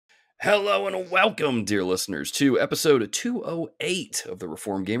Hello and welcome, dear listeners, to episode 208 of the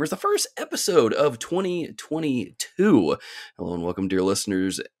Reformed Gamers, the first episode of 2022. Hello and welcome, dear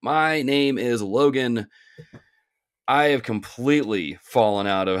listeners. My name is Logan. I have completely fallen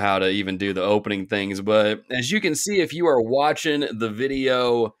out of how to even do the opening things, but as you can see, if you are watching the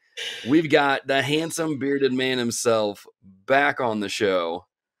video, we've got the handsome bearded man himself back on the show.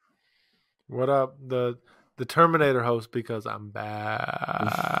 What up, the Terminator host, because I'm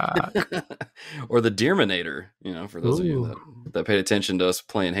back. Or the Deerminator, for those of you that paid attention to us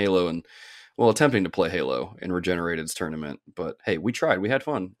playing Halo and, attempting to play Halo in Regenerated's tournament. But hey, we tried. We had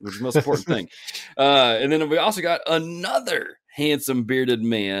fun, which is the most important thing. And then we also got another handsome bearded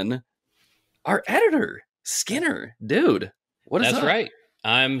man, our editor, Skinner. Dude, what is up? That's right.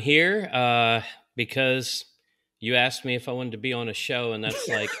 I'm here because you asked me if I wanted to be on a show, and that's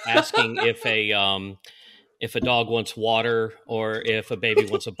like asking if a dog wants water or if a baby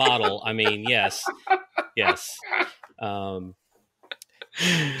wants a bottle. I mean, yes.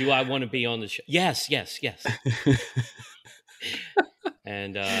 Do I want to be on the show? Yes.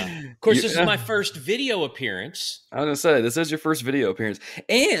 And of course, this is my first video appearance. I was going to say, this is your first video appearance.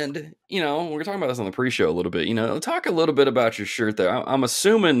 And, we're talking about this on the pre-show a little bit. Talk a little bit about your shirt there. I'm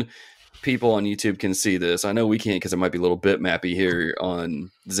assuming people on YouTube can see this. I know we can't because it might be a little bitmappy here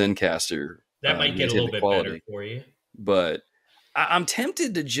on Zencaster. That might get a little bit better for you. But I'm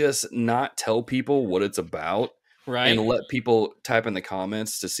tempted to just not tell people what it's about. Right. And let people type in the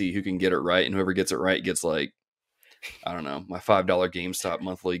comments to see who can get it right. And whoever gets it right gets, like, I don't know, my $5 GameStop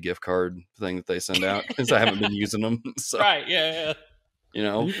monthly gift card thing that they send out because I haven't been using them. So, right, yeah.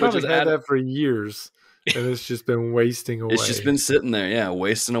 You probably had that for years, and it's just been wasting away. It's just been sitting there,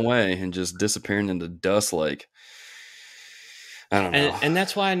 wasting away and just disappearing into dust like, I don't know. And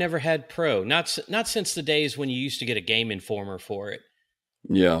that's why I never had Pro. Not since the days when you used to get a Game Informer for it.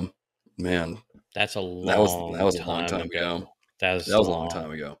 Yeah, man. That's a long that was a long time ago. That was a long time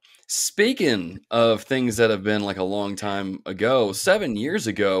ago. Speaking of things that have been like a long time ago, 7 years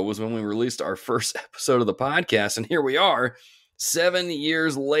ago was when we released our first episode of the podcast. And here we are 7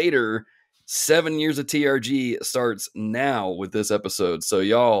 years later. 7 years of TRG starts now with this episode. So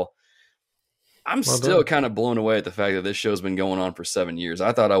y'all, I'm still kind of blown away at the fact that this show's been going on for 7 years.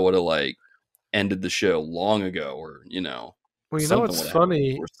 I thought I would have ended the show long ago or, Well, what's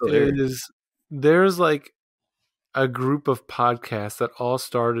funny is there's a group of podcasts that all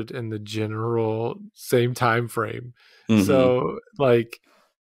started in the general same time frame. Mm-hmm. So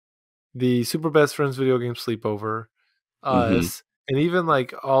the Super Best Friends Video Game Sleepover, us, and even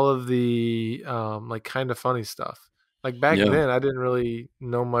all of the kind of funny stuff. Back then, I didn't really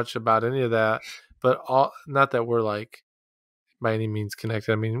know much about any of that, but not that we're by any means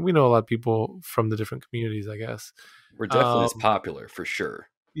connected. I mean, we know a lot of people from the different communities, I guess. We're definitely as popular for sure.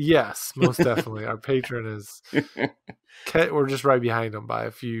 Yes, most definitely. Our patron is. We're just right behind them by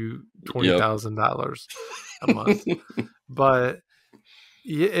a few $20,000 a month, but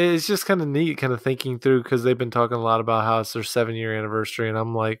it's just kind of neat, kind of thinking through because they've been talking a lot about how it's their 7-year anniversary, and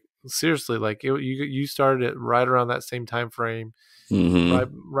I'm like, seriously, you started it right around that same time frame,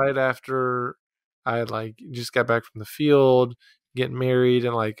 right after I had just got back from the field, getting married,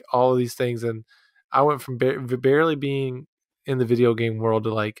 and all of these things, and I went from barely being in the video game world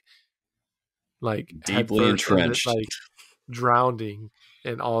to deeply entrenched, drowning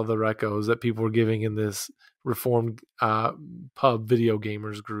in all the recos that people were giving in this Reformed pub video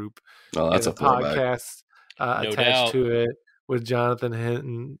gamers group. Oh, that's a podcast attached to it with Jonathan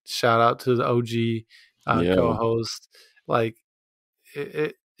Hinton. Shout out to the OG co-host.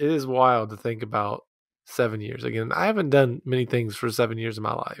 It is wild to think about 7 years. Again, I haven't done many things for 7 years of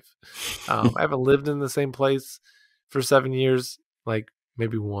my life. I haven't lived in the same place for 7 years,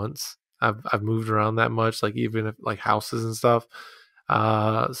 maybe once. I've moved around that much, even if houses and stuff.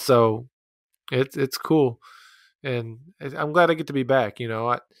 So it's cool, and I'm glad I get to be back.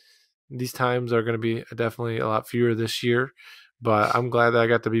 These times are going to be definitely a lot fewer this year, but I'm glad that I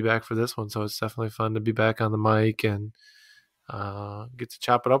got to be back for this one. So it's definitely fun to be back on the mic and get to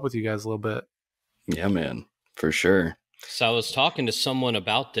chop it up with you guys a little bit. Yeah, man, for sure. So I was talking to someone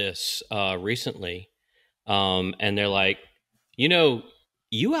about this recently. And they're like, you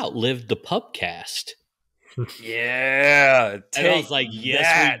outlived the pubcast. Yeah. And I was like,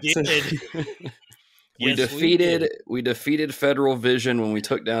 yes, we did. We defeated Federal Vision when we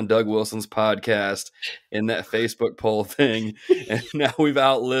took down Doug Wilson's podcast in that Facebook poll thing. And now we've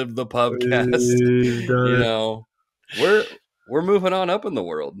outlived the pubcast. We're moving on up in the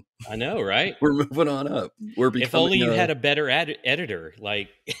world. I know, right? We're moving on up. We're becoming. If only you had a better editor,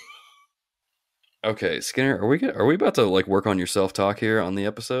 Okay, Skinner, are we about to like work on your self-talk here on the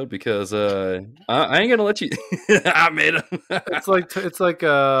episode? Because I ain't gonna let you. I made him. it's like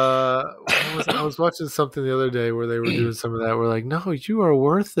I was watching something the other day where they were doing some of that. We're like, no, you are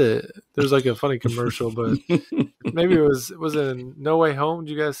worth it. There's like a funny commercial, but maybe it was in No Way Home.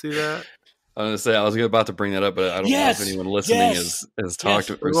 Did you guys see that? I was gonna say I was about to bring that up, but I don't know if anyone listening has talked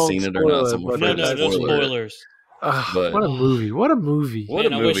or seen it or not. So no spoilers. What a movie! What a movie! What a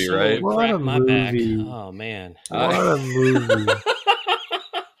movie, right? What a movie! Back. Oh man! What a movie!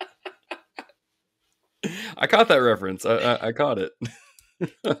 I caught that reference. I caught it.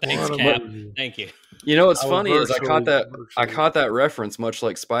 Thanks, Cap. Thank you. You know what's funny is I caught that reference much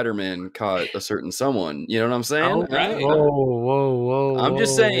like Spider-Man caught a certain someone. You know what I'm saying? Oh, right. Whoa! I'm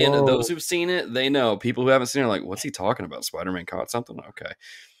just saying, those who've seen it, they know. People who haven't seen it are like, what's he talking about? Spider-Man caught something? Okay.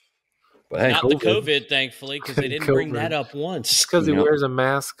 But hey, not the COVID, thankfully, because they didn't bring that up once. Because he wears a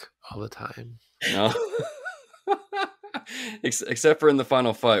mask all the time. No. Except for in the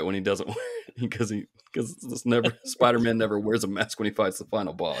final fight when he doesn't wear it, because Spider-Man never wears a mask when he fights the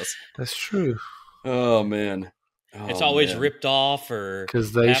final boss. That's true. Oh man, it's always ripped off or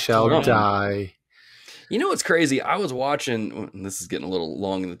because they shall die. You know what's crazy? I was watching. This is getting a little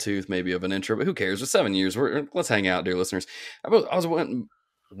long in the tooth, maybe of an intro, but who cares? It's 7 years. Let's hang out, dear listeners. I was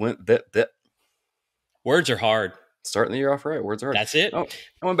went that words are hard. Starting the year off right. Words are hard. That's it.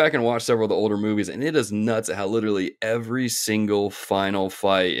 I went back and watched several of the older movies, and it is nuts how literally every single final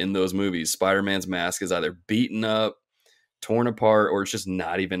fight in those movies, Spider-Man's mask is either beaten up, torn apart, or it's just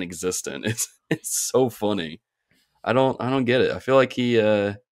not even existent. It's so funny. I don't get it. I feel like he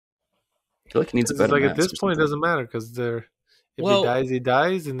needs a better mask. At this point, it doesn't matter because if he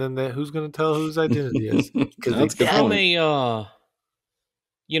dies, and then who's going to tell whose identity is? That's good point.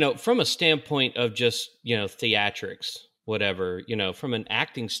 From a standpoint of just, theatrics, whatever, from an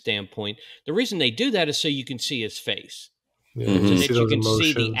acting standpoint, the reason they do that is so you can see his face. Yeah, so that you can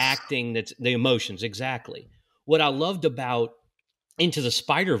see the acting, that's the emotions. Exactly. What I loved about Into the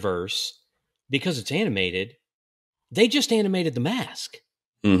Spider-Verse, because it's animated, they just animated the mask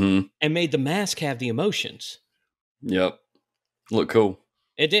and made the mask have the emotions. Yep. Look cool.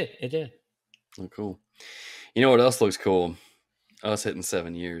 It did. Look cool. You know what else looks cool? Us hitting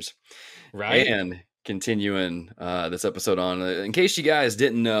 7 years. Right. And continuing this episode on, in case you guys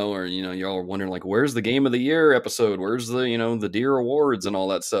didn't know, or, you're all wondering, like, where's the Game of the Year episode? Where's the, the Deer Awards and all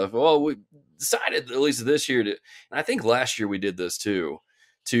that stuff? Well, we decided, at least this year, and I think last year we did this too,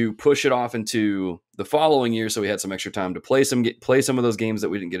 to push it off into the following year so we had some extra time to play some of those games that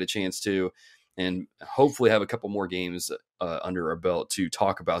we didn't get a chance to, and hopefully have a couple more games under our belt to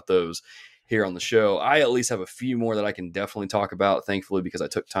talk about those here on the show. I at least have a few more that I can definitely talk about, thankfully, because I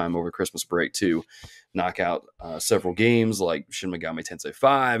took time over Christmas break to knock out several games like Shin Megami Tensei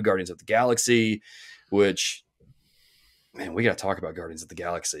 5, Guardians of the Galaxy, which, man, we got to talk about Guardians of the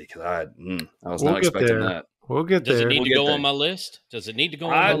Galaxy because I was not expecting that. We'll get there. Does it need to go on my list? Does it need to go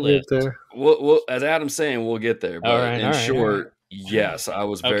on my list? There. Well, as Adam's saying, we'll get there. But in short, yes, I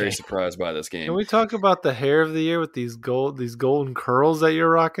was very surprised by this game. Can we talk about the hair of the year with these golden curls that you're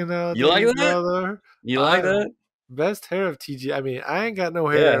rocking now? You like that? Brother? You like that? Best hair of TG. I mean, I ain't got no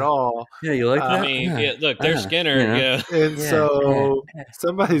hair at all. Yeah, you like that? I mean, look, there's Skinner. And so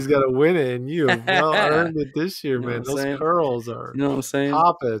somebody's got to win it, and you have well earned it this year, man. Those curls are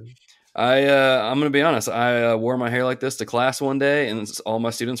popping. I'm going to be honest. I wore my hair like this to class one day, and all my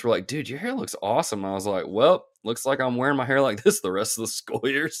students were like, dude, your hair looks awesome. I was like, well, looks like I'm wearing my hair like this the rest of the school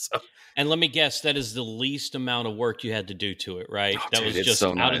year. So. And let me guess, that is the least amount of work you had to do to it, right? Oh, that dude, was just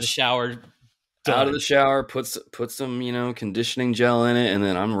so out of the shower. Done. Out of the shower, put some, conditioning gel in it, and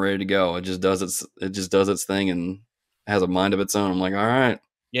then I'm ready to go. It just does its thing and has a mind of its own. I'm like, all right.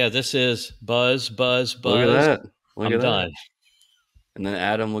 Yeah, this is buzz. Look at that. I'm done. And then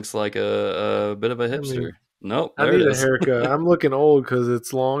Adam looks like a bit of a hipster. Nope. I need a haircut. I'm looking old because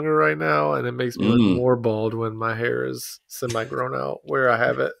it's longer right now, and it makes me look more bald when my hair is semi-grown out where I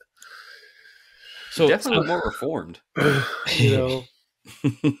have it. So definitely more reformed. That's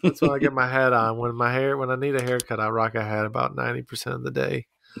when I get my hat on. When I need a haircut, I rock a hat about 90% of the day.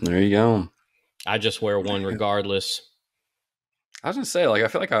 There you go. I just wear one regardless. I was gonna say, I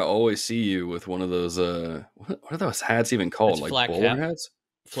feel like I always see you with one of those. What are those hats even called? It's like bowler hats?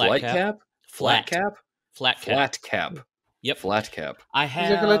 Flat cap? Flat cap? Flat cap. Flat cap. Yep. Flat cap. I have.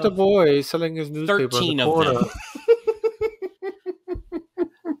 He's like a little boy selling his newspaper 13 on the corner.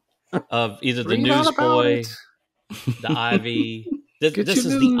 Of either the Newsboy, the Ivy. This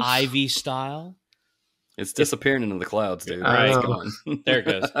is the Ivy style. It's disappearing into the clouds, dude. Right. There it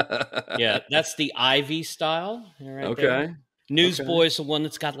goes. Yeah, that's the Ivy style. Right okay. There. Newsboy's the one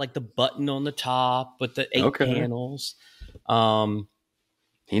that's got like the button on the top with the 8 panels.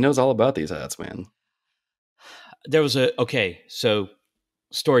 He knows all about these hats, man. There was so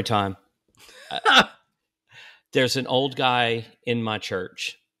story time. There's an old guy in my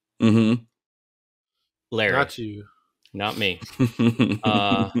church. Mm-hmm. Larry. Not you. Not me.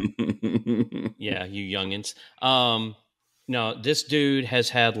 Yeah, you youngins. No, this dude has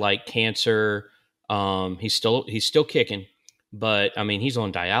had like cancer. He's still kicking, but I mean, he's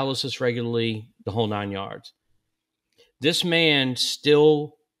on dialysis regularly, the whole 9 yards. This man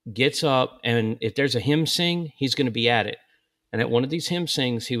still gets up, and if there's a hymn sing, he's going to be at it. And at one of these hymn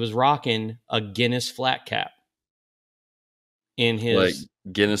sings, he was rocking a Guinness flat cap in his like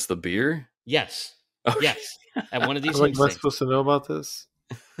Guinness the beer. Yes. Okay. Yes. At one of these am I supposed to know about this?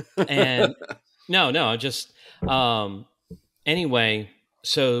 And no, just anyway,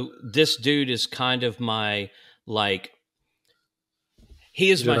 so this dude is kind of my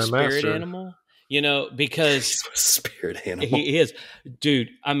he is my spirit animal, because spirit animal. He is. Dude,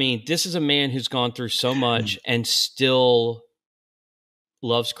 I mean, this is a man who's gone through so much and still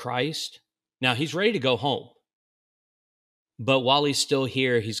loves Christ. Now he's ready to go home. But while he's still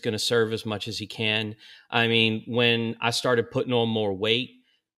here, he's going to serve as much as he can. I mean, when I started putting on more weight,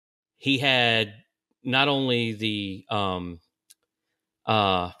 he had not only the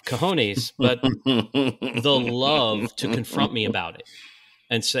cojones, but the love to confront me about it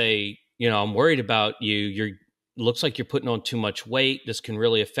and say, I'm worried about you. Looks like you're putting on too much weight. This can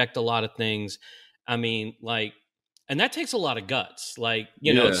really affect a lot of things. I mean, and that takes a lot of guts.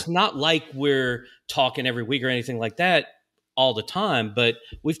 It's not like we're talking every week or anything like that all the time, but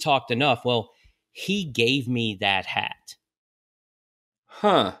we've talked enough. Well, he gave me that hat.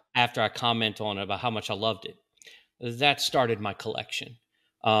 After I comment on it about how much I loved it. That started my collection.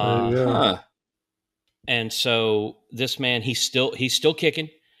 And so this man, he's still kicking.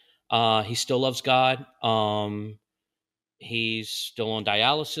 He still loves God. He's still on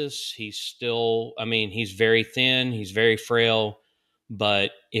dialysis. He's very thin. He's very frail.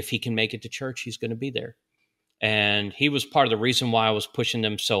 But if he can make it to church, he's going to be there. And he was part of the reason why I was pushing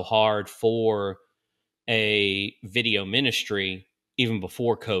them so hard for a video ministry even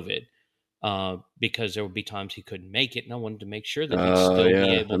before COVID, because there would be times he couldn't make it, and I wanted to make sure that he'd still be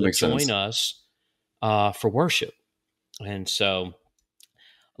able to join us for worship. And so,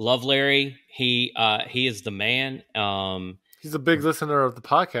 love Larry. He is the man. He's a big listener of the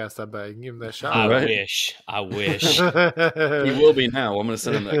podcast. I bet you can give him that shout. I wish. He will be now. I'm going to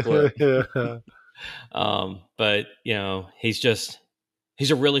send him that clip. But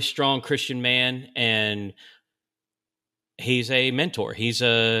he's a really strong Christian man, and he's a mentor. He's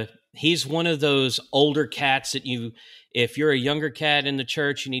one of those older cats that if you're a younger cat in the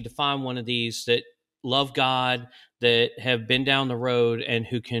church, you need to find one of these that love God, that have been down the road, and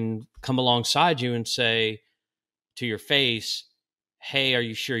who can come alongside you and say to your face, "Hey, are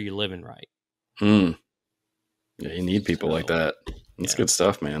you sure you're living right?" Yeah, you need people like that. That's good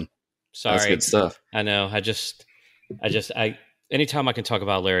stuff, man. Sorry. That's good stuff. I know. I anytime I can talk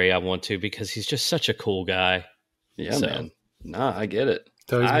about Larry, I want to, because he's just such a cool guy. Yeah, man. Nah, I get it.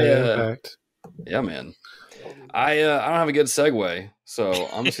 Impact. Yeah, man. I don't have a good segue, so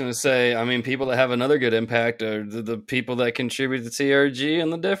I'm just going to say, people that have another good impact are the people that contribute to TRG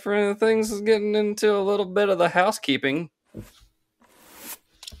and the different things, is getting into a little bit of the housekeeping.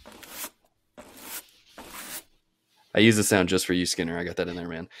 I use the sound just for you, Skinner. I got that in there,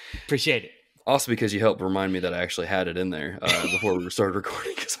 man. Appreciate it. Also because you helped remind me that I actually had it in there before we started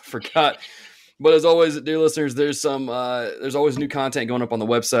recording, because I forgot. But as always, dear listeners, there's always new content going up on the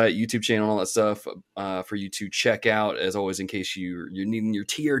website, YouTube channel, and all that stuff for you to check out. As always, in case you're needing your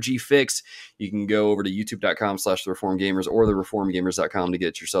TRG fix, you can go over to youtube.com/thereformedgamers or thereformedgamers.com to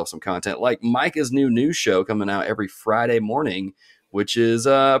get yourself some content, like Micah's new news show coming out every Friday morning, which is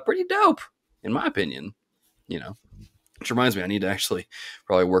pretty dope, in my opinion. Which reminds me, I need to actually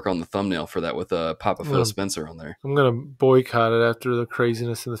probably work on the thumbnail for that with Papa Phil Spencer on there. I'm going to boycott it after the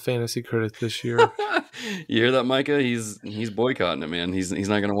craziness in the Fantasy Critic this year. You hear that, Micah? He's boycotting it, man. He's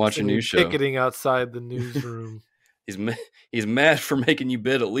not going to watch a news show. Picketing outside the newsroom. He's mad for making you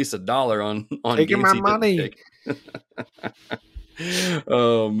bid at least $1 on taking my money.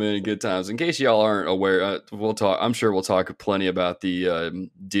 Oh man, good times. In case y'all aren't aware, I'm sure we'll talk plenty about the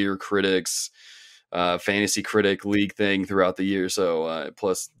Dear Critics Fantasy Critic League thing throughout the year. So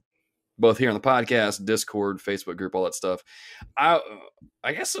plus both here on the podcast, Discord, Facebook group, all that stuff. I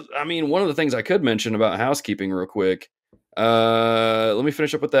guess, one of the things I could mention about housekeeping real quick. Let me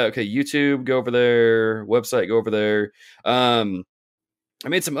finish up with that. Okay, YouTube, go over there. Website, go over there. I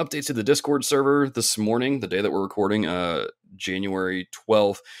made some updates to the Discord server this morning, the day that we're recording, January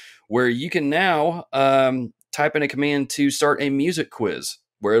 12th, where you can now type in a command to start a music quiz,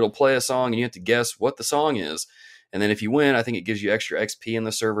 where it'll play a song and you have to guess what the song is. And then if you win, I think it gives you extra XP in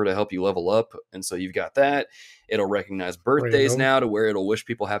the server to help you level up. And so you've got that. It'll recognize birthdays now, to where it'll wish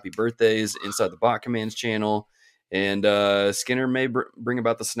people happy birthdays inside the bot commands channel. And Skinner may bring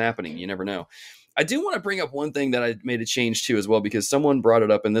about the snapping. You never know. I do want to bring up one thing that I made a change to as well, because someone brought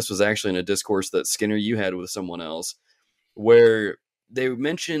it up, and this was actually in a discourse that Skinner, you had with someone else, where they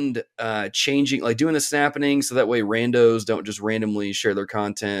mentioned changing, like doing the snapping so that way randos don't just randomly share their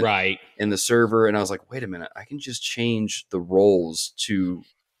content in the server. And I was like, wait a minute, I can just change the roles to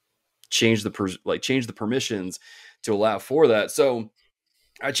change the permissions to allow for that. So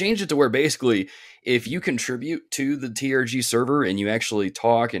I changed it to where basically if you contribute to the TRG server and you actually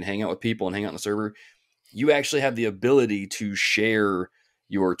talk and hang out with people and hang out on the server, you actually have the ability to share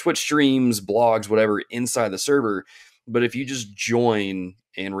your Twitch streams, blogs, whatever inside the server. But if you just join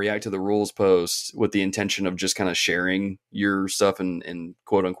and react to the rules posts with the intention of just kind of sharing your stuff and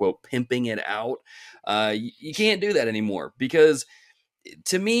quote unquote pimping it out, you can't do that anymore, because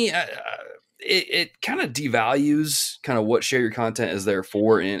to me, it kind of devalues kind of what share your content is there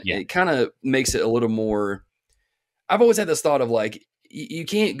for. And it kind of makes it a little more, I've always had this thought of like, you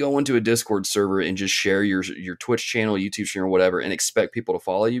can't go into a Discord server and just share your Twitch channel, YouTube channel, whatever, and expect people to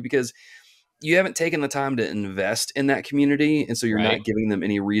follow you, because you haven't taken the time to invest in that community. And so you're not giving them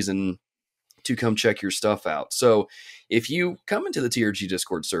any reason to come check your stuff out. So if you come into the TRG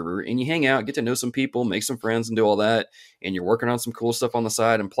Discord server and you hang out, get to know some people, make some friends and do all that, and you're working on some cool stuff on the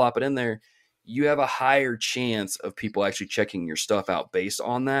side and plop it in there, you have a higher chance of people actually checking your stuff out based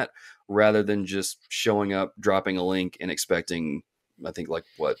on that, rather than just showing up, dropping a link and expecting, I think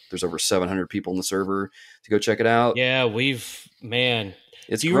there's over 700 people in the server to go check it out. Yeah,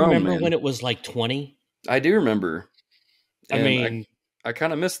 do you remember when it was like 20? I do remember. And I mean, I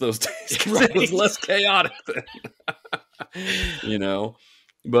kind of miss those days because it was less chaotic then.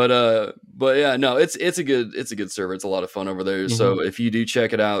 But yeah, no, it's a good server. It's a lot of fun over there. Mm-hmm. So if you do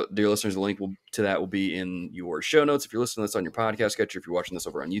check it out, dear listeners, the link to that will be in your show notes. If you're listening to this on your podcast catcher, if you're watching this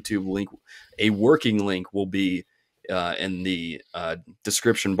over on YouTube, a working link will be in the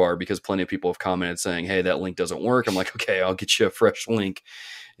description bar, because plenty of people have commented saying, hey, that link doesn't work. I'm like, okay, I'll get you a fresh link.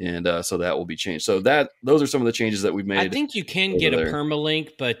 And so that will be changed. So those are some of the changes that we've made. I think you can get a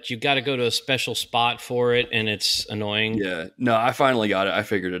permalink, but you got to go to a special spot for it, and it's annoying. Yeah, no, I finally got it. I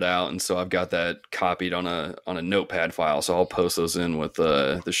figured it out, and so I've got that copied on a notepad file. So I'll post those in with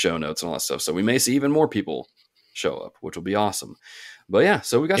the show notes and all that stuff. So we may see even more people show up, which will be awesome. But yeah,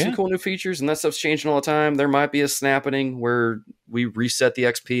 so we got some cool new features, and that stuff's changing all the time. There might be a snapping where we reset the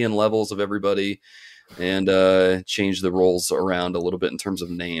XP and levels of everybody, and change the roles around a little bit in terms of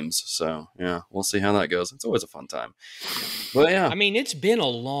names. So yeah, we'll see how that goes. It's always a fun time. But yeah, I mean, it's been a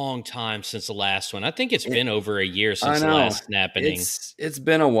long time since the last one. I think it's been over a year since the last snapping. It's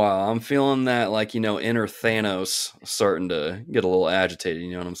been a while. I'm feeling that, like, inner Thanos starting to get a little agitated.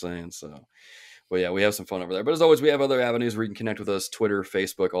 You know what I'm saying? So. But yeah, we have some fun over there. But as always, we have other avenues where you can connect with us: Twitter,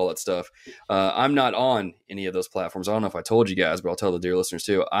 Facebook, all that stuff. I'm not on any of those platforms. I don't know if I told you guys, but I'll tell the dear listeners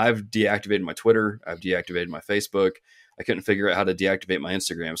too. I've deactivated my Twitter. I've deactivated my Facebook. I couldn't figure out how to deactivate my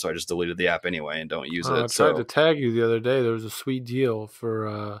Instagram, so I just deleted the app anyway and don't use it. I tried to tag you the other day. There was a sweet deal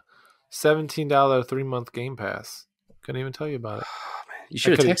for $17 3-month Game Pass. Couldn't even tell you about it. You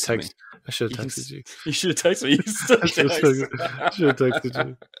should have texted me. I should have texted you. You should have texted me. You should have texted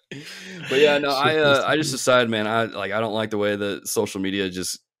you. But yeah, no, I just decided, man, I don't like the way that social media I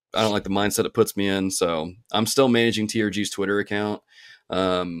don't like the mindset it puts me in. So I'm still managing TRG's Twitter account.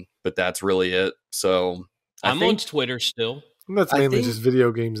 But that's really it. So I'm on Twitter still. That's mainly just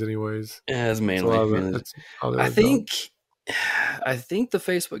video games anyways. Yeah, it's mainly. I think the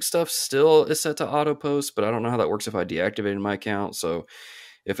Facebook stuff still is set to auto post, but I don't know how that works if I deactivated my account. So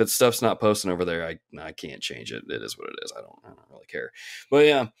if it's stuff's not posting over there, I can't change it. It is what it is. I don't really care. But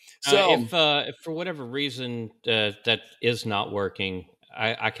yeah. So if for whatever reason that is not working,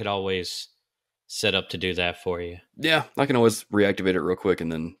 I could always set up to do that for you. Yeah, I can always reactivate it real quick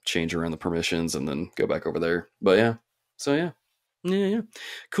and then change around the permissions and then go back over there. But yeah. So yeah. Yeah.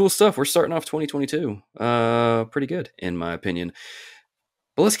 Cool stuff. We're starting off 2022. Pretty good, in my opinion.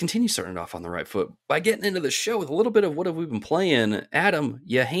 But let's continue starting off on the right foot by getting into the show with a little bit of what have we been playing. Adam,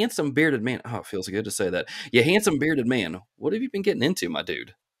 you handsome bearded man. Oh, it feels good to say that. You handsome bearded man. What have you been getting into, my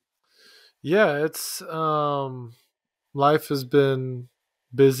dude? Yeah, it's life has been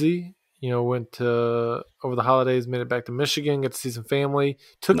busy. Went over the holidays, made it back to Michigan, got to see some family.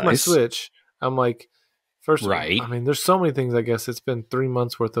 Took my Switch. I'm like, First, right. I mean, there's so many things. I guess it's been 3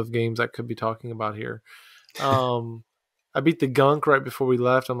 months worth of games I could be talking about here. I beat the Gunk right before we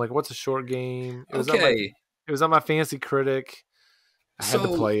left. I'm like, what's a short game? It was on my Fancy Critic. I had to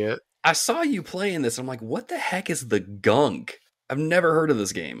play it. I saw you playing this. I'm like, what the heck is the Gunk? I've never heard of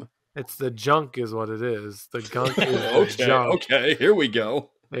this game. It's the junk is what it is. The Gunk is the junk. Okay, here we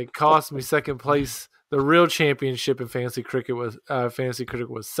go. It cost me second place. The real championship in Fantasy Cricket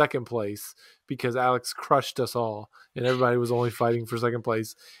was second place because Alex crushed us all, and everybody was only fighting for second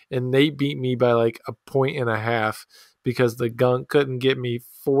place. And Nate beat me by like 1.5 points because the Gunk couldn't get me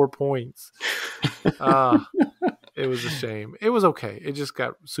 4 points. It was a shame. It was okay. It just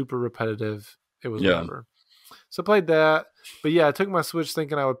got super repetitive. It was whatever. So I played that. But yeah, I took my Switch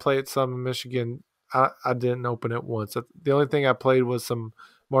thinking I would play it some in Michigan. I didn't open it once. The only thing I played was some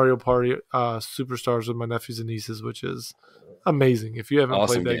Mario Party Superstars with my nephews and nieces, which is amazing. If you haven't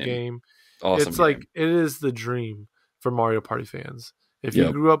played that game, it's like it is the dream for Mario Party fans. If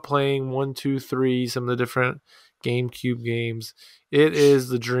you grew up playing 1, 2, 3, some of the different GameCube games, it is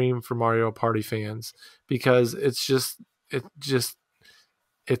the dream for Mario Party fans because it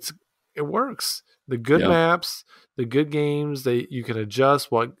works. The good maps, the good games, you can adjust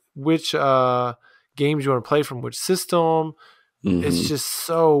which games you want to play from which system. Mm-hmm. It's just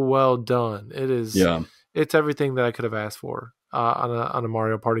so well done. It is. Yeah. It's everything that I could have asked for on a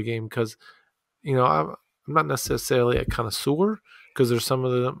Mario Party game because, I'm not necessarily a connoisseur because there's some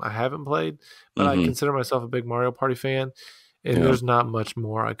of them I haven't played, but I consider myself a big Mario Party fan, and there's not much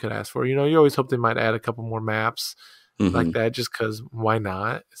more I could ask for. You always hope they might add a couple more maps like that just because why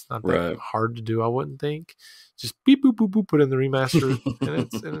not? It's not that hard to do, I wouldn't think. Just beep, boop, boop, boop, put in the remaster,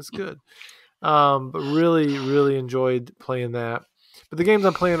 and it's good. But really, really enjoyed playing that. But the games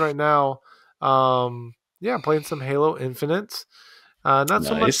I'm playing right now, I'm playing some Halo Infinite. Not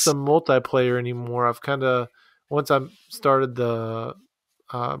so much the multiplayer anymore. I've kind of, once I started the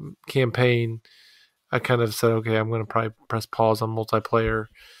campaign, I kind of said, okay, I'm going to probably press pause on multiplayer.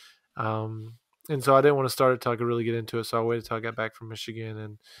 And so I didn't want to start it till I could really get into it. So I waited till I got back from Michigan.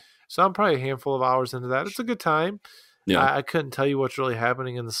 And so I'm probably a handful of hours into that. It's a good time. Yeah. I couldn't tell you what's really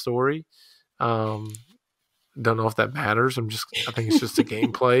happening in the story. Don't know if that matters. I think it's just a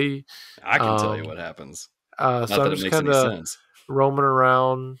gameplay. I can tell you what happens. So I'm just kind of roaming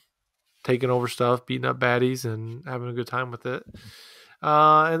around, taking over stuff, beating up baddies, and having a good time with it.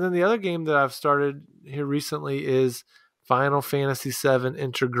 And then the other game that I've started here recently is Final Fantasy VII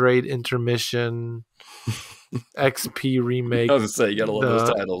Intergrade Intermission XP Remake. I was going to say, you got to love those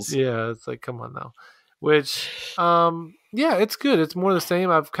titles. Yeah, it's like, come on now. Which, it's good. It's more the same.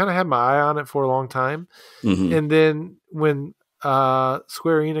 I've kind of had my eye on it for a long time. Mm-hmm. And then when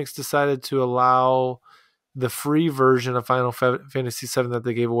Square Enix decided to allow the free version of Final Fantasy VII that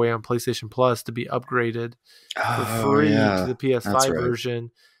they gave away on PlayStation Plus to be upgraded for free to the PS5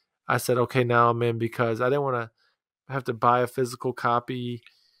 version, I said, okay, now I'm in because I didn't want to have to buy a physical copy.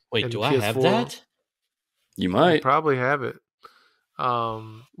 Wait, do I have that? You might. You probably have it.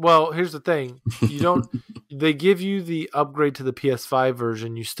 Well, here's the thing. They give you the upgrade to the PS5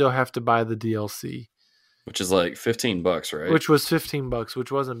 version. You still have to buy the DLC. Which is like $15, right? Which was $15,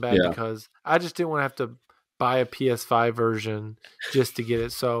 which wasn't bad because I just didn't want to have to buy a PS5 version just to get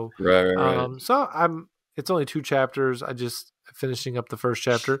it. So, right. So it's only 2 chapters. I just finishing up the first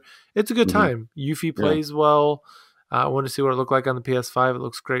chapter. It's a good time. Yuffie plays well. I want to see what it looked like on the PS5. It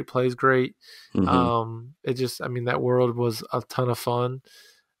looks great, plays great. That world was a ton of fun.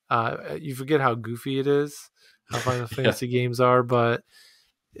 You forget how goofy it is, how Final Fantasy games are, but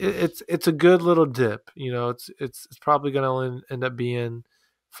it's a good little dip. It's probably going to end up being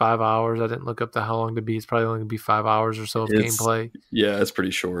 5 hours. I didn't look up how long to be. It's probably only going to be 5 hours or so of gameplay. Yeah, it's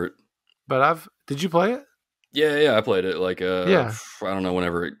pretty short. But did you play it? Yeah, I played it. I don't know,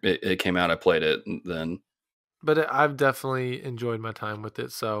 whenever it came out, I played it then. But I've definitely enjoyed my time with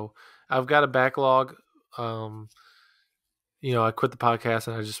it. So I've got a backlog. I quit the podcast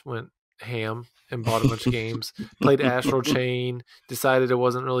and I just went ham and bought a bunch of games. Played Astral Chain. Decided it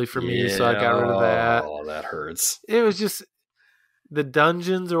wasn't really for me, so I got rid of that. Oh, that hurts. It was just the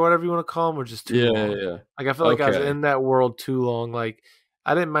dungeons or whatever you want to call them were just too long. Yeah. Like I felt like I was in that world too long. Like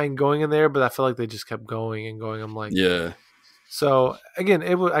I didn't mind going in there, but I feel like they just kept going and going. I'm like, yeah. So again,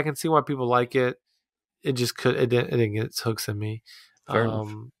 I can see why people like it. It just it didn't get its hooks in me.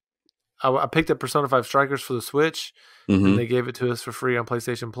 I picked up Persona 5 Strikers for the Switch, and they gave it to us for free on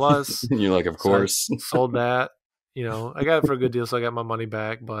PlayStation Plus. You're like, of course. So I sold that. I got it for a good deal, so I got my money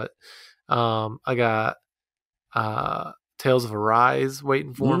back. But I got Tales of Arise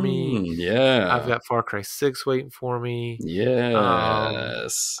waiting for me. Yeah. I've got Far Cry 6 waiting for me.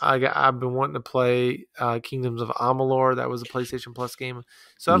 Yes. I've been wanting to play Kingdoms of Amalur. That was a PlayStation Plus game.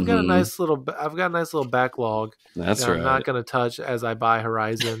 So I've got a nice little backlog that I'm not going to touch as I buy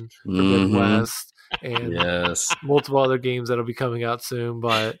Horizon, Forbidden West, and multiple other games that'll be coming out soon.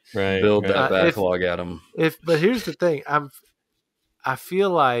 But build that backlog at them. But here's the thing: I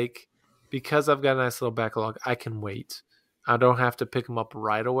feel like because I've got a nice little backlog, I can wait. I don't have to pick them up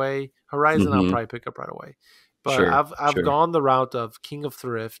right away. Horizon, I'll probably pick up right away. But I've gone the route of King of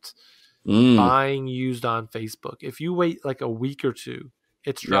Thrift, buying used on Facebook. If you wait like a week or two,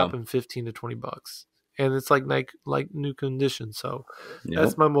 it's dropping $15 to $20, and it's like new condition. So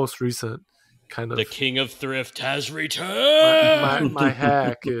that's my most recent kind of. The King of Thrift has returned. My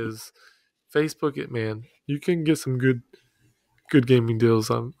hack is Facebook. Man, you can get some good gaming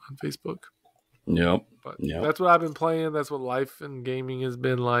deals on Facebook. Yep. But that's what I've been playing. That's what life and gaming has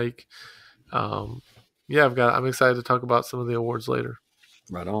been like. I'm excited to talk about some of the awards later.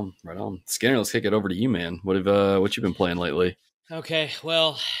 Right on. Skinner, let's kick it over to you, man. What you been playing lately? Okay,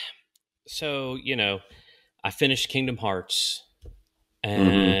 well, so I finished Kingdom Hearts,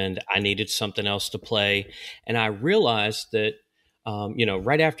 and I needed something else to play, and I realized that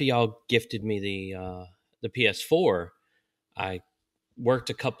right after y'all gifted me the PS4, I worked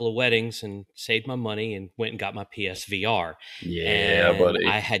a couple of weddings and saved my money and went and got my PSVR. Yeah, buddy.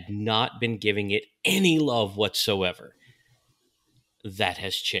 I had not been giving it any love whatsoever. That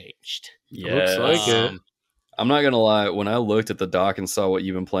has changed. Yeah, looks like it. I'm not gonna lie. When I looked at the doc and saw what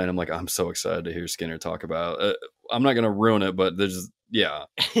you've been playing, I'm like, I'm so excited to hear Skinner talk about. I'm not gonna ruin it, but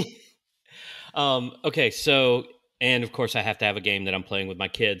Okay, so and of course I have to have a game that I'm playing with my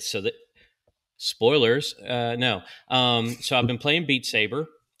kids, so that. Spoilers, no. So I've been playing Beat Saber.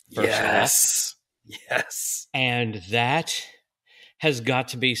 Yes. And that has got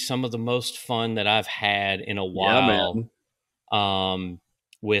to be some of the most fun that I've had in a while.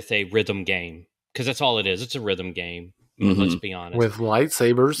 With a rhythm game, because that's all it is. It's a rhythm game. Let's be honest. With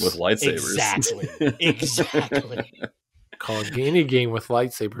lightsabers. Exactly. Call any game with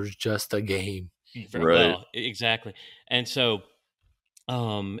lightsabers just a game. Right. Well, exactly. And so,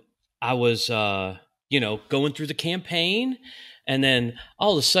 I was, going through the campaign, and then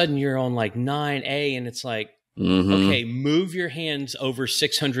all of a sudden you're on like 9A, and it's like, okay, move your hands over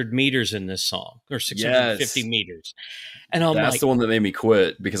 600 meters in this song, or 650 meters. And that's the one that made me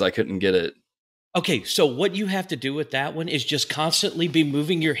quit because I couldn't get it. Okay, so what you have to do with that one is just constantly be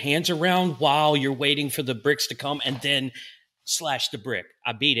moving your hands around while you're waiting for the bricks to come, and then slash the brick.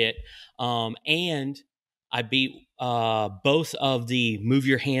 I beat it. And I beat both of the move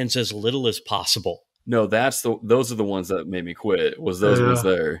your hands as little as possible. No, those are the ones that made me quit. Was those ones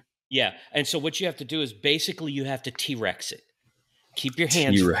there? Yeah, and so what you have to do is basically you have to T-Rex it. Keep your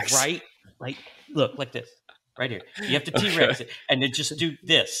hands right, look like this, right here. You have to T-Rex it, and then just do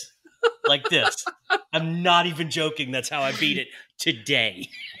this, like this. I'm not even joking. That's how I beat it today.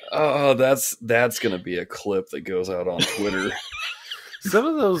 Oh, that's gonna be a clip that goes out on Twitter. Some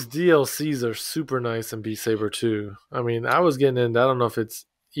of those DLCs are super nice in Beat Saber too. I mean, I was getting into, I don't know if it's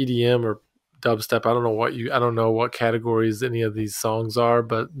EDM or dubstep. I don't know what categories any of these songs are,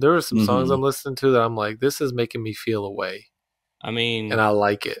 but there are some songs I'm listening to that I'm like, this is making me feel a way. I mean, and I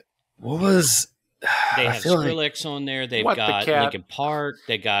like it. What was? They have Skrillex on there. They've got Linkin Park.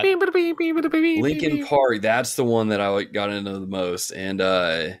 They got Linkin Park. That's the one that I got into the most. And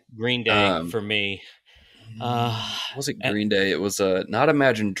Green Day for me. Was it Green Day? It was not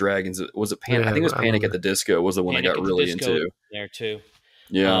Imagine Dragons. Was it Panic? I think it was Panic at the Disco. Was the one I got really into there too.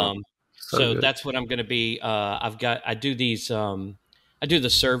 Yeah. So that's what I'm going to be. I do these. I do the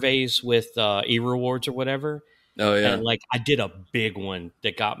surveys with e-rewards or whatever. Oh yeah. And like I did a big one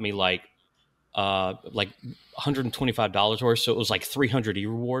that got me like $125 worth. So it was like 300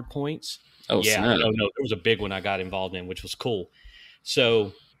 e-reward points. Oh yeah. snap. No, there was a big one I got involved in, which was cool.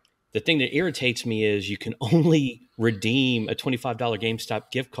 So the thing that irritates me is you can only redeem a $25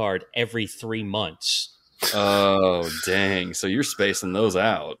 GameStop gift card every 3 months. Oh, dang. So you're spacing those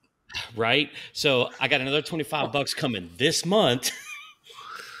out. Right? So I got another $25 coming this month.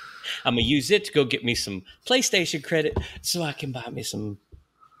 I'm going to use it to go get me some PlayStation credit so I can buy me some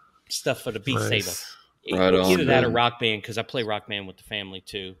stuff for the Beat Saber. Right on, either that or Rock Band, because I play Rock Band with the family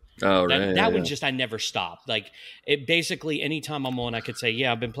too. Oh, right. That one just, I never stopped. Like, it basically, anytime I'm on, I could say,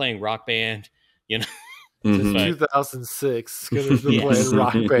 yeah, I've been playing Rock Band, you know. Since 2006, Skinner's been playing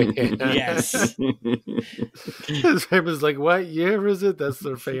Rock Band. Yes. His family's like, what year is it? That's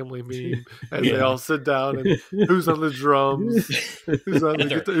their family meme. As they all sit down and who's on the drums?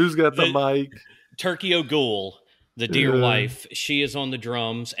 Who's got the mic? Turkey O'Ghoul. the dear wife, she is on the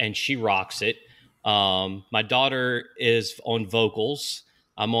drums and she rocks it. My daughter is on vocals.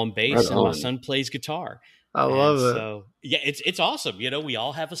 I'm on bass, and my son plays guitar. I love it. So yeah, it's awesome. We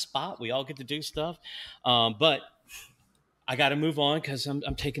all have a spot. We all get to do stuff. But I got to move on because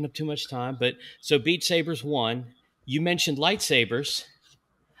I'm taking up too much time. But so Beat Saber's one. You mentioned lightsabers.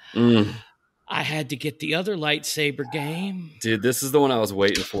 I had to get the other lightsaber game. Dude, this is the one I was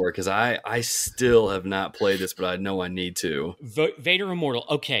waiting for because I still have not played this, but I know I need to. Vader Immortal.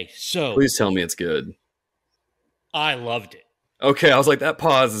 Okay, so please tell me it's good. I loved it. Okay, I was like, that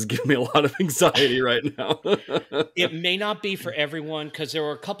pause is giving me a lot of anxiety right now. It may not be for everyone because there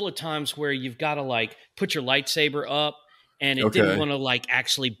were a couple of times where you've got to like put your lightsaber up, and it didn't want to like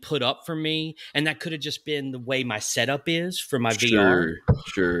actually put up for me, and that could have just been the way my setup is for my VR.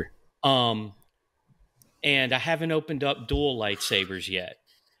 Sure. And I haven't opened up dual lightsabers yet,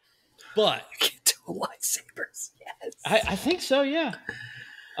 but dual lightsabers, yes, I think so, yeah.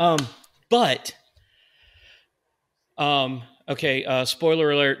 Okay,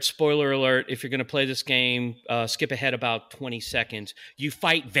 spoiler alert. If you're going to play this game, skip ahead about 20 seconds. You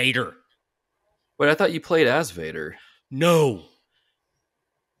fight Vader. Wait, I thought you played as Vader. No.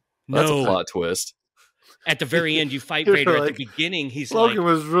 That's a plot twist. At the very end, you fight Vader. Like, at the beginning, he's Logan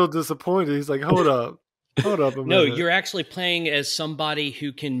was real disappointed. He's like, hold up a minute. No, you're actually playing as somebody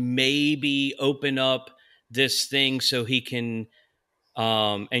who can maybe open up this thing so he can...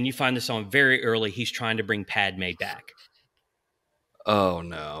 and you find this on very early. He's trying to bring Padme back. Oh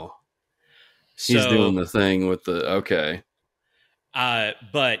no! He's doing the thing with the okay.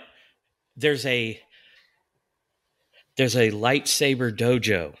 But there's a lightsaber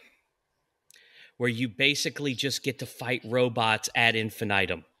dojo where you basically just get to fight robots ad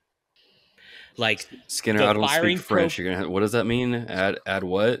infinitum. Like Skinner, I don't speak French. You're gonna. What does that mean? Add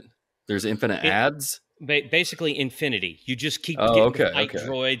what? There's infinite ads. Basically infinity. You just keep getting to fight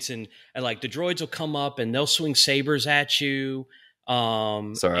droids, and like the droids will come up and they'll swing sabers at you.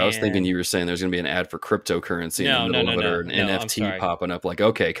 Sorry, I was thinking you were saying there's going to be an ad for cryptocurrency in the middle of it, or an NFT popping up. Like,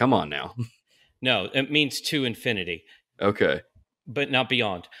 okay, come on now. No, it means to infinity. Okay, but not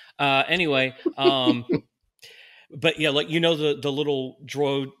beyond. Anyway, but yeah, like the little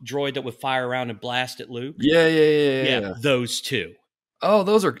droid that would fire around and blast at Luke. Yeah. Those two. Oh,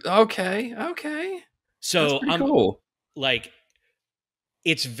 those are okay. So I'm cool. Like,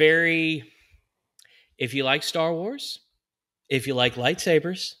 it's very. If you like Star Wars, if you like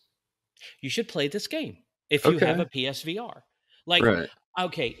lightsabers, you should play this game. If you have a PSVR, like,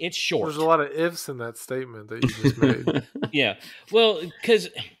 okay, it's short. There's a lot of ifs in that statement that you just made. Yeah, well, because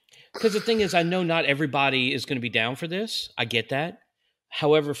the thing is, I know not everybody is going to be down for this. I get that.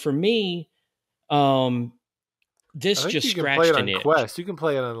 However, for me, this just scratched an itch. Quest. You can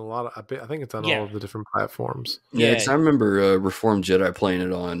play it on a lot of. I think it's on all of the different platforms. Yeah, because I remember Reformed Jedi playing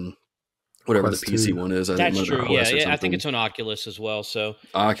it on. Whatever Quest the PC 2. One is. That's true. Yeah. I think it's on Oculus as well. So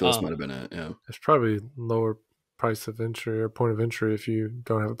Oculus might have been it. Yeah. It's probably lower price of entry or point of entry if you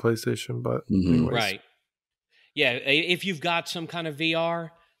don't have a PlayStation. But anyways. Right. Yeah. If you've got some kind of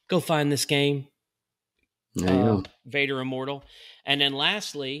VR, go find this game. Vader Immortal. And then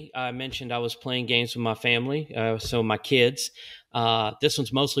lastly, I mentioned I was playing games with my family. So my kids. This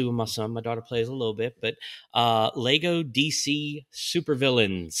one's mostly with my son. My daughter plays a little bit, but Lego DC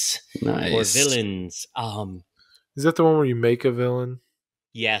Supervillains or Villains. Is that the one where you make a villain?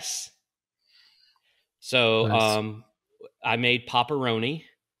 Yes. So nice. I made Paparoni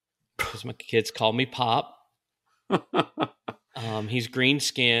because my kids call me Pop. He's green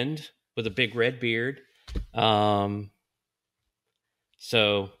skinned with a big red beard. So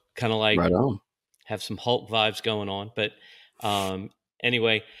kind of like have some Hulk vibes going on, but.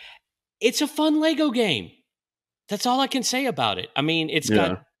 Anyway, it's a fun Lego game. That's all I can say about it. I mean, it's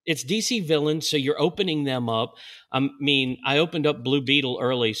DC villains, so you're opening them up. I mean, I opened up Blue Beetle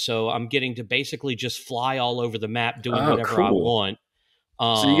early, so I'm getting to basically just fly all over the map doing whatever I want.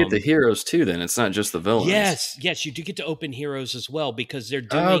 So you get the heroes too, then it's not just the villains. Yes, you do get to open heroes as well because they're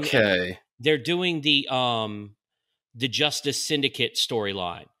doing they're doing the Justice Syndicate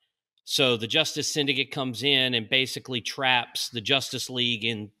storyline. So the Justice Syndicate comes in and basically traps the Justice League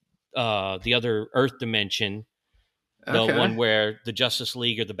in the other Earth dimension, the one where the Justice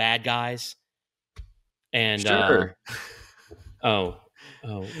League are the bad guys. And sorry,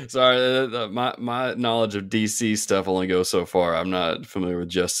 my knowledge of DC stuff only goes so far. I'm not familiar with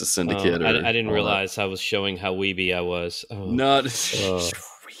Justice Syndicate. I didn't realize I was showing how weeby I was.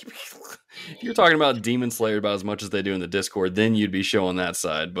 If you're talking about Demon Slayer about as much as they do in the Discord, then you'd be showing that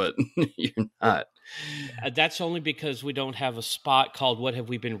side, but you're not. That's only because we don't have a spot called "What Have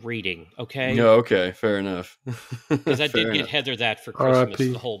We Been Reading?" Okay. No, okay, fair enough. Because I did get Heather that for Christmas,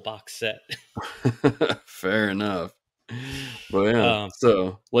 R.I.P. the whole box set. Fair enough. But yeah,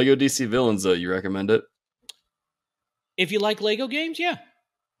 so Lego DC Villains, though, you recommend it? If you like Lego games, yeah.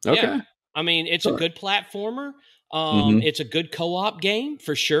 Okay. Yeah. I mean, it's a good platformer. It's a good co-op game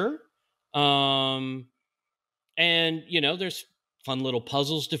for sure. And there's fun little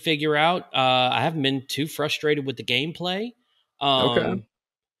puzzles to figure out. I haven't been too frustrated with the gameplay. Okay.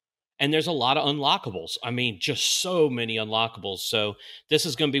 And there's a lot of unlockables. I mean, just so many unlockables. So this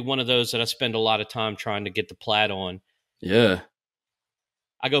is going to be one of those that I spend a lot of time trying to get the plat on. Yeah.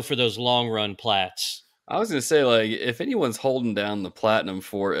 I go for those long run plats. I was going to say, like, if anyone's holding down the platinum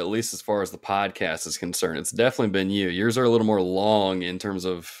for, at least as far as the podcast is concerned, it's definitely been you. Yours are a little more long in terms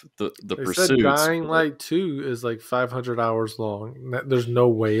of the pursuits. Said Dying Light 2 is like 500 hours long. There's no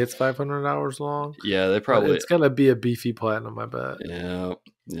way it's 500 hours long. Yeah, they probably... It's going to be a beefy platinum, I bet. Yeah.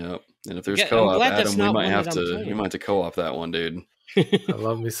 And if there's co-op, Adam, we might have to co-op that one, dude. I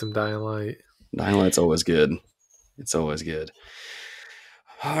love me some Dying Light. Dying Light's always good. It's always good.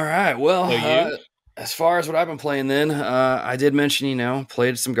 All right, well... as far as what I've been playing then, I did mention,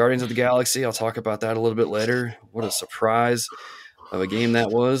 played some Guardians of the Galaxy. I'll talk about that a little bit later. What a surprise of a game that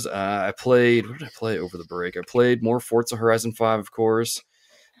was. What did I play over the break? I played more Forza Horizon 5, of course.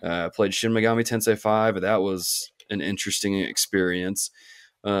 I played Shin Megami Tensei 5. That was an interesting experience.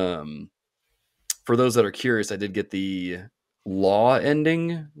 For those that are curious, I did get the Law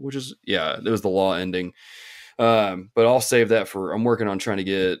ending, which is, it was the Law ending. But I'll save that I'm working on trying to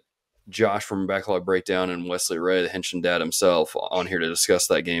get Josh from Backlog Breakdown and Wesley Ray, the Henshin Dad himself, on here to discuss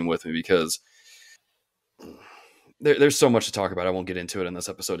that game with me, because there's so much to talk about. I won't get into it in this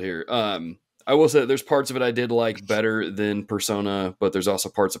episode here. I will say there's parts of it I did like better than Persona, but there's also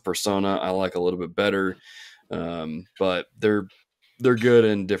parts of Persona I like a little bit better. But they're good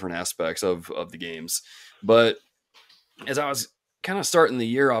in different aspects of the games. But as I was kind of starting the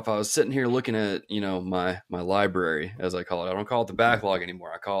year off, I was sitting here looking at, my library, as I call it. I don't call it the backlog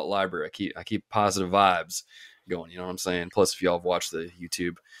anymore. I call it library. I keep positive vibes going, you know what I'm saying? Plus, if y'all have watched the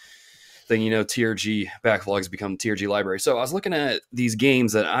YouTube thing, TRG backlogs become TRG library. So I was looking at these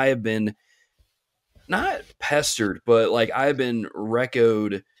games that I have been not pestered, but like I've been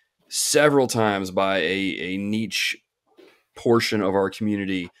reco'd several times by a niche portion of our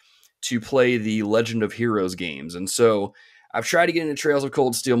community to play the Legend of Heroes games. And so I've tried to get into Trails of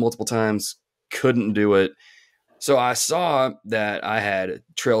Cold Steel multiple times, couldn't do it. So I saw that I had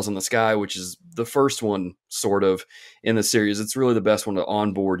Trails in the Sky, which is the first one sort of in the series. It's really the best one to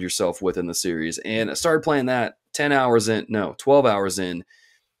onboard yourself with in the series. And I started playing that 12 hours in,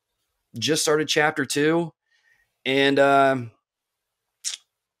 just started chapter 2. And I'm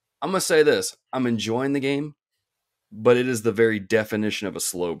going to say this, I'm enjoying the game, but it is the very definition of a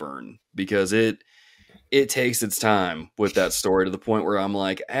slow burn, because it takes its time with that story to the point where I'm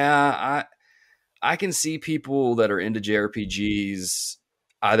like, I can see people that are into JRPGs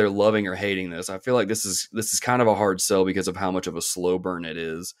either loving or hating this. I feel like this is kind of a hard sell because of how much of a slow burn it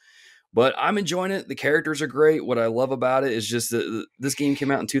is. But I'm enjoying it. The characters are great. What I love about it is just that this game came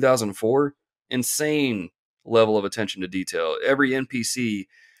out in 2004. Insane level of attention to detail. Every NPC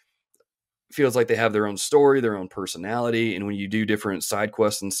feels like they have their own story, their own personality. And when you do different side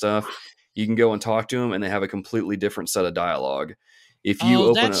quests and stuff, you can go and talk to them and they have a completely different set of dialogue. If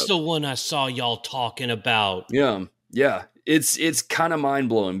you that's the one I saw y'all talking about. Yeah. It's kind of mind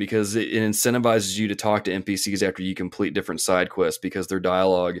blowing because it incentivizes you to talk to NPCs after you complete different side quests, because their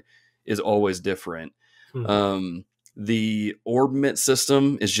dialogue is always different. The orb mint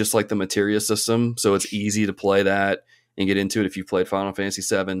system is just like the materia system, so it's easy to play that and get into it if you've played Final Fantasy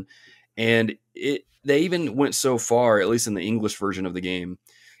VII. And they even went so far, at least in the English version of the game,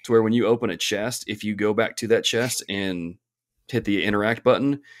 to where when you open a chest, if you go back to that chest and hit the interact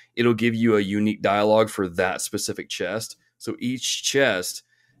button, it'll give you a unique dialogue for that specific chest. So each chest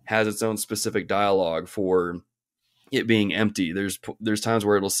has its own specific dialogue for it being empty. There's times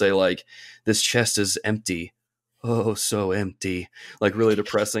where it'll say like, this chest is empty. Oh, so empty. Like really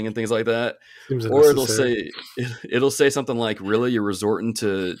depressing and things like that. Or it'll say something like, really, you're resorting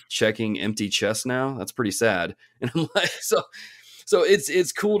to checking empty chests now? That's pretty sad. And I'm like, so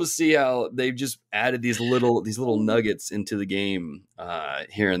it's cool to see how they've just added these little nuggets into the game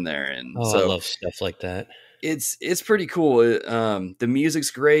here and there. And I love stuff like that. It's pretty cool. The music's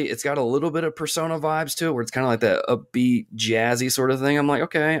great. It's got a little bit of Persona vibes to it, where it's kind of like that upbeat, jazzy sort of thing. I'm like,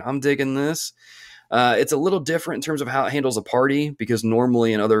 okay, I'm digging this. It's a little different in terms of how it handles a party, because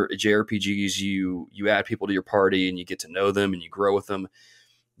normally in other JRPGs, you add people to your party and you get to know them and you grow with them.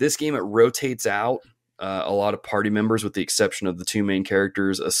 This game, it rotates out a lot of party members with the exception of the two main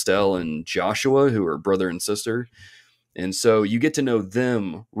characters, Estelle and Joshua, who are brother and sister. And so you get to know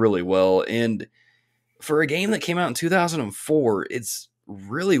them really well. And for a game that came out in 2004, it's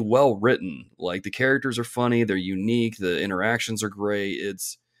really well written. Like, the characters are funny, they're unique, the interactions are great.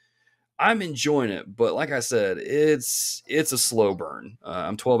 I'm enjoying it, but like I said, it's a slow burn.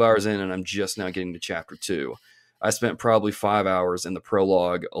 I'm 12 hours in, and I'm just now getting to chapter 2. I spent probably 5 hours in the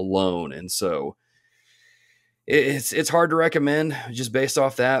prologue alone, and so it's hard to recommend just based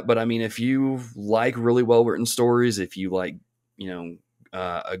off that. But I mean, if you like really well written stories, if you like,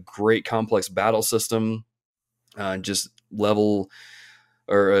 a great complex battle system, just level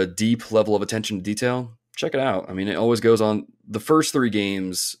or a deep level of attention to detail, check it out. I mean, it always goes on. The first 3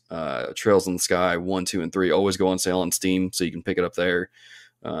 games, Trails in the Sky 1, 2, and 3, always go on sale on Steam, so you can pick it up there.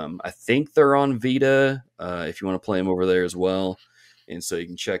 I think they're on Vita if you want to play them over there as well. And so you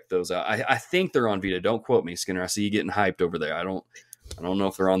can check those out. I think they're on Vita. Don't quote me, Skinner. I see you getting hyped over there. I don't know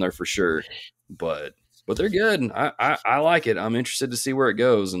if they're on there for sure, but they're good. I like it. I'm interested to see where it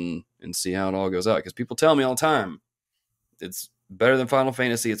goes and see how it all goes out, because people tell me all the time it's better than Final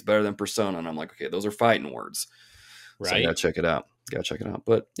Fantasy, it's better than Persona, and I'm like, okay, those are fighting words, right? So I gotta check it out.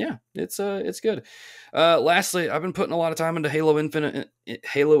 But yeah, it's good. Lastly, I've been putting a lot of time into Halo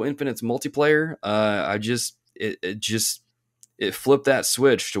Infinite's multiplayer. It flipped that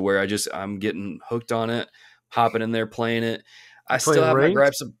switch to where I'm getting hooked on it, hopping in there, playing it. I still have my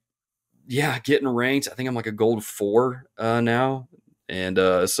gripes of, getting ranked. I think I'm like a gold 4 now.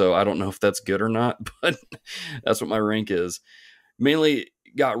 And so I don't know if that's good or not, but that's what my rank is. Mainly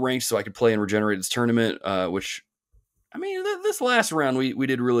got ranked so I could play in Regenerated's tournament, which, I mean, this last round we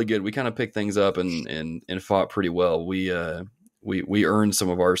did really good. We kind of picked things up and fought pretty well. We earned some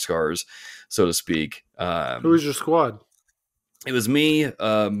of our scars, so to speak. Who was your squad? It was me,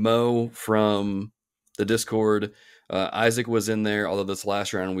 Mo from the Discord. Isaac was in there, although this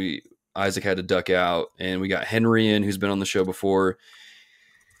last round Isaac had to duck out, and we got Henry in, who's been on the show before.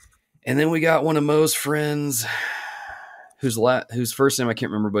 And then we got one of Mo's friends, whose first name I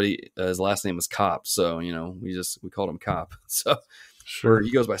can't remember, but his last name was Cop. So, we called him Cop. So sure, he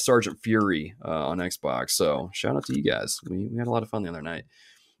goes by Sergeant Fury on Xbox. So shout out to you guys. We had a lot of fun the other night.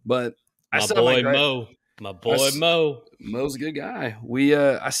 But My boy Mo. Mo's a good guy.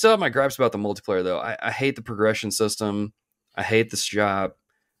 I still have my gripes about the multiplayer, though. I hate the progression system. I hate the shop.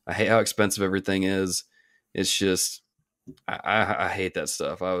 I hate how expensive everything is. It's just, I hate that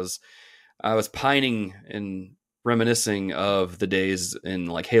stuff. I was pining and reminiscing of the days in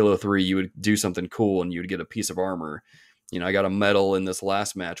like Halo 3. You would do something cool and you would get a piece of armor. I got a medal in this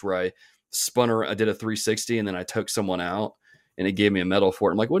last match where I did a 360 and then I took someone out, and it gave me a medal for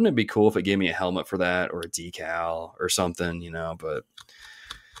it. I'm like, wouldn't it be cool if it gave me a helmet for that or a decal or something, but,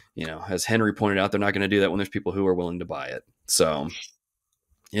 as Henry pointed out, they're not going to do that when there's people who are willing to buy it. So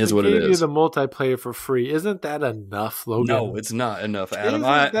it is what it is. They gave you the multiplayer for free. Isn't that enough, Logan? No, it's not enough, Adam.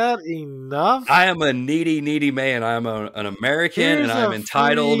 Isn't that enough? I am a needy man. I'm an American, and I'm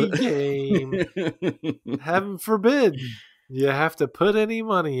entitled. Game. Heaven forbid you have to put any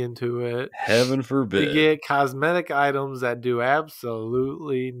money into it. Heaven forbid. To get cosmetic items that do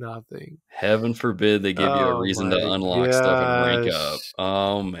absolutely nothing. Heaven forbid they give you a reason to unlock stuff and rank up.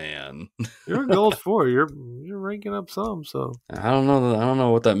 Oh man. You're a gold 4. You're ranking up some, so I don't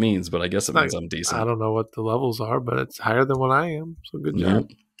know what that means, but I guess it means I'm decent. I don't know what the levels are, but it's higher than what I am. So good job.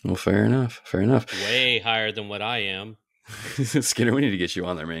 Well, fair enough. Way higher than what I am. Skinner, we need to get you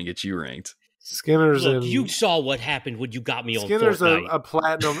on there, man. Get you ranked. Skinner's Look, you saw what happened when you got me on Skinner's Fortnite. a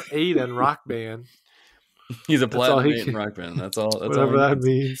platinum 8 in Rock Band. He's a platinum 8 in Rock Band. That's all. That's whatever all that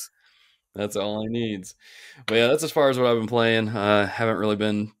means. That's all he needs. But yeah, that's as far as what I've been playing. Haven't really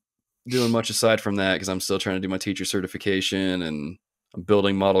been doing much aside from that because I'm still trying to do my teacher certification and I'm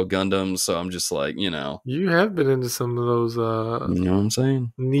building model Gundams. So I'm just like, You have been into some of those you know what I'm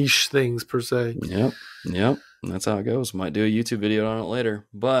saying? Niche things per se. Yep. That's how it goes. Might do a YouTube video on it later.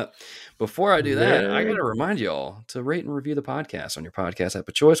 But before I do that, I got to remind y'all to rate and review the podcast on your podcast app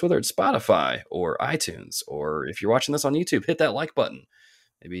of choice, whether it's Spotify or iTunes, or if you're watching this on YouTube, hit that like button.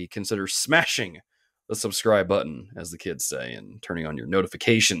 Maybe consider smashing the subscribe button, as the kids say, and turning on your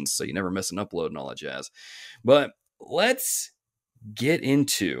notifications so you never miss an upload and all that jazz. But let's get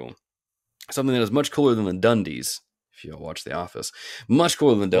into something that is much cooler than the Dundies. If you watch The Office, much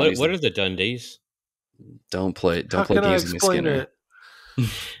cooler than Dundies. What are the Dundies? Don't play games with me, Skinner. I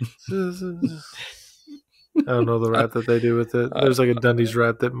don't know the rap that they do with it. There's like a Dundies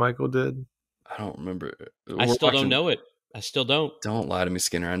rap that Michael did. I don't remember. I still don't know it. I still don't. Don't lie to me,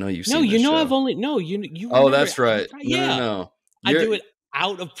 Skinner. I know you've seen this show. I've only... No, you Oh, that's right. No. I do it.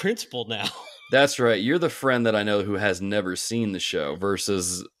 out of principle now. That's right. You're the friend that I know who has never seen the show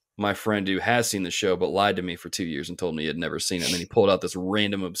versus my friend who has seen the show but lied to me for 2 years and told me he had never seen it. And then he pulled out this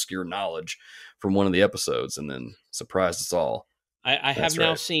random obscure knowledge from one of the episodes and then surprised us all. I have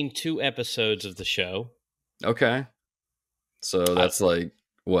now seen 2 episodes of the show. Okay. So that's like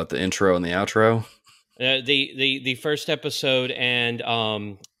what, the intro and the outro? The first episode and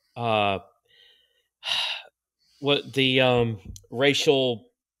what the racial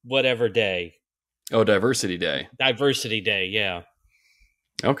whatever day. Oh, Diversity Day. Diversity Day, yeah.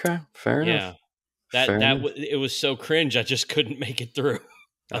 Okay, fair enough. Yeah. It was so cringe I just couldn't make it through.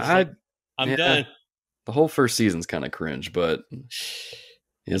 I'm done. The whole first season's kind of cringe, but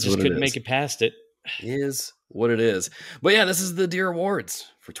I just couldn't make it past it. Is what it is. But yeah, this is the Deer Awards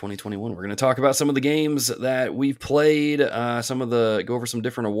for 2021. We're going to talk about some of the games that we've played, go over some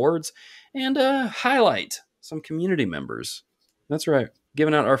different awards, and highlight some community members. That's right.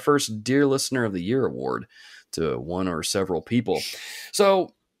 Giving out our first Dear Listener of the Year award to one or several people.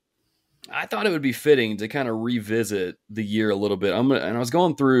 So I thought it would be fitting to kind of revisit the year a little bit. And I was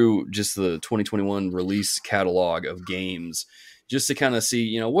going through just the 2021 release catalog of games just to kind of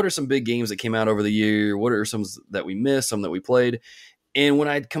see, what are some big games that came out over the year? What are some that we missed, some that we played? And when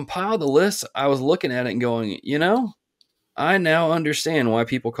I compiled the list, I was looking at it and going, I now understand why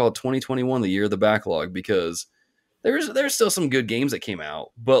people call 2021 the year of the backlog, because there's still some good games that came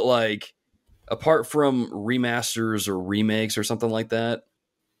out, but like apart from remasters or remakes or something like that,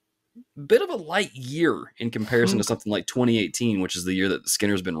 bit of a light year in comparison to something like 2018, which is the year that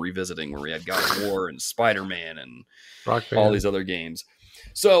Skinner's been revisiting, where we had God of War and Spider-Man and all these other games.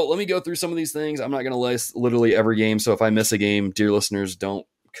 So let me go through some of these things. I'm not going to list literally every game, so if I miss a game, dear listeners, don't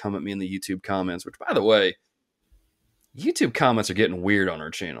come at me in the YouTube comments, which, by the way, YouTube comments are getting weird on our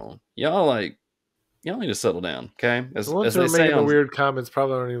channel. Y'all need to settle down, okay? The ones who are making the weird comments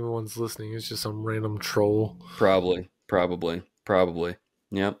probably aren't even the ones listening. It's just some random troll. Probably.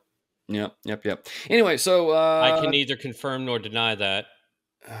 Yep. Anyway, so I can neither confirm nor deny that.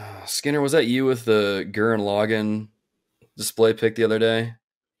 Skinner, was that you with the Gurren Lagann display pic the other day?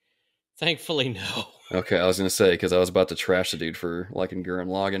 Thankfully, no. Okay, I was going to say, because I was about to trash the dude for liking Gurren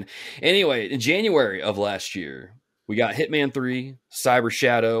Lagann. Anyway, in January of last year, we got Hitman 3, Cyber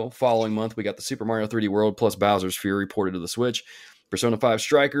Shadow. Following month, we got the Super Mario 3D World plus Bowser's Fury ported to the Switch. Persona 5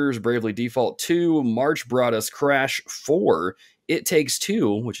 Strikers, Bravely Default 2. March brought us Crash 4. It Takes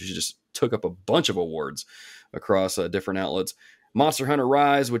Two, which just took up a bunch of awards across different outlets. Monster Hunter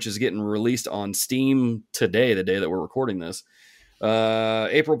Rise, which is getting released on Steam today, the day that we're recording this.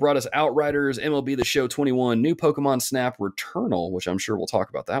 April brought us Outriders, MLB The Show 21, New Pokemon Snap, Returnal, which I'm sure we'll talk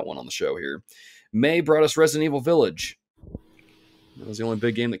about that one on the show here. May brought us Resident Evil Village. That was the only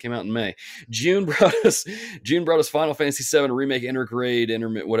big game that came out in May. June brought us Final Fantasy VII Remake,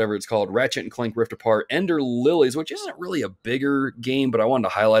 Intergrade, whatever it's called, Ratchet and Clank Rift Apart, Ender Lilies, which isn't really a bigger game, but I wanted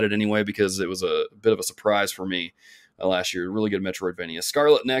to highlight it anyway because it was a bit of a surprise for me last year. Really good Metroidvania.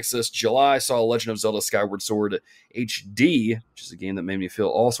 Scarlet Nexus. July saw Legend of Zelda Skyward Sword HD, which is a game that made me feel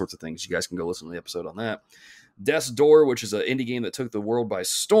all sorts of things. You guys can go listen to the episode on that. Death's Door, which is an indie game that took the world by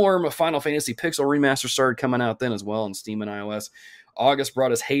storm. A Final Fantasy Pixel Remaster started coming out then as well on Steam and iOS. August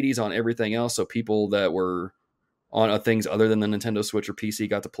brought us Hades on everything else, so people that were on things other than the Nintendo Switch or PC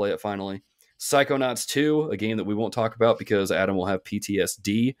got to play it finally. Psychonauts 2, a game that we won't talk about because Adam will have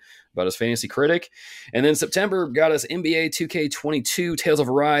PTSD about his Fantasy Critic. And then September got us NBA 2K22, Tales of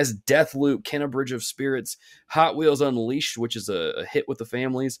Arise, Deathloop, Kenna Bridge of Spirits, Hot Wheels Unleashed, which is a hit with the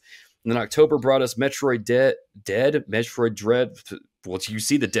families. And then October brought us Metroid Dread. Well, you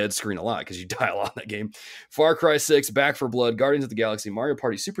see the dead screen a lot because you die a lot in that game. Far Cry 6, Back 4 Blood, Guardians of the Galaxy, Mario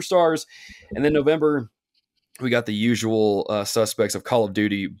Party Superstars. And then November, we got the usual suspects of Call of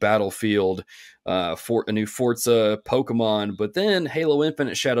Duty, Battlefield, a new Forza, Pokemon. But then Halo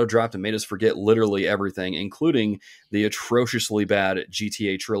Infinite Shadow dropped and made us forget literally everything, including the atrociously bad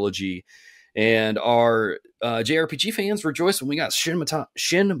GTA trilogy. And our JRPG fans rejoiced when we got Shin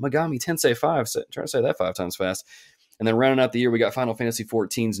Megami Tensei 5. Try to say that 5 times fast. And then rounding out the year, we got Final Fantasy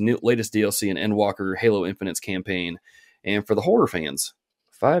XIV's latest DLC and Endwalker Halo Infinite's campaign. And for the horror fans,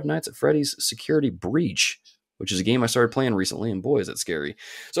 Five Nights at Freddy's Security Breach, which is a game I started playing recently, and boy, is it scary.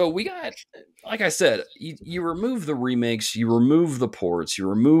 So we got, like I said, you remove the remakes, you remove the ports, you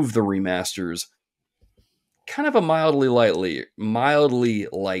remove the remasters. Kind of a mildly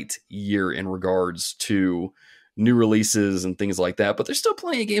light year in regards to new releases and things like that, but there's still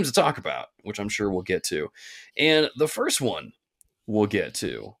plenty of games to talk about, which I'm sure we'll get to. And the first one we'll get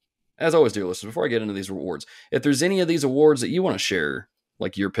to, as always, dear listeners, before I get into these awards, if there's any of these awards that you want to share,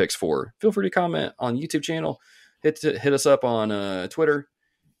 like your picks for, feel free to comment on the YouTube channel. hit us up on Twitter.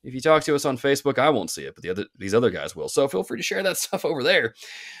 If you talk to us on Facebook, I won't see it, but these other guys will. So feel free to share that stuff over there.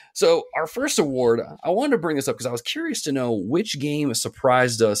 So our first award, I wanted to bring this up because I was curious to know which game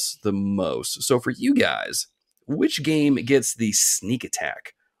surprised us the most. So for you guys, which game gets the Sneak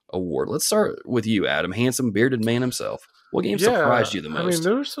Attack award? Let's start with you, Adam, handsome bearded man himself. What game surprised you the most? I mean,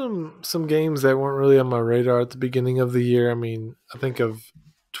 there were some games that weren't really on my radar at the beginning of the year. I mean, I think of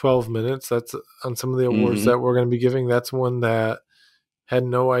 12 Minutes. That's on some of the awards that we're going to be giving. That's one that had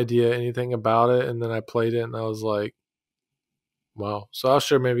no idea anything about it, and then I played it, and I was like, wow. So I'll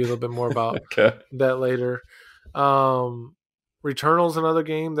share maybe a little bit more about that later. Returnal's another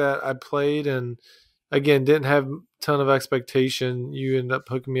game that I played, and again, didn't have a ton of expectation. You ended up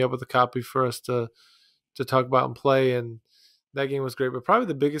hooking me up with a copy for us to talk about and play, and that game was great. But probably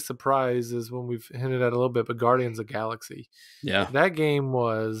the biggest surprise is when we've hinted at a little bit, but Guardians of the Galaxy. Yeah. That game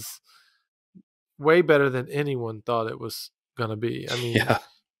was way better than anyone thought it was going to be. I mean,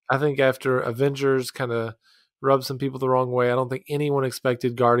 I think after Avengers kind of rubbed some people the wrong way, I don't think anyone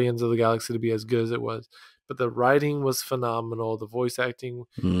expected Guardians of the Galaxy to be as good as it was. But the writing was phenomenal. The voice acting,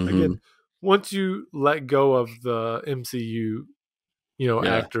 again, once you let go of the MCU,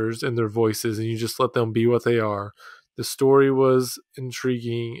 actors and their voices, and you just let them be what they are. The story was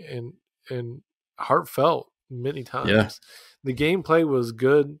intriguing and heartfelt many times. Yeah. The gameplay was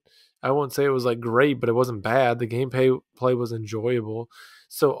good. I wouldn't say it was like great, but it wasn't bad. The gameplay was enjoyable.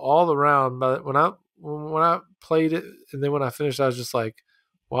 So all around, but when I played it and then when I finished, I was just like,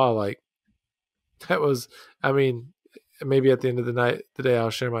 wow, like that was. I mean, maybe at the end of the day, I'll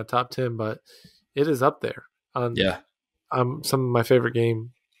share my top 10, but it is up there on some of my favorite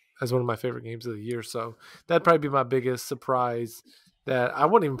game as one of my favorite games of the year. So that'd probably be my biggest surprise that I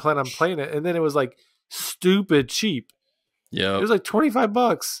wouldn't even plan on playing it. And then it was like stupid cheap. Yeah. It was like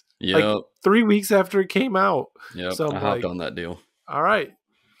 $25. Yeah. Like 3 weeks after it came out. Yeah. So I hopped on that deal. All right.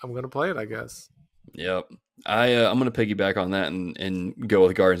 I'm going to play it, I guess. Yep. I'm going to piggyback on that and go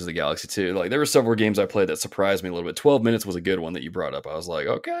with Guardians of the Galaxy too. Like there were several games I played that surprised me a little bit. 12 Minutes was a good one that you brought up. I was like,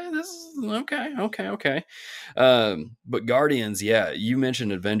 okay, this is okay. But Guardians, you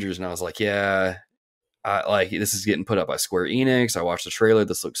mentioned Avengers and I was like, this is getting put up by Square Enix. I watched the trailer.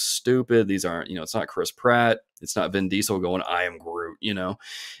 This looks stupid. These aren't, it's not Chris Pratt. It's not Vin Diesel going, I am Groot,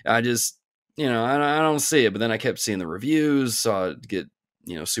 I just, I don't see it. But then I kept seeing the reviews, saw it get,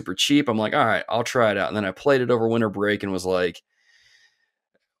 super cheap. I'm like, all right, I'll try it out. And then I played it over winter break and was like,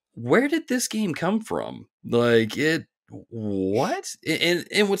 where did this game come from? Like what?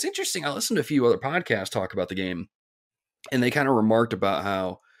 And what's interesting, I listened to a few other podcasts talk about the game and they kind of remarked about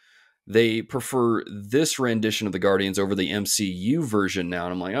how they prefer this rendition of the Guardians over the MCU version now.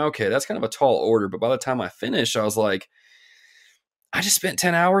 And I'm like, okay, that's kind of a tall order. But by the time I finished, I was like, I just spent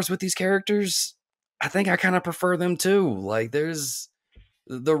 10 hours with these characters. I think I kind of prefer them too. Like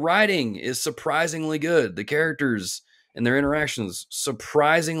the writing is surprisingly good. The characters and their interactions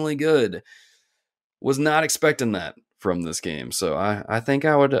surprisingly good. Was not expecting that from this game. So I think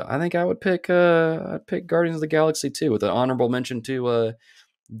I would pick Guardians of the Galaxy 2 with an honorable mention to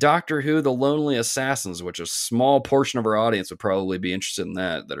Doctor Who: The Lonely Assassins, which a small portion of our audience would probably be interested in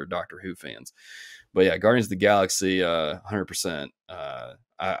that are Doctor Who fans. But yeah, Guardians of the Galaxy, 100%.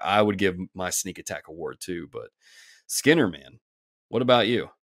 I would give my Sneak Attack award too. But Skinner, man, what about you?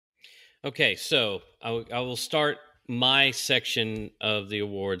 Okay, so I will start my section of the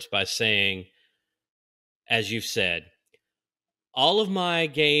awards by saying, as you've said, all of my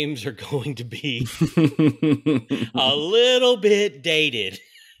games are going to be a little bit dated.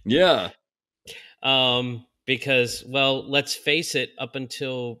 Yeah. Because, well, let's face it, up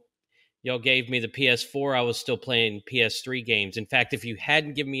until y'all gave me the PS4, I was still playing PS3 games. In fact, if you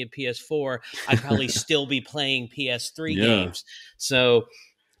hadn't given me a PS4, I'd probably still be playing PS3 games. So,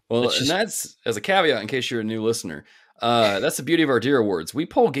 well, and that's as a caveat in case you're a new listener. That's the beauty of our Deer Awards. We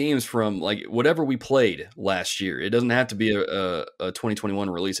pull games from like whatever we played last year. It doesn't have to be a 2021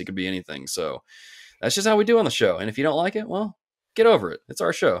 release. It could be anything. So that's just how we do on the show. And if you don't like it, well, get over it. It's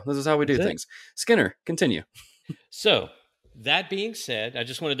our show. This is how we do things. Skinner, continue. So that being said, I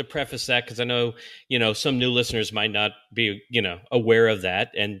just wanted to preface that because I know, some new listeners might not be, aware of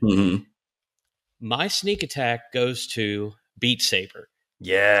that. And my Sneak Attack goes to Beat Saber.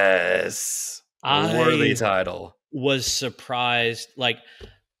 Yes. A worthy title. Was surprised, like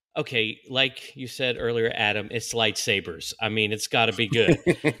you said earlier, Adam, it's lightsabers. I mean, it's got to be good.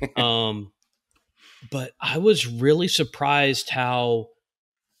 But I was really surprised how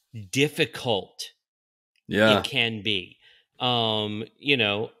difficult it can be.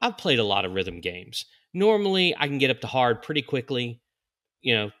 I've played a lot of rhythm games. Normally, I can get up to hard pretty quickly.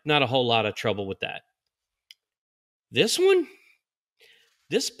 Not a whole lot of trouble with that. This one,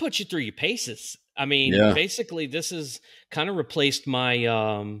 this puts you through your paces. I mean, basically, this has kind of replaced my,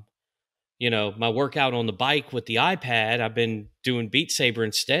 my workout on the bike with the iPad. I've been doing Beat Saber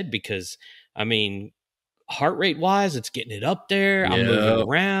instead because, I mean, heart rate wise, it's getting it up there. I'm moving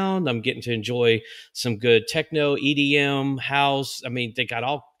around. I'm getting to enjoy some good techno, EDM, house. I mean, they got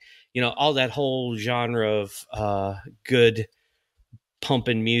all that whole genre of good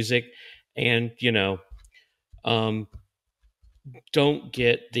pumping music. And, don't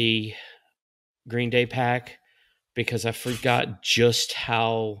get the Green Day pack because I forgot just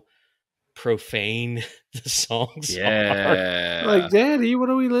how profane the songs are. Like, Daddy, what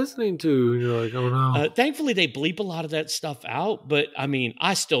are we listening to? And you're like, oh no. Thankfully, they bleep a lot of that stuff out, but I mean,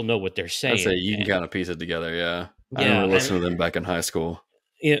 I still know what they're saying. I'd say you can kind of piece it together, I remember listening to them back in high school.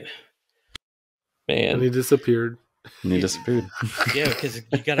 Yeah. Man. And he disappeared. Yeah, because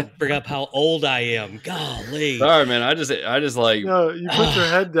you got to bring up how old I am. Golly. Sorry, man. I just like... No, you put your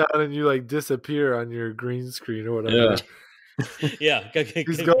head down and you like disappear on your green screen or whatever. Yeah.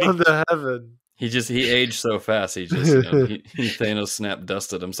 He's going to heaven. He aged so fast. He just he Thanos snap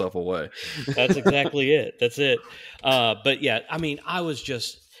dusted himself away. That's exactly it. That's it. But yeah, I mean, I was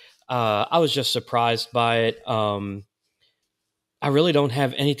just surprised by it. I really don't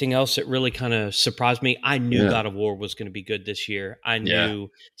have anything else that really kind of surprised me. I knew God of War was going to be good this year. I knew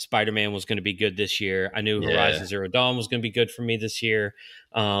Spider-Man was going to be good this year. I knew Horizon Zero Dawn was going to be good for me this year.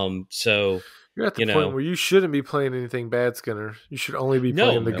 So you're at the point where you shouldn't be playing anything bad, Skinner. You should only be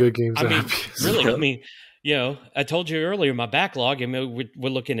playing the good games. I mean, really, I mean, I told you earlier, my backlog, I mean,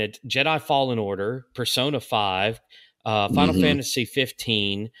 we're looking at Jedi Fallen Order, Persona 5, Final Fantasy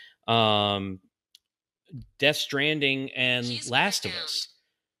 15, Death Stranding, and Last of Us.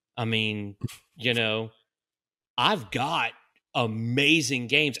 I mean, I've got amazing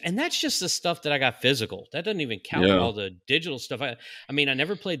games, and that's just the stuff that I got physical. That doesn't even count all the digital stuff. I mean, I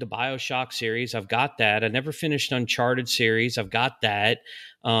never played the BioShock series. I've got that. I never finished Uncharted series. I've got that.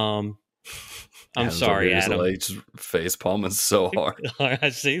 I'm sorry, Adam. Like, face palming so hard. I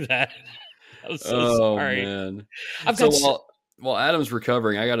see that. I'm so sorry. Man. While Adam's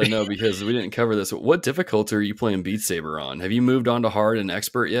recovering, I got to know, because we didn't cover this. What difficulty are you playing Beat Saber on? Have you moved on to hard and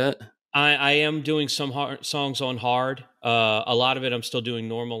expert yet? I am doing some songs on hard. A lot of it I'm still doing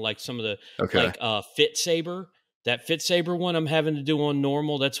normal, like some of the like Fit Saber. That Fit Saber one I'm having to do on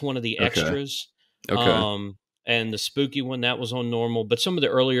normal. That's one of the extras. Okay. And the spooky one, that was on normal. But some of the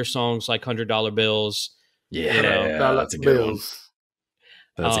earlier songs, like $100 Bills. Yeah, that's a good one.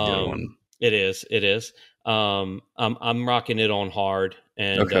 That's a good one. It is. I'm rocking it on hard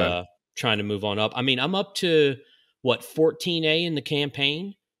and trying to move on up. I mean, I'm up to 14A in the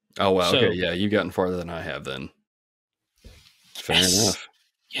campaign. Oh wow! Okay, yeah, you've gotten farther than I have then. Fair enough.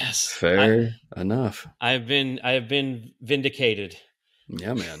 Yes, fair enough. I have been vindicated.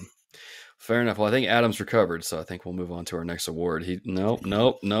 Yeah, man. Fair enough. Well, I think Adam's recovered, so I think we'll move on to our next award. Nope.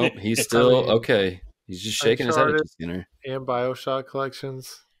 He's still okay. He's just shaking his head at you, Skinner. And BioShock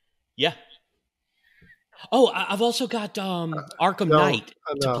collections. Yeah. Oh, I've also got Arkham Knight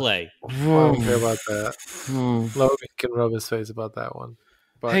to play. I don't care about that. Logan can rub his face about that one.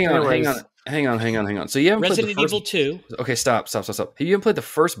 But hang on. So you haven't Resident played Evil 2. Okay, stop. Have you even played the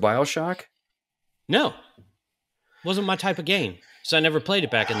first BioShock? No. Wasn't my type of game. So I never played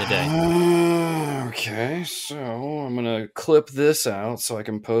it back in the day. Okay, so I'm going to clip this out so I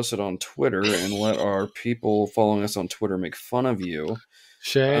can post it on Twitter and let our people following us on Twitter make fun of you.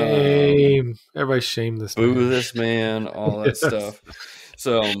 Shame. Everybody shame this man. Boo this man, all that stuff.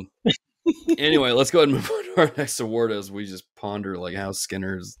 So anyway, let's go ahead and move on to our next award as we just ponder like how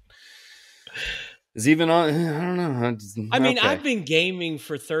Skinner's is even on. I don't know. I mean, I've been gaming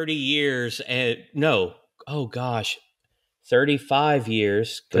for 30 years and 35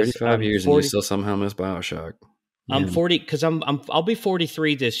 years. 35 years 40, and you still somehow miss BioShock. I'm 40 because I'll be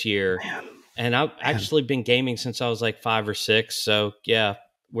 43 this year. Man. And I've actually been gaming since I was like 5 or 6. So yeah,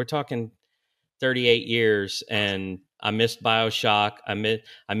 we're talking 38 years, and I missed BioShock.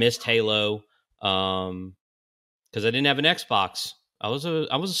 I missed Halo because I didn't have an Xbox. I was a Sony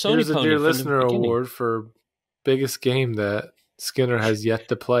Here's pony. Here's a dear listener award for biggest game that Skinner has yet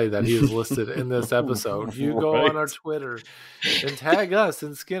to play that he is listed in this episode. You go on our Twitter and tag us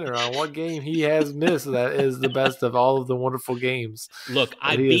and Skinner on what game he has missed that is the best of all of the wonderful games. Look,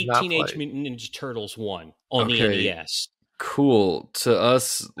 I beat Teenage Mutant Ninja Turtles 1 on the NES. Cool. To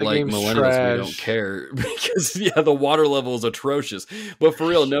us, like millennials, we don't care because the water level is atrocious. But for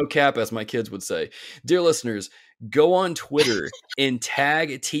real, no cap, as my kids would say. Dear listeners, Go on Twitter and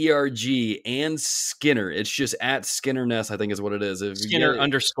tag TRG and Skinner. It's just at Skinner Ness, I think is what it is. If Skinner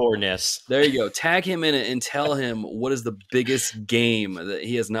 _ Ness. There you go. Tag him in it and tell him what is the biggest game that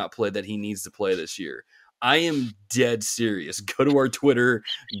he has not played that he needs to play this year. I am dead serious. Go to our Twitter.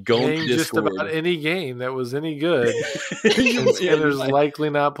 Go on Discord. Just about any game that was any good. Skinner's likely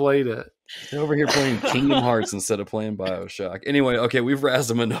not played it. They're over here playing Kingdom Hearts instead of playing BioShock. Anyway, okay, we've razzed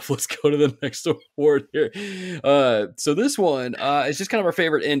them enough. Let's go to the next award here. So this one, it's just kind of our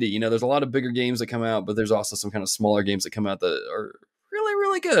favorite indie. You know, there's a lot of bigger games that come out, but there's also some kind of smaller games that come out that are really,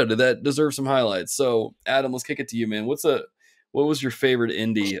 really good, that deserve some highlights. So, Adam, let's kick it to you, man. What was your favorite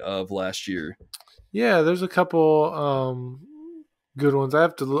indie of last year? Yeah, there's a couple good ones. I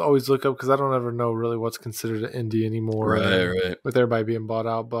have to always look up because I don't ever know really what's considered an indie anymore. Right. With everybody being bought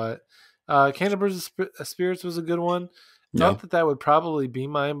out, but Cannabis Spirits was a good one. Thought that would probably be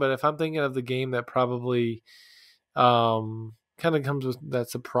mine, but if I'm thinking of the game that probably kind of comes with that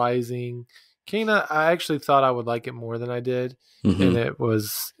surprising, Cana, I actually thought I would like it more than I did, and it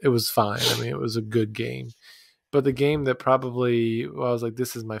was fine. I mean, it was a good game. But the game that probably I was like,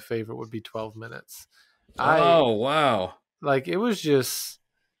 this is my favorite would be 12 Minutes. Wow! Like it was just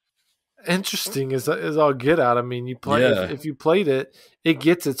interesting as all get out. I mean, you play if you played it, it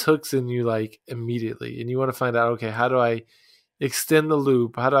gets its hooks in you like immediately, and you want to find out, okay, how do I extend the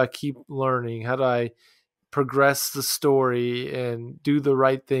loop? How do I keep learning? How do I progress the story and do the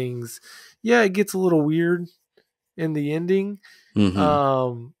right things? Yeah, it gets a little weird in the ending,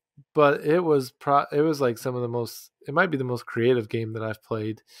 but it was like some of the most. It might be the most creative game that I've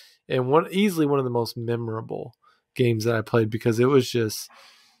played, and easily one of the most memorable games that I played because it was just.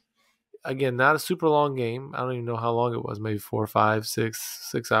 Again, not a super long game. I don't even know how long it was. Maybe 4, 5,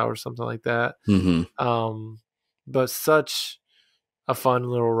 6 hours, something like that. But such a fun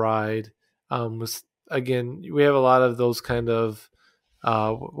little ride. Again, we have a lot of those kind of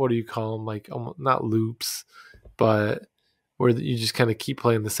what do you call them? Like almost, not loops, but where you just kind of keep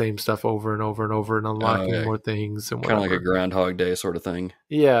playing the same stuff over and over and over and unlocking more things and kind of like a Groundhog Day sort of thing.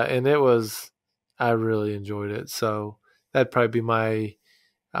 Yeah, and I really enjoyed it. So that'd probably be my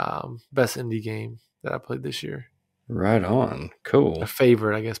best indie game that I played this year. Right on. Cool. A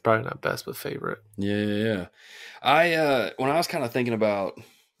favorite, I guess, probably not best, but favorite. Yeah. When I was kind of thinking about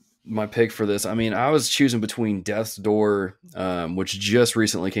my pick for this, I mean, I was choosing between Death's Door, which just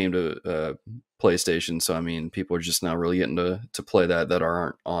recently came to PlayStation. So, I mean, people are just now really getting to play that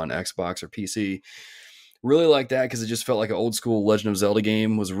aren't on Xbox or PC. Really like that because it just felt like an old school Legend of Zelda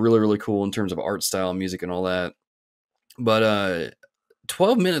game. Was really, really cool in terms of art style, music, and all that. But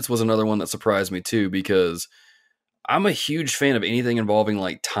 12 Minutes was another one that surprised me too, because I'm a huge fan of anything involving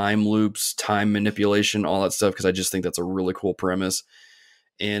like time loops, time manipulation, all that stuff, because I just think that's a really cool premise.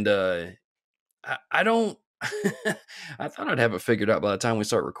 And I don't, I thought I'd have it figured out by the time we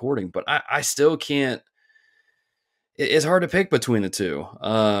start recording, but I still can't, it's hard to pick between the two.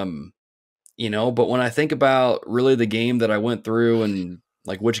 You know, but when I think about really the game that I went through and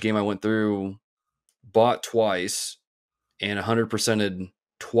like which game I went through, bought twice, and 100%ed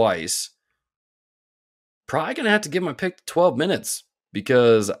twice, probably going to have to give my pick to 12 Minutes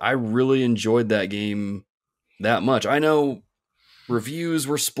because I really enjoyed that game that much. I know reviews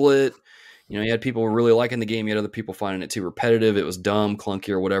were split. You know, you had people really liking the game. You had other people finding it too repetitive. It was dumb, clunky,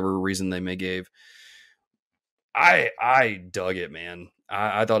 or whatever reason they may give. I dug it, man.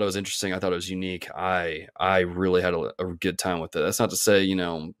 I thought it was interesting. I thought it was unique. I really had a good time with it. That's not to say, you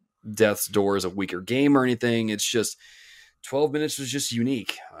know, Death's Door is a weaker game or anything. It's just 12 Minutes was just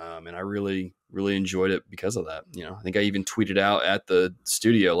unique, and I really, really enjoyed it because of that. You know, I think I even tweeted out at the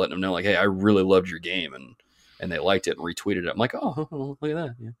studio, letting them know, like, "Hey, I really loved your game," and they liked it and retweeted it. I'm like, "Oh, look at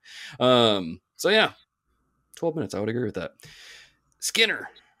that!" Yeah. So yeah, 12 Minutes. I would agree with that. Skinner,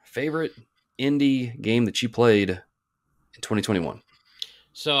 favorite indie game that you played in 2021?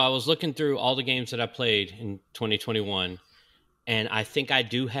 So I was looking through all the games that I played in 2021, and I think I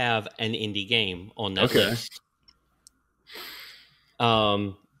do have an indie game on that list.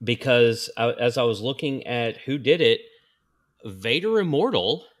 Because as I was looking at who did it, Vader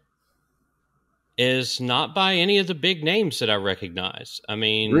Immortal is not by any of the big names that I recognize. I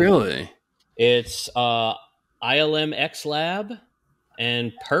mean, really, it's ILM X Lab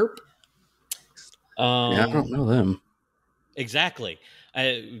and Perp. Yeah, I don't know them exactly.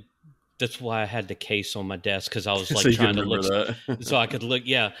 That's why I had the case on my desk, because I was like trying to look that. So I could look.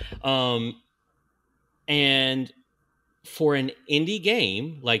 Yeah, and for an indie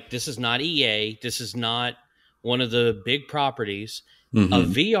game, like this is not EA, this is not one of the big properties, a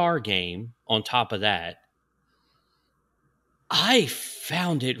VR game on top of that, I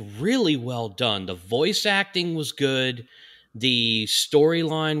found it really well done. The voice acting was good. The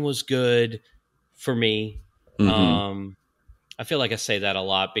storyline was good for me. Mm-hmm. I feel like I say that a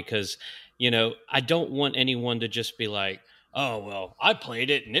lot because, I don't want anyone to just be like, oh, well, I played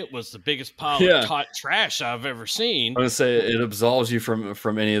it and it was the biggest pile of trash I've ever seen. I would say it absolves you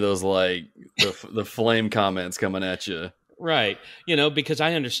from any of those, like, the flame comments coming at you. Right. Because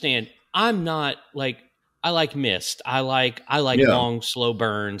I understand I'm not like, I like Myst. I like long, slow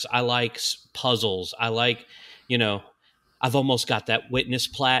burns. I like puzzles. I like, I've almost got that witness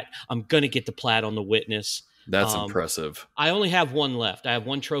plat. I'm going to get the plat on the witness. That's impressive. I only have one left. I have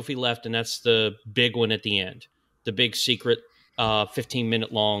one trophy left, and that's the big one at the end. The big secret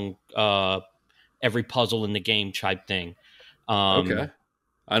 15-minute long every puzzle in the game type thing. Okay.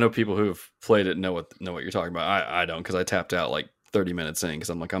 I know people who've played it know what you're talking about. I don't, because I tapped out like 30 minutes in because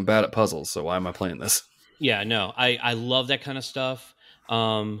I'm like, I'm bad at puzzles, so why am I playing this? Yeah, no, I love that kind of stuff.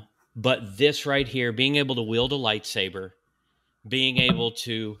 But this right here, being able to wield a lightsaber, being able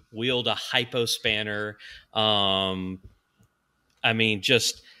to wield a hypo spanner, I mean,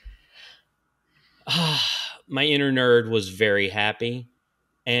 just my inner nerd was very happy.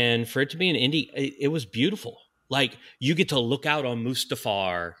 And for it to be an indie, it was beautiful. Like, you get to look out on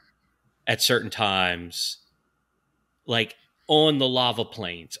Mustafar at certain times, like on the lava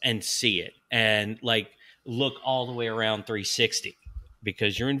plains, and see it, and like look all the way around 360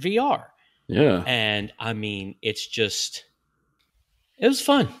 because you're in VR. Yeah. And I mean, it was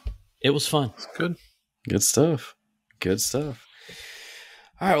fun. It was fun. It's good. Good stuff. Good stuff.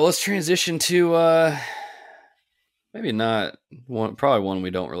 All right, well, let's transition to maybe not one, probably one we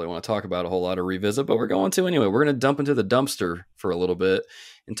don't really want to talk about a whole lot or revisit, but we're going to anyway. We're going to dump into the dumpster for a little bit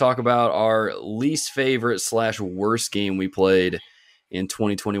and talk about our least favorite / worst game we played in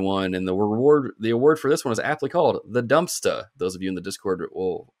 2021. And the award for this one is aptly called the Dumpsta. Those of you in the Discord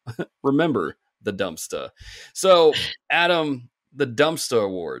will remember the Dumpsta. So, Adam, the Dumpsta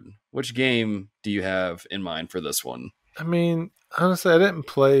Award, which game do you have in mind for this one? I mean, honestly, I didn't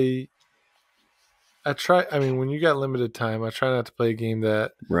play. When you got limited time, I try not to play a game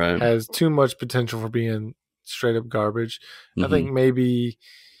that has too much potential for being straight up garbage. Mm-hmm. I think maybe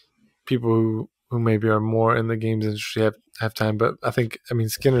people who maybe are more in the games industry have time, but I mean,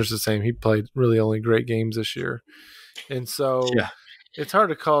 Skinner's the same. He played really only great games this year. And so it's hard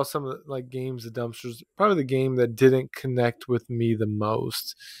to call some of the games the dumpsters. Probably the game that didn't connect with me the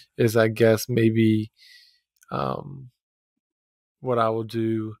most is, I guess, maybe what I will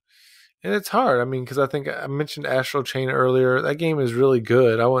do. And it's hard. I mean, because I think I mentioned Astral Chain earlier. That game is really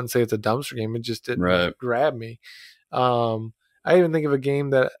good. I wouldn't say it's a dumpster game. It just didn't grab me. I even think of a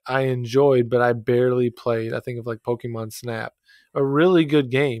game that I enjoyed, but I barely played. I think of Pokemon Snap, a really good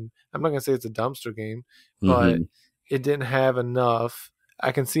game. I'm not going to say it's a dumpster game, but it didn't have enough.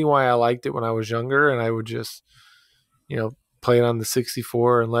 I can see why I liked it when I was younger, and I would just, play it on the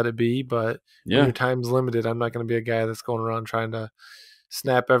 64 and let it be. But when your time's limited, I'm not going to be a guy that's going around trying to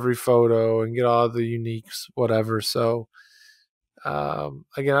snap every photo and get all the uniques, whatever. So, again,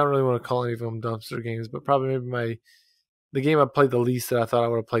 I don't really want to call any of them dumpster games, but probably maybe the game I played the least that I thought I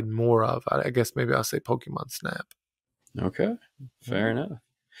would have played more of, I guess maybe I'll say Pokemon Snap. Okay, fair enough.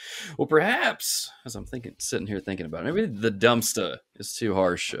 Well, perhaps, as I'm sitting here thinking about it, maybe the Dumpsta is too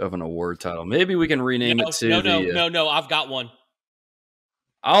harsh of an award title. Maybe we can rename it to No, I've got one.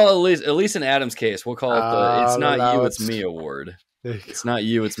 I'll at least in Adam's case, we'll call it the It's Not You, It's Me award. It's Not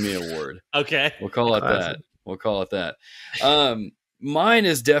You, It's Me award. Okay. We'll call it that. We'll call it that. Mine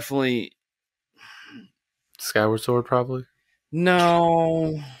is definitely Skyward Sword, probably.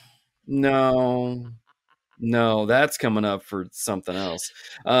 No, that's coming up for something else.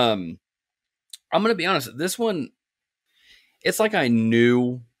 I'm going to be honest. This one, it's like I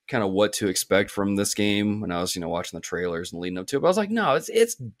knew kind of what to expect from this game when I was, watching the trailers and leading up to it. But I was like, no,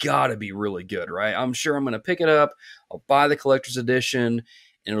 it's got to be really good, right? I'm sure I'm going to pick it up. I'll buy the collector's edition,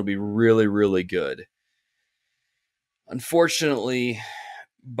 and it'll be really, really good. Unfortunately,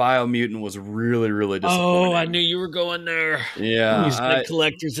 Biomutant was really, really disappointing. Oh, I knew you were going there. Yeah. The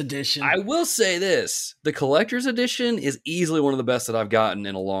collector's edition. I will say this. The collector's edition is easily one of the best that I've gotten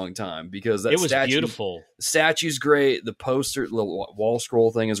in a long time because that it was beautiful. The statue's great. The poster, the wall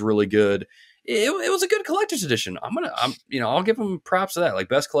scroll thing is really good. It was a good collector's edition. I'll give them props to that. Like,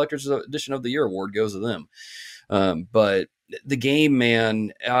 best collector's edition of the year award goes to them. But the game,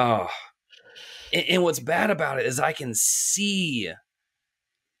 man, and what's bad about it is I can see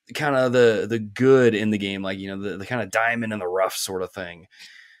kind of the good in the game, like, the kind of diamond in the rough sort of thing,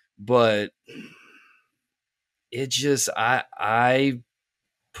 but it just I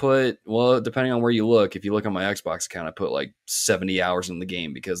depending on where you look, if you look on my Xbox account, I put like 70 hours in the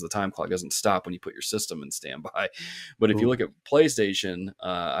game because the time clock doesn't stop when you put your system in standby. But if you look at PlayStation,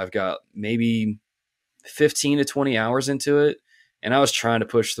 I've got maybe 15 to 20 hours into it. And I was trying to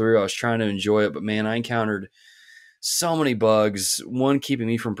push through. I was trying to enjoy it. But man, I encountered so many bugs, one keeping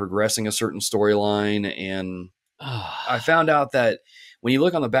me from progressing a certain storyline. And I found out that when you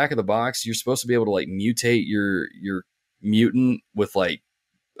look on the back of the box, you're supposed to be able to like mutate your mutant with like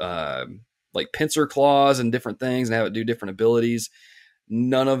pincer claws and different things and have it do different abilities.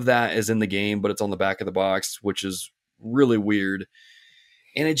 None of that is in the game, but it's on the back of the box, which is really weird.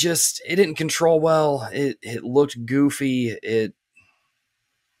 And it didn't control well. It looked goofy. It's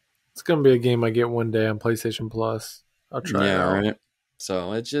going to be a game I get one day on PlayStation Plus. I'll try it out. Right?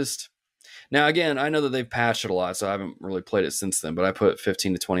 So now again, I know that they've patched it a lot, so I haven't really played it since then, but I put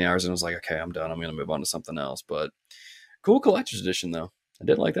 15 to 20 hours and I was like, okay, I'm done. I'm going to move on to something else. But cool collector's edition though. I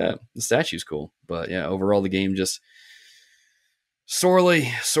did like that. The statue's cool. But yeah, overall the game just sorely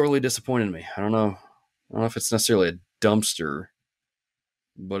disappointed me. I don't know if it's necessarily a dumpster,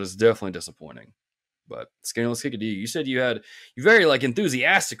 but it's definitely disappointing. But Skinny, let's kick it to you. You said you very like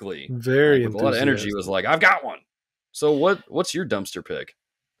enthusiastically, with a lot of energy, was like, I've got one. So what's your dumpster pick?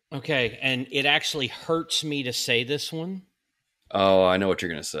 Okay, and it actually hurts me to say this one. Oh, I know what you're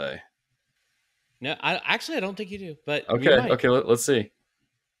gonna say. No, I don't think you do. But okay, let's see.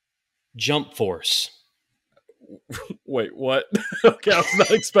 Jump Force. Wait, what? Okay, I was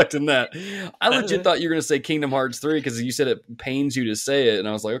not expecting that. I legit thought you were going to say Kingdom Hearts 3 because you said it pains you to say it, and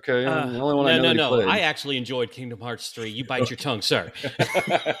I was like, okay, the only one I know. No. I actually enjoyed Kingdom Hearts 3. You bite your tongue, sir.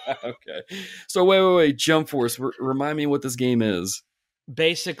 Okay. So wait. Jump Force. Remind me what this game is.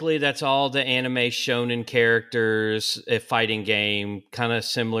 Basically, that's all the anime shonen characters, a fighting game, kind of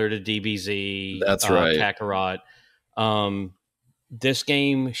similar to DBZ. That's right. Kakarot. This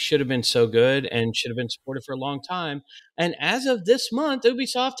game should have been so good and should have been supported for a long time. And as of this month,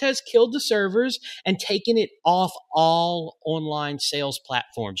 Ubisoft has killed the servers and taken it off all online sales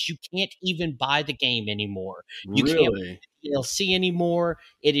platforms. You can't even buy the game anymore. You can't buy the DLC anymore.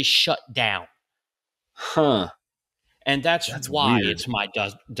 It is shut down. Huh. And that's why weird. It's my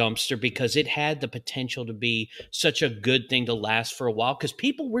dumpster, because it had the potential to be such a good thing to last for a while because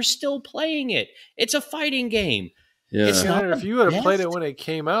people were still playing it. It's a fighting game. Yeah. If you would have played it when it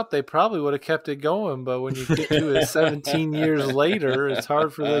came out, they probably would have kept it going. But when you get to it 17 years later, it's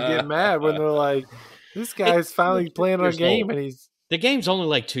hard for them to get mad when they're like, this guy's finally playing our game. And the game's only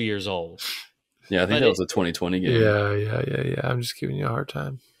like 2 years old. Yeah, I think that was a 2020 game. Yeah. I'm just giving you a hard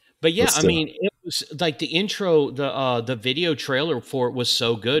time. But yeah, I mean, it was like the intro, the video trailer for it was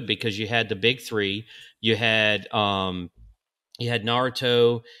so good because you had the big three. You had Naruto.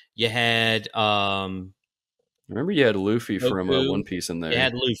 You had remember you had Luffy Goku, from One Piece in there. You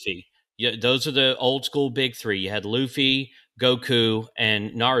had Luffy. Yeah, those are the old school big three. You had Luffy, Goku,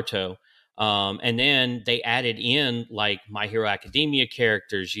 and Naruto. And then they added in like My Hero Academia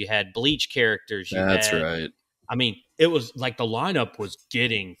characters. You had Bleach characters. That's right. I mean, it was like the lineup was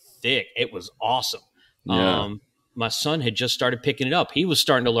getting thick. It was awesome. Yeah. My son had just started picking it up. He was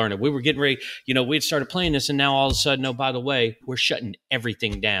starting to learn it. We were getting ready. We'd started playing this, and now all of a sudden, oh, by the way, we're shutting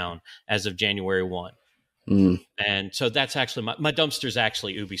everything down as of January 1. And so that's actually my dumpster's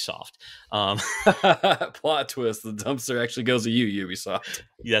actually Ubisoft. Plot twist: the dumpster actually goes to you, Ubisoft.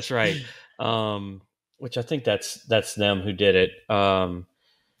 That's right. Which I think that's them who did it.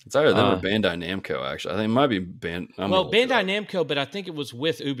 It's either them or Bandai Namco. Actually, I think it might be Bandai Namco, but I think it was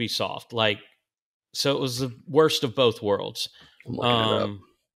with Ubisoft. So it was the worst of both worlds. I'm looking it up.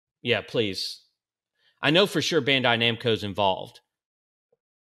 Yeah, please. I know for sure Bandai Namco's involved,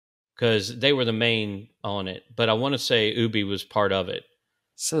 because they were the main on it, but I want to say Ubi was part of it. It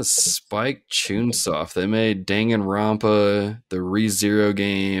says Spike Chunsoft. They made Danganronpa, the ReZero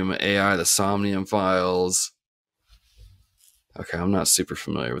game, AI, the Somnium Files. Okay, I'm not super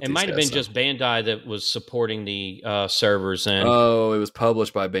familiar with it. It might have been just Bandai that was supporting the servers. And it was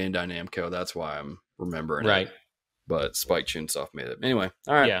published by Bandai Namco. That's why I'm remembering right. it. But Spike Chunsoft made it. Anyway,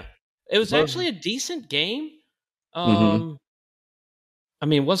 all right. Yeah, it was actually a decent game. I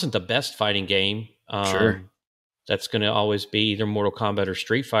mean, it wasn't the best fighting game. Sure. That's going to always be either Mortal Kombat or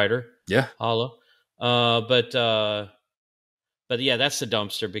Street Fighter. Yeah. Hollow. But yeah, that's the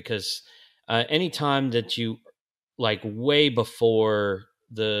dumpster, because anytime that you, like, way before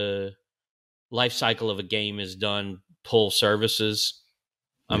the life cycle of a game is done, pull services,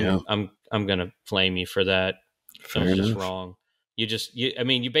 I'm going to flame you for that. That's just wrong. You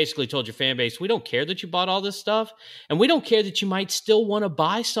basically told your fan base, we don't care that you bought all this stuff, and we don't care that you might still want to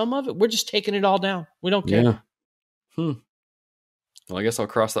buy some of it. We're just taking it all down. We don't care. Yeah. Well, I guess I'll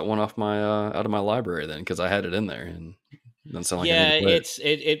cross that one off my out of my library then, because I had it in there, and it doesn't sound like I need to play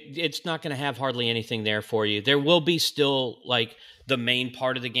it's not going to have hardly anything there for you. There will be still like the main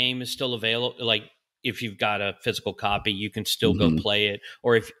part of the game is still available. Like if you've got a physical copy, you can still go play it.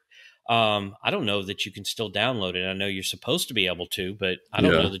 Or if I don't know that you can still download it. I know you're supposed to be able to, but I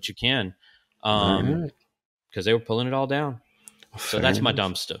don't know that you can because they were pulling it all down. So that's my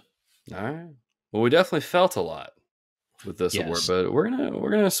dumpster. All right. Well, we definitely felt a lot with this award, but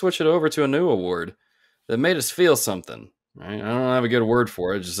we're gonna switch it over to a new award that made us feel something. Right? I don't have a good word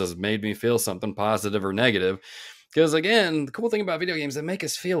for it. It just says made me feel something, positive or negative. Because again, the cool thing about video games, they make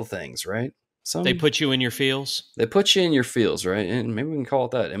us feel things, right? They put you in your feels. They put you in your feels, right? And maybe we can call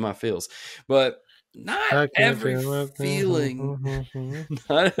it that, in my feels. But not every feeling.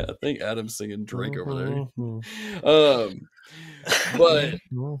 I think Adam's singing Drake over there. But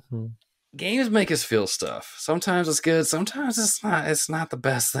games make us feel stuff. Sometimes it's good. Sometimes it's not. It's not the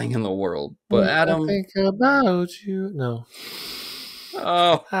best thing in the world. But Adam, I think about you. No.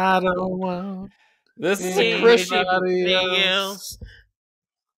 Oh, I don't want. This is a Christian. Else.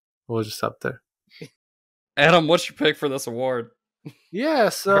 We'll just stop there. Adam, what's your pick for this award? Yeah,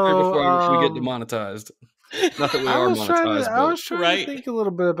 so before we get demonetized. Not that we are monetized. I was trying to think a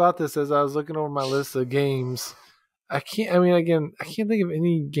little bit about this as I was looking over my list of games. I can't think of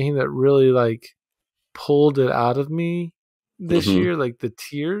any game that really like pulled it out of me this year, like the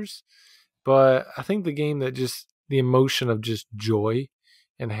tears. But I think the game that just the emotion of just joy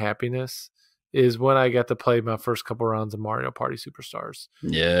and happiness is when I got to play my first couple rounds of Mario Party Superstars.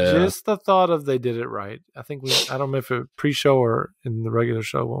 Yeah. Just the thought of they did it right. I think I don't know if it pre-show or in the regular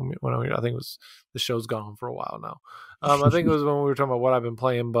show I think it was the show's gone for a while now. I think it was when we were talking about what I've been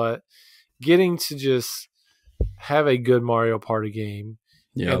playing, but getting to just have a good Mario Party game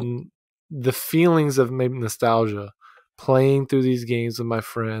and the feelings of maybe nostalgia playing through these games with my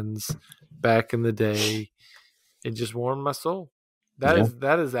friends back in the day, it just warmed my soul. That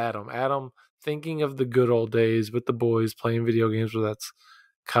is Adam. Adam thinking of the good old days with the boys playing video games, whether that's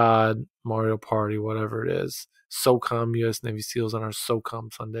COD, Mario Party, whatever it is. SOCOM, US Navy SEALs on our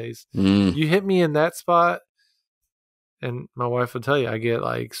SOCOM Sundays. You hit me in that spot, and my wife will tell you, I get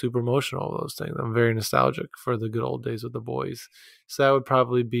like super emotional of those things. I'm very nostalgic for the good old days with the boys. So that would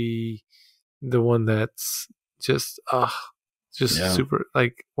probably be the one that's just super,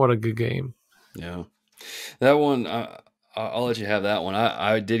 like, what a good game. Yeah. That one, I'll let you have that one.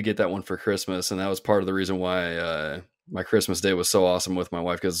 I did get that one for Christmas, and that was part of the reason why my Christmas day was so awesome with my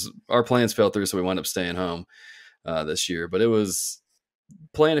wife, because our plans fell through, so we wound up staying home this year. But it was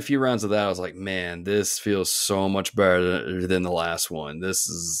playing a few rounds of that. I was like, man, this feels so much better than the last one. This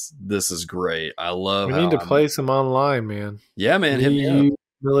is great. I love. We need to play some online, man. Yeah, man. Hit me up.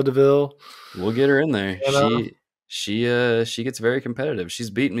 Milla DeVille. We'll get her in there. She gets very competitive. She's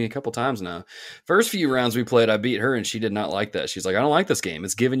beaten me a couple times now. First few rounds we played, I beat her, and she did not like that. She's like, I don't like this game.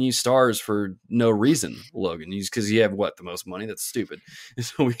 It's giving you stars for no reason, Logan. Because you have the most money? That's stupid. And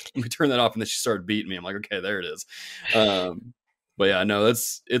so we turned that off, and then she started beating me. I'm like, okay, there it is. But yeah, no,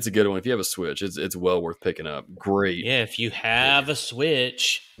 it's a good one. If you have a Switch, it's well worth picking up. Great. Yeah, if you have a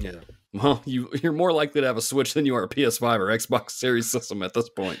Switch. Yeah. Well, you're more likely to have a Switch than you are a PS5 or Xbox Series system at this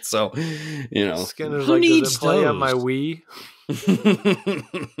point. So, Skinner's who like, needs does it play on my Wii?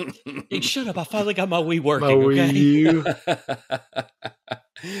 Hey, shut up! I finally got my Wii working. My Wii U.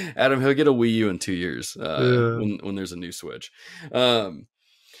 Adam, he'll get a Wii U in 2 years when there's a new Switch.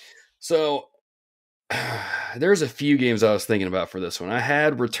 So there's a few games I was thinking about for this one. I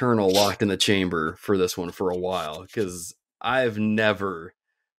had Returnal locked in the chamber for this one for a while because I've never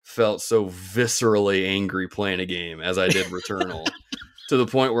felt so viscerally angry playing a game as I did Returnal. To the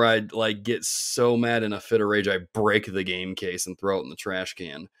point where I like get so mad in a fit of rage I break the game case and throw it in the trash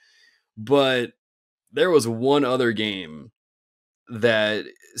can. But there was one other game that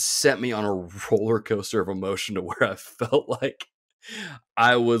set me on a roller coaster of emotion to where I felt like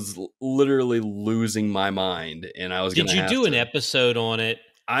I was literally losing my mind, and I was going to Did you do an episode on it?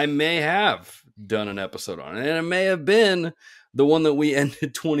 I may have done an episode on it, and it may have been the one that we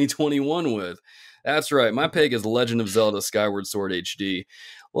ended 2021 with. That's right. My pick is Legend of Zelda Skyward Sword HD.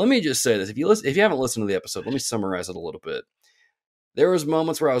 Let me just say this. If you haven't listened to the episode, let me summarize it a little bit. There was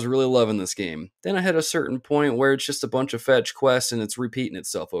moments where I was really loving this game. Then I hit a certain point where it's just a bunch of fetch quests and it's repeating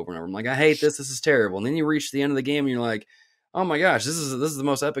itself over and over. I'm like, I hate this. This is terrible. And then you reach the end of the game and you're like, oh my gosh, this is the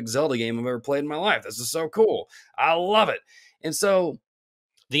most epic Zelda game I've ever played in my life. This is so cool. I love it. And so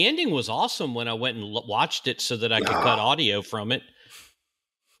the ending was awesome when I went and watched it so that I could cut audio from it.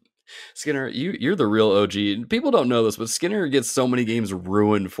 Skinner, you're the real OG. People don't know this, but Skinner gets so many games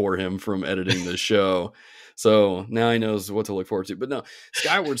ruined for him from editing the show. So now he knows what to look forward to. But no,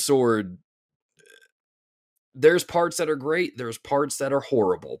 Skyward Sword, there's parts that are great. There's parts that are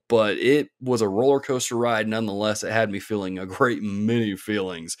horrible. But it was a roller coaster ride. Nonetheless, it had me feeling a great many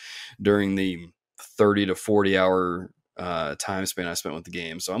feelings during the 30 to 40 hour time span I spent with the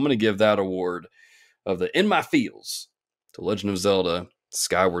game. So I'm going to give that award of the In My Feels to Legend of Zelda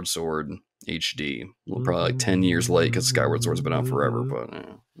Skyward Sword HD. Well, probably like 10 years late because Skyward Sword's been out forever, but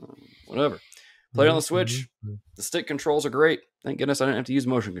whatever. Played on the Switch. The stick controls are great. Thank goodness I didn't have to use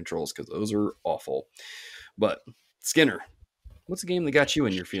motion controls because those are awful. But Skinner, what's the game that got you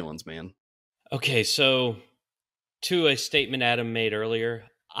in your feelings, man? Okay, so to a statement Adam made earlier,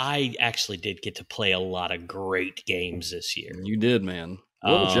 I actually did get to play a lot of great games this year. You did, man.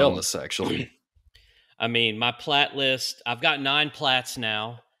 A little jealous, actually. I mean, my plat list, I've got 9 plats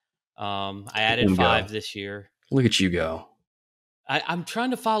now. I added 5 this year. Look at you go. I'm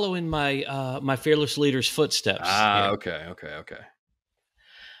trying to follow in my my fearless leader's footsteps. Okay.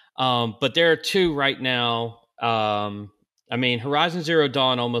 But there are 2 right now. I mean, Horizon Zero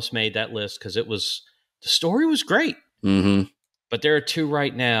Dawn almost made that list because the story was great. Mm-hmm. But there are 2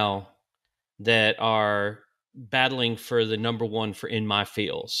 right now that are battling for the number 1 for In My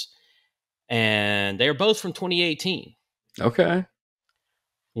Feels. And they're both from 2018. Okay.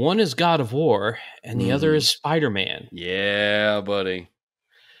 One is God of War, and the other is Spider-Man. Yeah, buddy.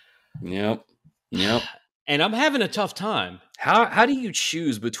 Yep. And I'm having a tough time. How do you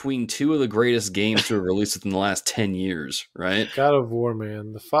choose between 2 of the greatest games to have released within the last 10 years, right? God of War,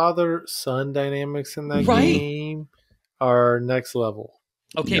 man. The father-son dynamics in that game are next level.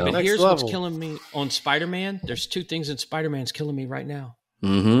 Okay, but here's what's killing me on Spider-Man. There's 2 things in Spider-Man's killing me right now.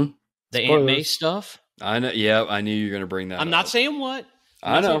 Mm-hmm. The Aunt May stuff. I know. Yeah, I knew you were going to bring that up. I'm not saying what.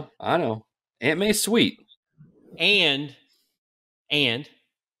 I know. Aunt May's sweet. And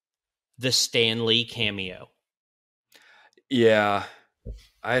the Stan Lee cameo. Yeah,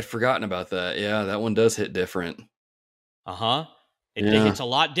 I had forgotten about that. Yeah, that one does hit different. It hits a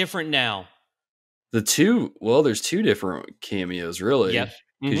lot different now. There's 2 different cameos, really. Yep.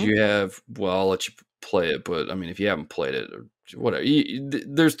 Because you have, I'll let you play it, but I mean, if you haven't played it or whatever,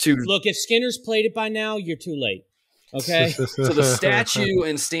 there's 2. Look, if Skinner's played it by now, you're too late. Okay. So the statue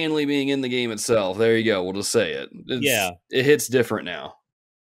and Stanley being in the game itself, there you go. We'll just say it. It hits different now.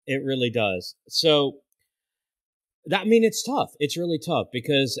 It really does. So, it's tough. It's really tough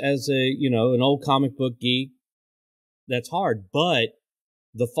because as an old comic book geek, that's hard. But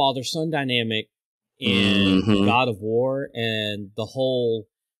the father-son dynamic in God of War and the whole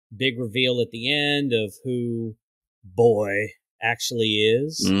big reveal at the end of who Boy actually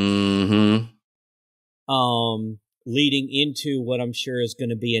is, leading into what I'm sure is going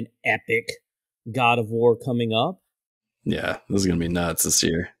to be an epic God of War coming up. Yeah, this is going to be nuts this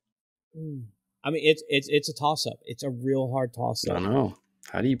year. I mean, it's a toss-up. It's a real hard toss-up. I know.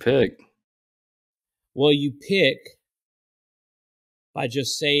 How do you pick? Well, you pick by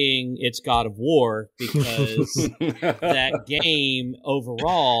just saying it's God of War because that game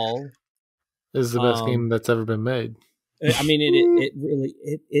overall is the best game that's ever been made. I mean, it really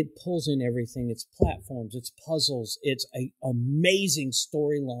pulls in everything. It's platforms, it's puzzles, it's an amazing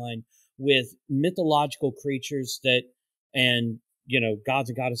storyline with mythological creatures and gods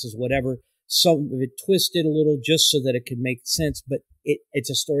and goddesses, whatever. Some of it twisted a little just so that it could make sense, but it's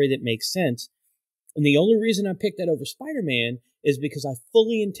a story that makes sense. And the only reason I picked that over Spider-Man is because I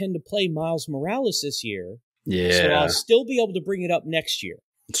fully intend to play Miles Morales this year. Yeah. So I'll still be able to bring it up next year.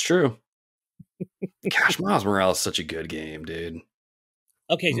 It's true. Gosh, Miles Morales is such a good game, dude.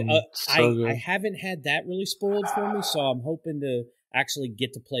 Okay, I haven't had that really spoiled for me, so I'm hoping to actually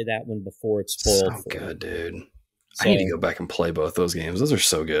get to play that one before it's spoiled. So good, dude. I need to go back and play both those games. Those are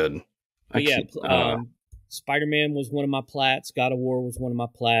so good. Spider-Man was one of my plats. God of War was one of my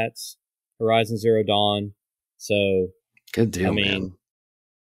plats. Horizon Zero Dawn. So good deal, man.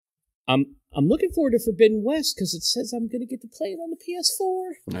 I'm looking forward to Forbidden West because it says I'm going to get to play it on the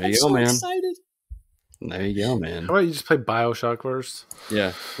PS4. There you go, man. Excited. There you go, man. How about you just play BioShock first?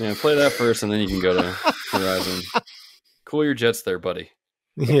 Yeah, play that first, and then you can go to Horizon. Cool your jets there, buddy.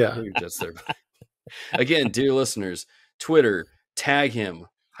 Yeah. Cool your jets there, buddy. Again, dear listeners, Twitter, tag him.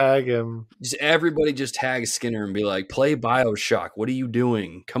 Just everybody just tag Skinner and be like, play BioShock. What are you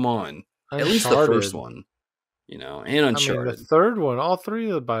doing? Come on. Uncharted. At least the first one. And Uncharted. I mean, the third one, all 3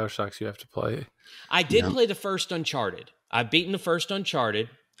 of the BioShocks you have to play. I did play the first Uncharted. I've beaten the first Uncharted.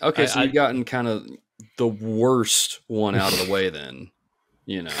 Okay, so you've gotten kind of the worst one out of the way then.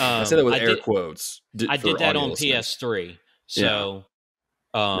 I say that with air quotes. I did that on PS3. So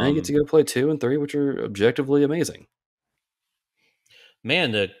now you get to go play 2 and 3, which are objectively amazing.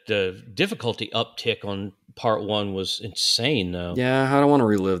 Man, the difficulty uptick on part 1 was insane, though. Yeah, I don't want to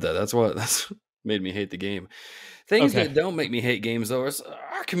relive that. That's made me hate the game. Things that don't make me hate games, though, is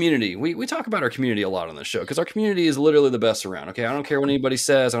our community. We talk about our community a lot on this show because our community is literally the best around. Okay, I don't care what anybody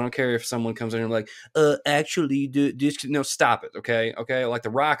says. I don't care if someone comes in and like, actually, no, stop it. Okay, like The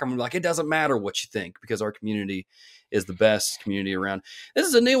Rock, I'm like, it doesn't matter what you think because our community is the best community around. This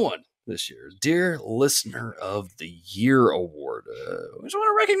is a new one this year, Dear Listener of the Year Award. We just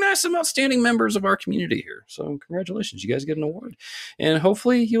want to recognize some outstanding members of our community here. So congratulations, you guys get an award. And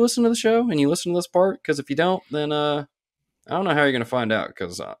hopefully you listen to the show and you listen to this part, because if you don't, then I don't know how you're going to find out,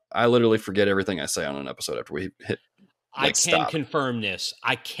 because I literally forget everything I say on an episode after we hit. I can confirm this.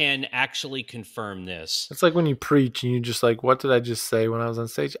 I can actually confirm this. It's like when you preach and you just like, what did I just say when I was on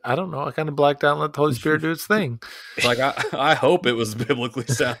stage? I don't know. I kind of blacked out and let the Holy Spirit do its thing. Like I hope it was biblically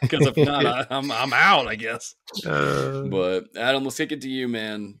sound, because if not, I'm out, I guess. But Adam, let's kick it to you,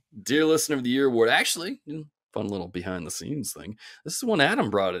 man. Dear Listener of the Year Award. Actually, fun little behind the scenes thing. This is when Adam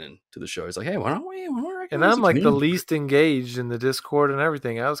brought it in to the show. He's like, hey, why don't we and I'm like the least engaged in the Discord and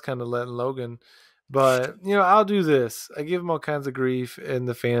everything. I was kind of letting Logan. But, I'll do this. I give him all kinds of grief in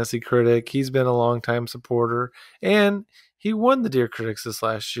the Fantasy Critic. He's been a long-time supporter. And he won the Dear Critics this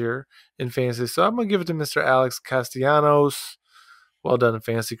last year in Fantasy. So I'm going to give it to Mr. Alex Castellanos. Well done,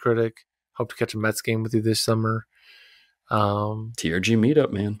 Fantasy Critic. Hope to catch a Mets game with you this summer. TRG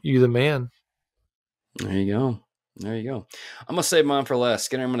meetup, man. You the man. There you go. I'm going to save mine for last.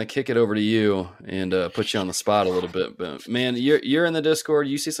 Skinner, I'm going to kick it over to you and put you on the spot a little bit. But, man, you're in the Discord.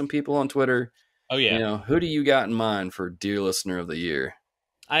 You see some people on Twitter. Oh yeah. Who do you got in mind for Dear Listener of the Year?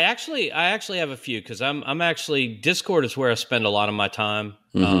 I actually have a few, because I'm actually, Discord is where I spend a lot of my time.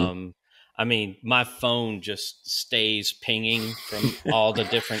 Mm-hmm. I mean, my phone just stays pinging from all the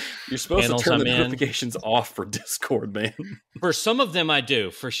different. You're supposed to turn the notifications off for Discord, man. For some of them, I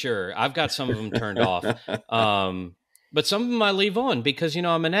do, for sure. I've got some of them turned off. But some of them I leave on because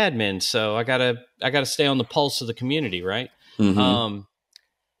I'm an admin, so I gotta stay on the pulse of the community, right? Mm-hmm.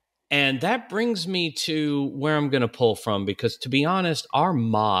 And that brings me to where I'm going to pull from, because, to be honest, our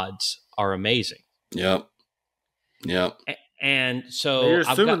mods are amazing. Yep. And so you're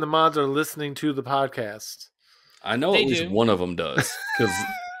assuming the mods are listening to the podcast. I know at least one of them does, because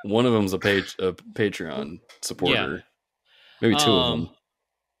one of them's a Patreon supporter. Yeah. Maybe two of them.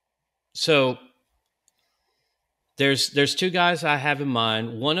 So there's two guys I have in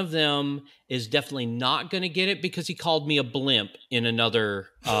mind. One of them is definitely not going to get it because he called me a blimp in another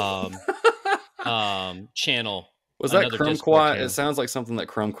channel. Was that Crumquat? It sounds like something that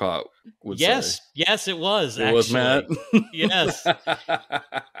Crumquat would say. Yes, it was. It was Matt. Yes,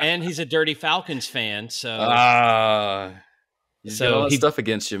 and he's a Dirty Falcons fan. So he's got all that stuff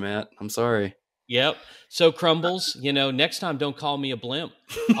against you, Matt. I'm sorry. Yep. So Crumbles, next time don't call me a blimp.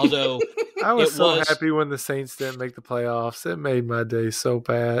 Although I was happy when the Saints didn't make the playoffs. It made my day so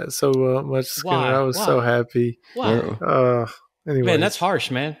bad, so much. Skinner. Why? I was so happy. Wow. Anyway, man, that's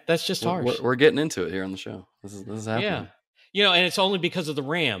harsh, man. That's just harsh. We're getting into it here on the show. This is happening. Yeah. And it's only because of the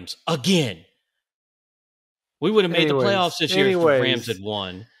Rams again. We would have made the playoffs this year if the Rams had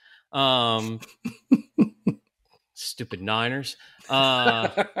won. Stupid Niners.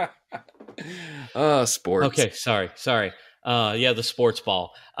 Sports. Okay, sorry. The sports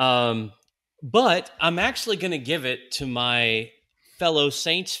ball. But I'm actually going to give it to my fellow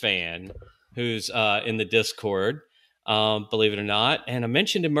Saints fan who's in the Discord, believe it or not. And I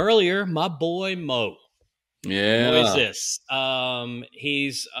mentioned him earlier, my boy Mo. Yeah. Moises.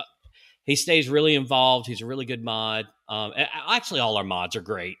 He stays really involved. He's a really good mod. Actually, all our mods are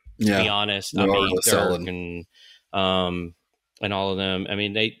great, to be honest. I mean, Dirk and all of them. I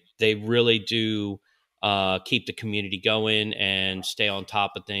mean, they really do keep the community going and stay on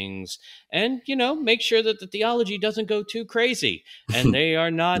top of things, and make sure that the theology doesn't go too crazy. And they are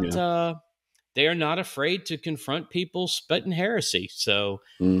not they are not afraid to confront people spitting heresy. So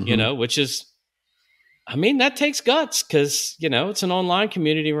which is, I mean, that takes guts, because it's an online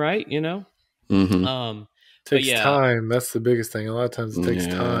community, right? Takes time. That's the biggest thing. A lot of times it takes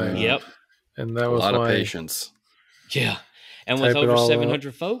time. Yep. And that was a lot of patience. Yeah. And with over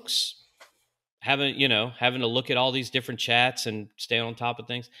 700 folks, having to look at all these different chats and stay on top of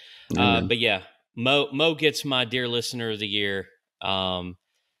things. But yeah, Mo gets my Dear Listener of the Year.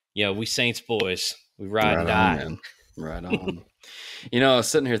 We Saints boys, we ride and die. Man. Right on. I was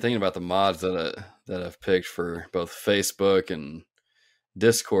sitting here thinking about the mods that I've picked for both Facebook and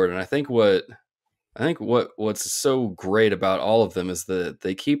Discord, and I think what's so great about all of them is that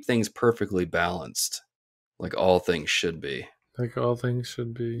they keep things perfectly balanced, like all things should be. Like all things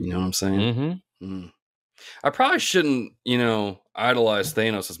should be. You know what I'm saying? Mm-hmm. I probably shouldn't, idolize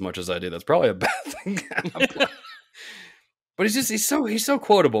Thanos as much as I do. That's probably a bad thing. But he's so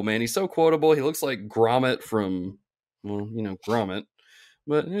quotable, man. He's so quotable. He looks like Gromit from, Gromit.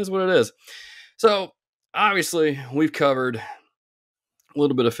 But it is what it is. So, obviously, we've covered a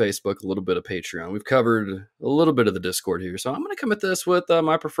little bit of Facebook, a little bit of Patreon. We've covered a little bit of the Discord here. So, I'm going to come at this with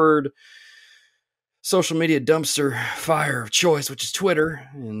my preferred social media dumpster fire of choice, which is Twitter.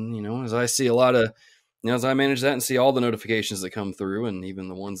 And, as I see a lot of, as I manage that and see all the notifications that come through, and even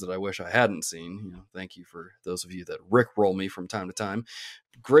the ones that I wish I hadn't seen, thank you for those of you that rickroll me from time to time.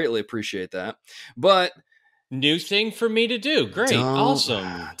 Greatly appreciate that. But new thing for me to do. Great. Awesome.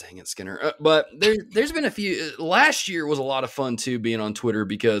 Dang it, Skinner. But there's been a few. Last year was a lot of fun, too, being on Twitter,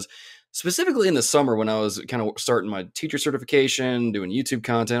 because specifically in the summer when I was kind of starting my teacher certification, doing YouTube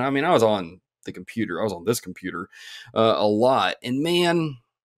content, I was on the computer. I was on this computer a lot. And, man,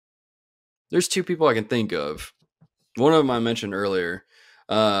 there's two people I can think of. One of them I mentioned earlier,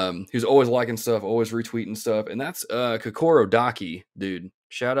 who's always liking stuff, always retweeting stuff, and that's Kokoro Daki, dude.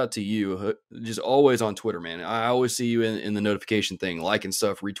 Shout out to you. Just always on Twitter, man. I always see you in the notification thing, liking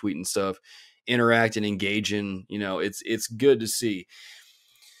stuff, retweeting stuff, interacting, engaging. It's good to see.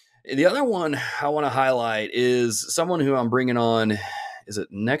 The other one I want to highlight is someone who I'm bringing on. Is it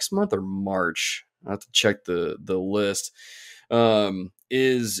next month or March? I have to check the list.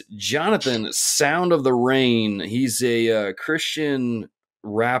 Is Jonathan Sound of the Rain. He's a Christian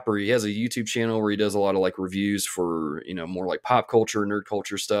rapper. He has a YouTube channel where he does a lot of like reviews for, more like pop culture, nerd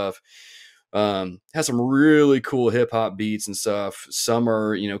culture stuff. Has some really cool hip hop beats and stuff. Some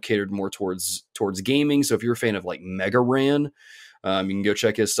are, catered more towards gaming. So if you're a fan of like Mega Ran, you can go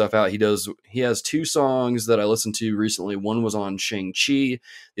check his stuff out. He has 2 songs that I listened to recently. One was on Shang-Chi.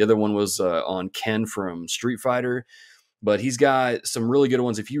 The other one was on Ken from Street Fighter. But he's got some really good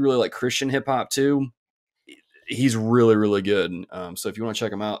ones. If you really like Christian hip hop too, he's really, really good. So if you want to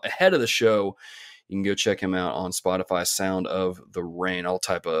check him out ahead of the show, you can go check him out on Spotify. Sound of the Rain. I'll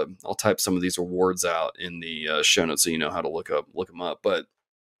type some of these awards out in the show notes so you know how to look them up. But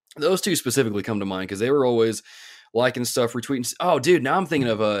those 2 specifically come to mind because they were always liking stuff, retweeting. Oh, dude, now I'm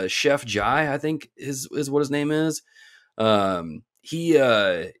thinking of Chef Jai. I think is what his name is.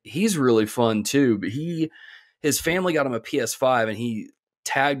 He's really fun too. But his family got him a PS5 and he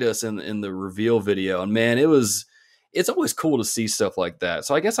tagged us in the reveal video. And man, it's always cool to see stuff like that.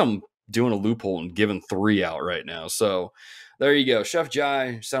 So I guess I'm doing a loophole and giving 3 out right now. So there you go. Chef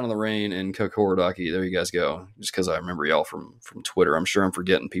Jai, Sound of the Rain, and Kokoro Daki. There you guys go. Just because I remember y'all from Twitter. I'm sure I'm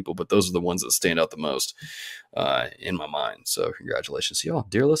forgetting people, but those are the ones that stand out the most in my mind. So congratulations to y'all,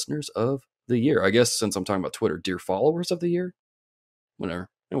 dear listeners of the year. I guess since I'm talking about Twitter, dear followers of the year. Whatever.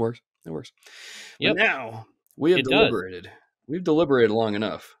 It works. Yep. But now we have deliberated. We've deliberated long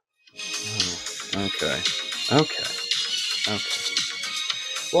enough. Oh, okay.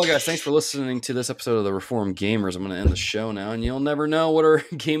 Well, guys, thanks for listening to this episode of the Reformed Gamers. I'm going to end the show now, and you'll never know what our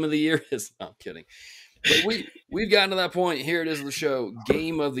game of the year is. No, I'm kidding. But we've gotten to that point. Here it is, the show,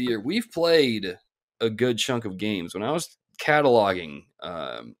 Game of the Year. We've played a good chunk of games. When I was cataloging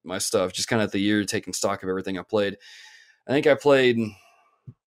my stuff, just kind of at the year, taking stock of everything I played, I think I played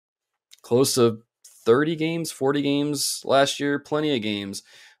close to 30 games, 40 games last year, plenty of games.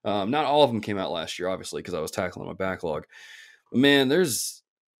 Not all of them came out last year, obviously, because I was tackling my backlog. But man, it's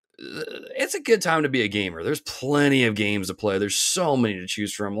a good time to be a gamer. There's plenty of games to play. There's so many to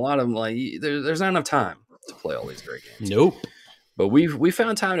choose from. A lot of them, like, there's not enough time to play all these great games. Nope. But we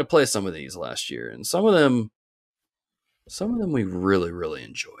found time to play some of these last year, and some of them we really, really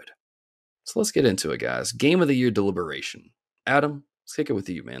enjoyed. So let's get into it, guys. Game of the Year deliberation. Adam, let's kick it with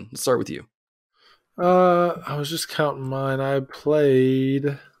you, man. Let's start with you. I was just counting mine. I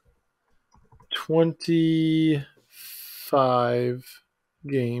played 25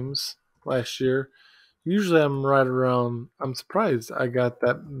 games last year. Usually I'm right around, I'm surprised I got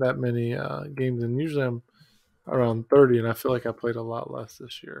that many games, and usually I'm around 30, and I feel like I played a lot less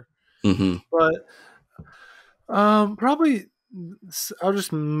this year. Mm-hmm. But probably I'll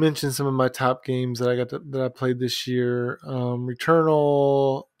just mention some of my top games that I played this year.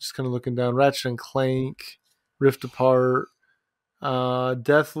 Returnal, just kind of looking down. Ratchet and Clank, Rift Apart,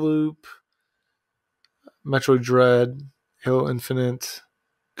 Deathloop, Metroid Dread, Halo Infinite,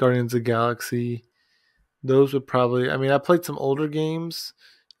 Guardians of the Galaxy. Those would probably. I mean, I played some older games,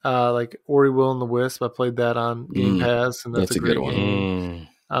 like Ori Will and the Wisp. I played that on Game Pass, and that's a great game.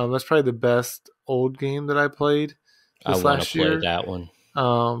 That's probably the best old game that I played. I want to play that one.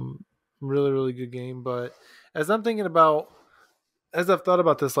 Really, really good game. But as I've thought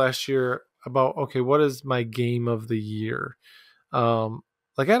about this last year, about, okay, what is my game of the year?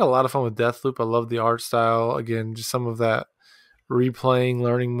 I had a lot of fun with Deathloop. I love the art style. Again, just some of that replaying,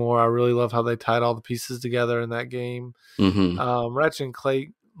 learning more. I really love how they tied all the pieces together in that game. Ratchet and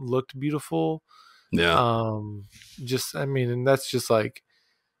Clank looked beautiful. Yeah. And that's just like,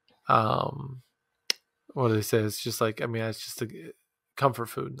 what do they say? It's just like, it's just a comfort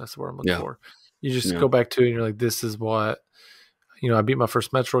food. That's the word I'm looking for. You just go back to it and you're like, this is what, I beat my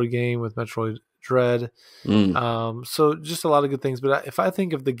first Metroid game with Metroid Dread. So just a lot of good things. But if I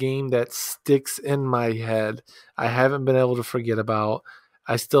think of the game that sticks in my head, I haven't been able to forget about,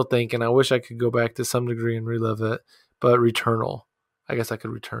 I still think, and I wish I could go back to some degree and relive it, but Returnal. I guess I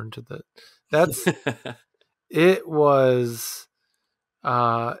could return to that. That's, it was,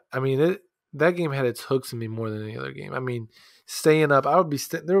 that game had its hooks in me more than any other game. Staying up, I would be,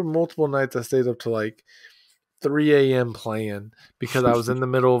 there were multiple nights I stayed up to like 3 a.m. playing because I was in the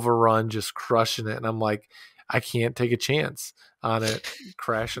middle of a run just crushing it. And I'm like, I can't take a chance on it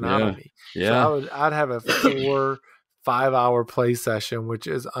crashing out on me. Yeah. So I'd have a 4-5 hour play session, which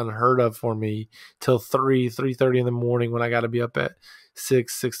is unheard of for me, till 3:30 in the morning when I got to be up at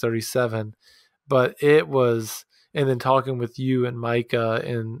 6:37. But it was, and then talking with you and Micah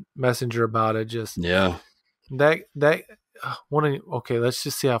and Messenger about it, just okay, let's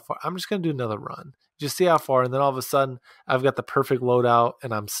just see how far. I'm just gonna do another run, just see how far, and then all of a sudden I've got the perfect loadout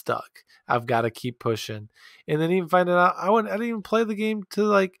and I'm stuck. I've got to keep pushing, and then even finding out I didn't even play the game to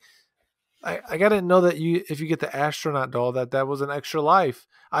like. I got to know that if you get the astronaut doll, that was an extra life.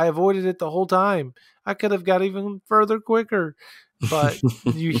 I avoided it the whole time. I could have got even further quicker. But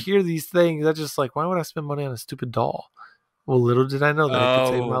you hear these things, that's just like, why would I spend money on a stupid doll? Well, little did I know that it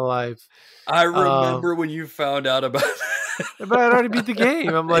could save my life. I remember when you found out about it. But I'd already beat the game.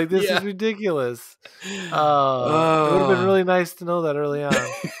 I'm like, this is ridiculous. It would have been really nice to know that early on.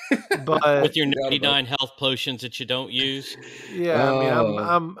 But with your 99 health potions that you don't use. Yeah,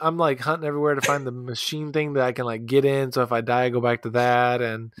 I'm like hunting everywhere to find the machine thing that I can like get in. So if I die, I go back to that.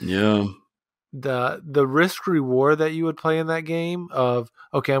 And the risk reward that you would play in that game of,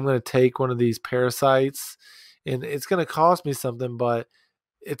 okay, I'm going to take one of these parasites and it's going to cost me something, but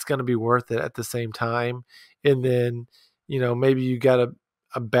it's going to be worth it at the same time. And then, maybe you got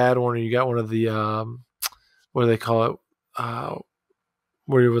a bad one, or you got one of the, what do they call it?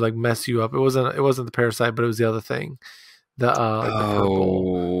 Where it would like mess you up. It wasn't the parasite, but it was the other thing. The like the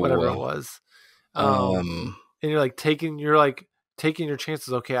purple, whatever it was. And you're taking your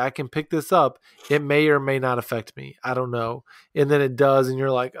chances. Okay, I can pick this up. It may or may not affect me. I don't know. And then it does, and you're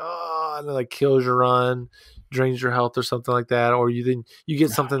like, oh, and it like kills your run, drains your health or something like that. Or you get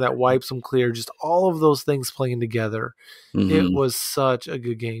something that wipes them clear. Just all of those things playing together. It was such a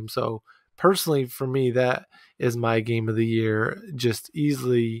good game. So personally, for me, that is my game of the year. Just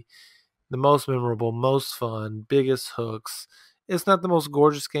easily the most memorable, most fun, biggest hooks. It's not the most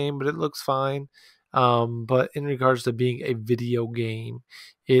gorgeous game, but it looks fine. But in regards to being a video game,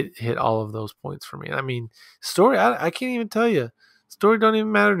 it hit all of those points for me. Story, I can't even tell you. Story don't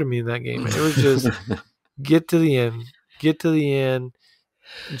even matter to me in that game. It was just get to the end,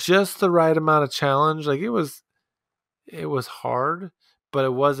 just the right amount of challenge. Like it was hard, but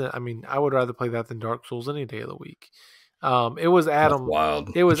it wasn't. I would rather play that than Dark Souls any day of the week. It was Adam.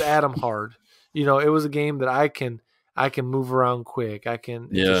 Wild. It was Adam hard. It was a game that I can move around quick.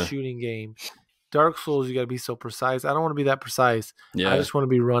 It's a shooting game. Dark Souls, you got to be so precise. I don't want to be that precise. I just want to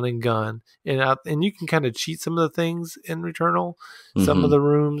be run and gun. And you can kind of cheat some of the things in Returnal, some of the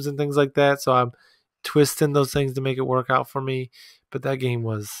rooms and things like that. So I'm twisting those things to make it work out for me. But that game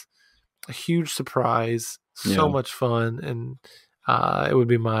was a huge surprise. So much fun. And it would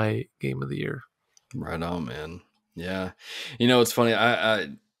be my game of the year. Right on, man. Yeah. It's funny. I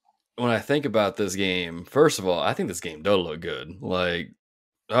when I think about this game, first of all, I think this game does look good. Like,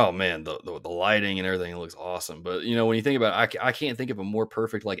 oh man, the lighting and everything looks awesome. But when you think about it, I can't think of a more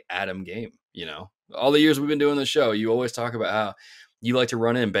perfect like Adam game. All the years we've been doing the show, you always talk about how you like to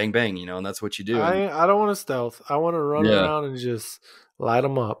run in, bang bang, and that's what you do. I don't want to stealth. I want to run around and just light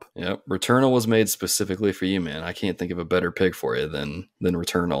them up. Yep. Returnal was made specifically for you, man. I can't think of a better pick for you than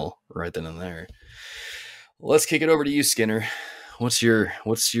Returnal right then and there. Let's kick it over to you, Skinner. What's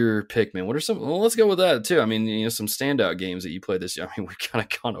your pick, man? What are some? Well, let's go with that too. Some standout games that you played this year. We've kind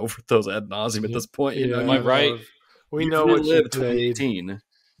of gone over those ad nauseum at this point. Am I right? We know what you played. 2018.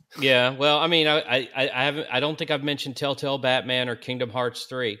 Yeah. Well, I haven't. I don't think I've mentioned Telltale Batman or Kingdom Hearts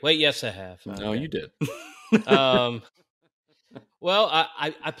 3. Wait, yes, I have. No, you did. Well,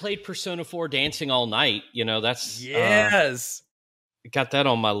 I played Persona 4 Dancing All Night. That's yes. Got that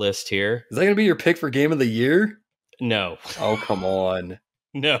on my list here. Is that going to be your pick for game of the year? No. Oh, come on.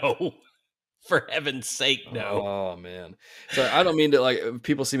 No. For heaven's sake, no. Oh man. So I don't mean to like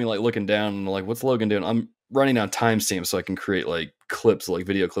people see me like looking down and like, what's Logan doing? I'm running on timestamps so I can create like clips, like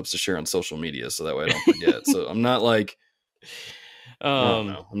video clips to share on social media, so that way I don't forget. So I'm not like, I don't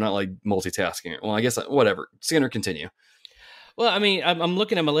know. I'm not like multitasking. Well, I guess whatever. Skinner, continue. Well, I mean, I'm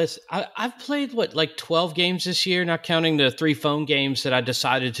looking at my list. I've played like 12 games this year, not counting the 3 phone games that I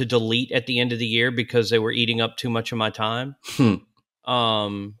decided to delete at the end of the year because they were eating up too much of my time.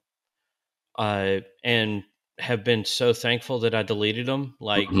 And have been so thankful that I deleted them,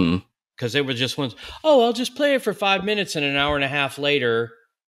 like because they were just ones. Oh, I'll just play it for 5 minutes, and an hour and a half later.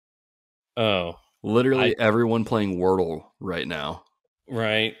 Oh, literally everyone playing Wordle right now.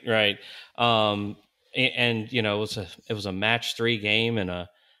 Right. And you know, it was a match 3 game and a,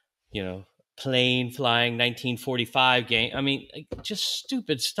 you know, plane flying 1945 game. I mean, just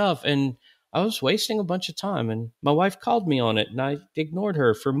stupid stuff. And I was wasting a bunch of time, and my wife called me on it, and I ignored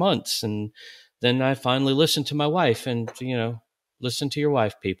her for months. And then I finally listened to my wife, and, you know, listen to your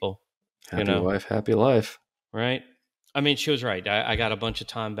wife, people. Happy wife, happy life. Right. I mean, she was right. I got a bunch of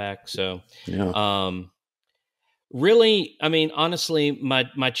time back. So, yeah. Really, I mean, honestly,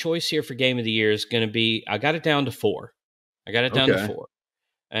 my choice here for game of the year is going to be, I got it down to 4. To 4.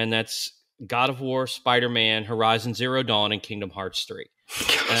 And that's God of War, Spider-Man, Horizon Zero Dawn, and Kingdom Hearts 3.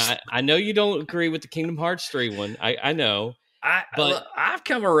 And I know you don't agree with the Kingdom Hearts 3 one. I know. But I've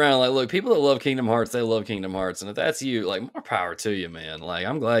come around. Like, look, people that love Kingdom Hearts, they love Kingdom Hearts. And if that's you, like, more power to you, man. Like,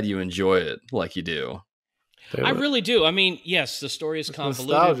 I'm glad you enjoy it like you do. I really do. I mean, yes, the story is convoluted.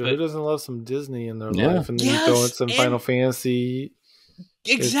 Nostalgia. Who doesn't love some Disney in their life? And then you throw in some Final Fantasy.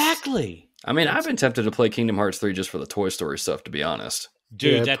 Exactly. I mean, I've been tempted to play Kingdom Hearts 3 just for the Toy Story stuff, to be honest.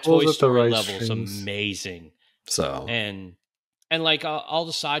 Dude, that Toy Story level is amazing. So and like all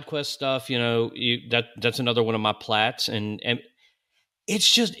the side quest stuff, you know, that's another one of my plats, and it's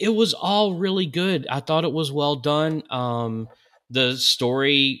just, it was all really good. I thought it was well done. The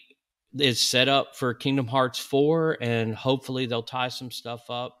story is set up for Kingdom Hearts 4, and hopefully they'll tie some stuff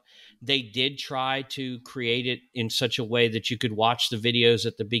up. They did try to create it in such a way that you could watch the videos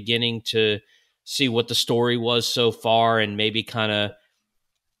at the beginning to see what the story was so far, and maybe kind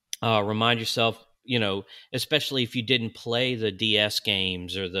of remind yourself, you know, especially if you didn't play the DS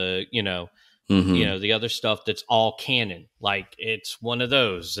games or the, you know, the other stuff that's all canon. Like, it's one of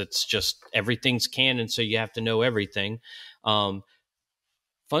those. It's just everything's canon, so you have to know everything.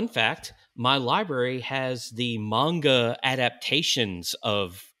 Fun fact, my library has the manga adaptations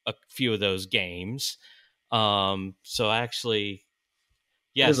of a few of those games. So actually,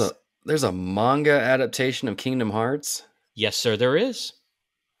 yes. There's a manga adaptation of Kingdom Hearts? Yes, sir, there is.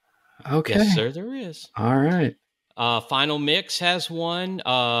 Okay. Yes, sir, there is. All right. Final Mix has one.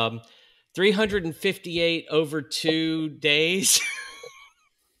 358 over 2 days.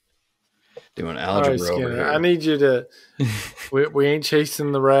 Doing algebra over here. I need you to. we ain't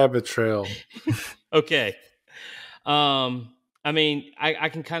chasing the rabbit trail. Okay. I mean, I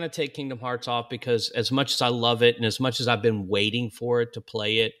can kind of take Kingdom Hearts off because as much as I love it and as much as I've been waiting for it to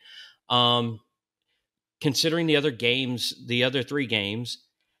play it, considering the other games, the other 3 games,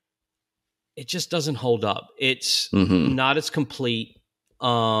 it just doesn't hold up. It's not as complete.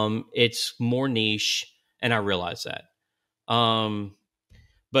 It's more niche, and I realize that.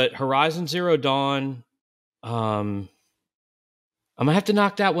 But Horizon Zero Dawn, I'm gonna have to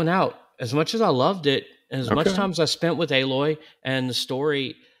knock that one out. As much as I loved it, and as much time as I spent with Aloy and the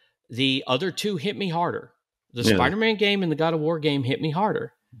story, the other 2 hit me harder. The Spider-Man game and the God of War game hit me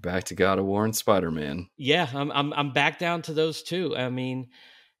harder. Back to God of War and Spider-Man. Yeah, I'm back down to those 2. I mean,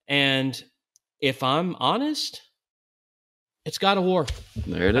 and if I'm honest, it's God of War.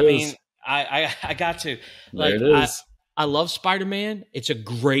 There it is. I mean, I got to. Like, there it is. I love Spider-Man. It's a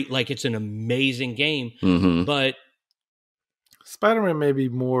great, like, it's an amazing game. But Spider-Man may be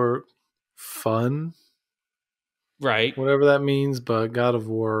more fun, right? Whatever that means. But God of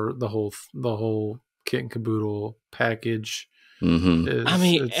War, the whole kit and caboodle package. Is, I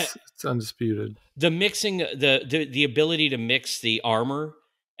mean, it's undisputed. The mixing, the ability to mix the armor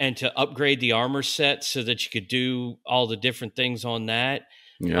and to upgrade the armor set so that you could do all the different things on that.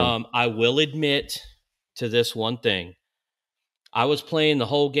 Yeah. I will admit to this one thing. I was playing the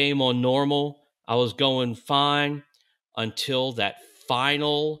whole game on normal. I was going fine until that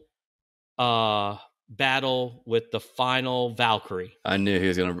final battle with the final Valkyrie. I knew he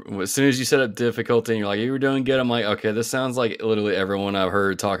was going to... As soon as you set up difficulty and you're like, you were doing good, I'm like, okay, this sounds like literally everyone I've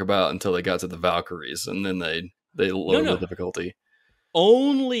heard talk about until they got to the Valkyries, and then they lowered the difficulty.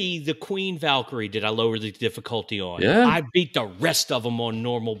 Only the Queen Valkyrie did I lower the difficulty on. Yeah. I beat the rest of them on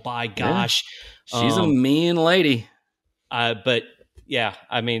normal, by gosh. Yeah. She's a mean lady. But yeah,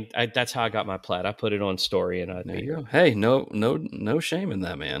 I mean, that's how I got my plat. I put it on story, and there you go. Hey, no shame in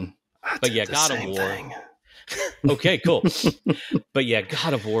that, man. But yeah, God of War. Okay, cool. But yeah,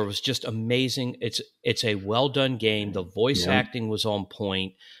 God of War was just amazing. It's a well done game. The voice acting was on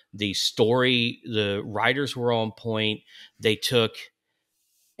point. The story, the writers were on point. They took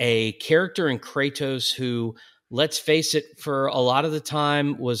a character in Kratos who, let's face it, for a lot of the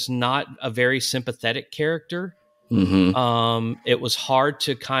time was not a very sympathetic character. It was hard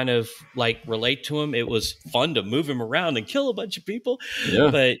to kind of like relate to him. It was fun to move him around and kill a bunch of people,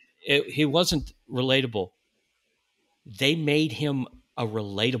 but he wasn't relatable. They made him a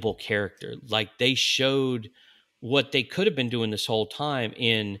relatable character. Like they showed what they could have been doing this whole time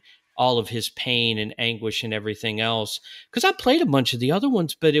in all of his pain and anguish and everything else. Because I played a bunch of the other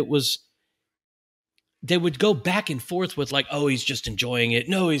ones, but they would go back and forth with like, oh, he's just enjoying it.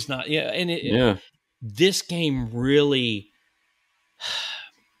 No, he's not. Yeah. And this game really,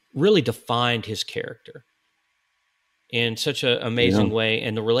 really defined his character in such an amazing way.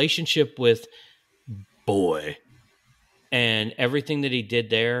 And the relationship with Boy and everything that he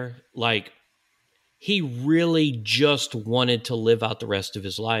did there, like he really just wanted to live out the rest of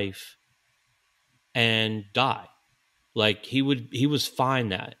his life and die. Like he was fine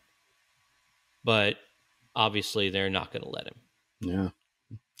that, but obviously they're not going to let him. Yeah.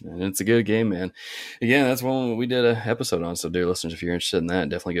 And it's a good game, man. Again, that's one we did an episode on. So, dear listeners, if you're interested in that,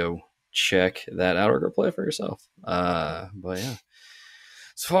 definitely go check that out or go play it for yourself. But yeah,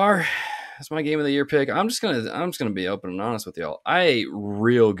 as far as my game of the year pick, I'm just gonna be open and honest with y'all. I ate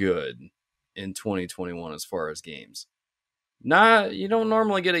real good in 2021 as far as games. You don't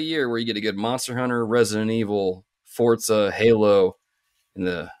normally get a year where you get a good Monster Hunter, Resident Evil, Forza, Halo,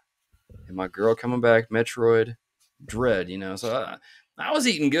 and my girl coming back, Metroid Dread. So. I was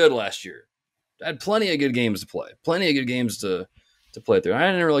eating good last year. I had plenty of good games to play. Plenty of good games to play through. I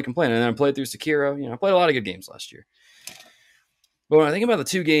didn't really complain. And then I played through Sekiro. I played a lot of good games last year. But when I think about the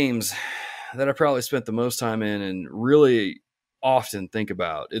two games that I probably spent the most time in and really often think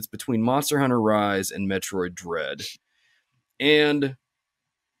about, it's between Monster Hunter Rise and Metroid Dread. And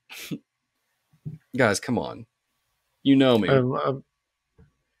guys, come on. You know me.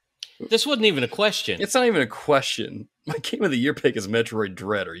 This wasn't even a question. It's not even a question. My game of the year pick is Metroid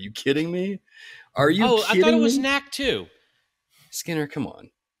Dread. Are you kidding me? Kidding me? I thought it was Knack 2. Skinner, come on.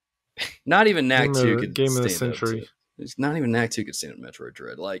 Not even Knack 2 could game of the stand century. up to it. It's not even Knack 2 could stand up Metroid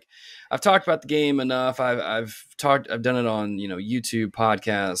Dread. Like, I've talked about the game enough. I've done it on, YouTube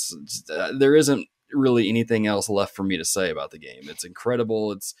podcasts. There isn't really anything else left for me to say about the game. It's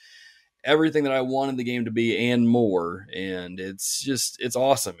incredible. It's everything that I wanted the game to be and more. And it's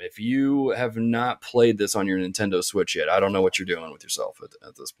awesome. If you have not played this on your Nintendo Switch yet, I don't know what you're doing with yourself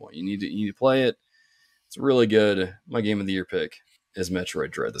at this point. You need to play it. It's really good. My game of the year pick is Metroid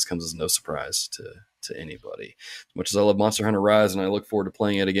Dread. This comes as no surprise to anybody. As much as I love Monster Hunter Rise and I look forward to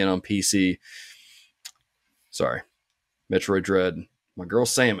playing it again on PC. Sorry. Metroid Dread. My girl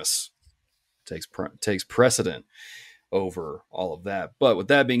Samus takes precedent over all of that. But with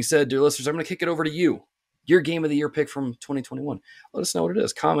that being said, dear listeners, I'm going to kick it over to you. Your game of the year pick from 2021. Let us know what it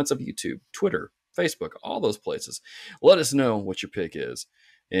is. Comments of YouTube, Twitter, Facebook, all those places. Let us know what your pick is.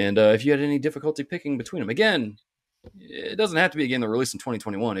 And if you had any difficulty picking between them. Again, it doesn't have to be a game that released in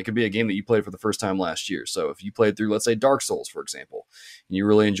 2021. It could be a game that you played for the first time last year. So if you played through, let's say, Dark Souls, for example, and you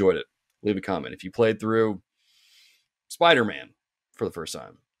really enjoyed it, leave a comment. If you played through Spider-Man for the first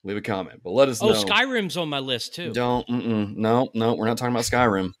time, leave a comment, but let us know. Oh, Skyrim's on my list too. No, we're not talking about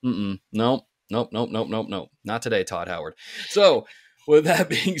Skyrim. Nope. Not today, Todd Howard. So, with that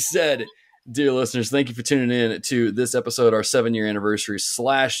being said, dear listeners, thank you for tuning in to this episode, our 7-year anniversary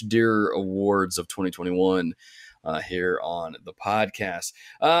 / Dear Awards of 2021 here on the podcast.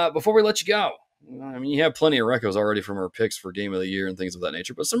 Before we let you go, I mean, you have plenty of recos already from our picks for Game of the Year and things of that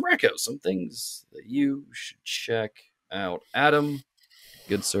nature, but some recos, some things that you should check out. Adam,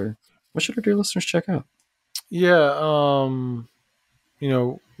 good sir, what should our dear listeners check out? Yeah,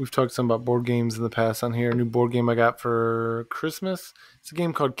 we've talked some about board games in the past on here. A new board game I got for Christmas. It's a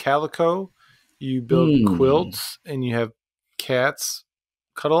game called Calico. You build quilts and you have cats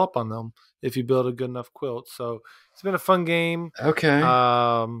cuddle up on them if you build a good enough quilt. So it's been a fun game. Okay.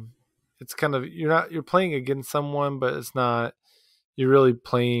 It's kind of you're playing against someone, but it's not. You're really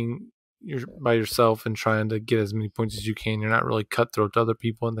playing by yourself and trying to get as many points as you can. You're not really cutthroat to other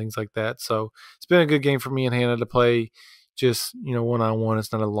people and things like that. So it's been a good game for me and Hannah to play. Just one-on-one.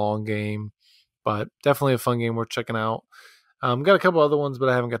 It's not a long game, but definitely a fun game worth checking out. Got a couple other ones, but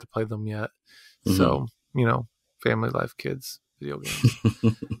I haven't got to play them yet. Mm-hmm. So family life, kids, video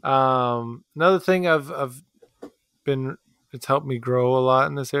games. Another thing I've been it's helped me grow a lot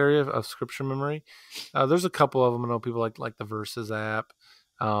in this area of scripture memory. There's a couple of them. I know people like the Verses app,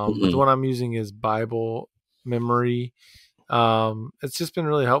 but the one I'm using is Bible Memory. It's just been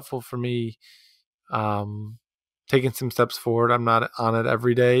really helpful for me, taking some steps forward. I'm not on it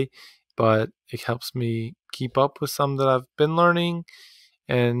every day, but it helps me keep up with some that I've been learning.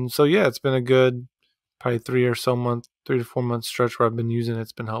 And so, yeah, it's been a good probably 3 to 4 month stretch where I've been using it.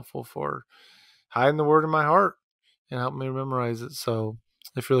 It's been helpful for hiding the word in my heart and help me memorize it. So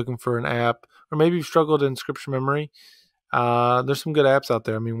if you're looking for an app, or maybe you've struggled in scripture memory, there's some good apps out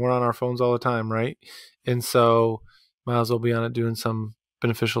there. I mean, we're on our phones all the time, right? And so might as well be on it doing some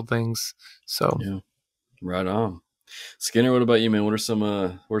beneficial things. So yeah, right on. Skinner, what about you, man? What are some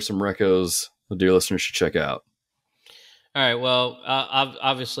recos the dear listeners should check out? All right. Well,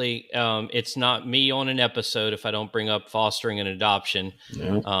 obviously, it's not me on an episode if I don't bring up fostering and adoption.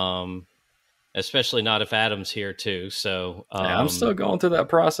 Yeah. Especially not if Adam's here too. So I'm still going through that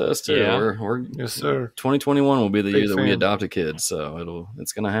process too. Yeah. We're yes, sir. 2021 will be the year that we adopt a kid, so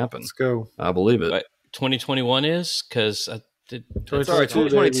it's going to happen. Let's go. I believe it. But 2021 is because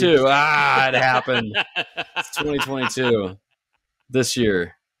 2022. It happened. It's 2022 this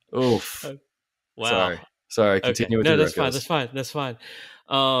year. Oof. Wow. Sorry. Continue with your recos. That's fine.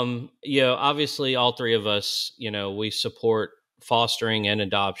 Obviously, all three of us, we support fostering and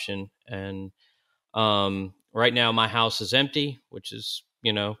adoption, and right now my house is empty, which is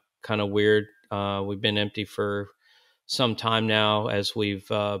kind of weird. We've been empty for some time now as we've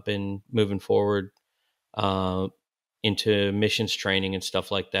been moving forward into missions training and stuff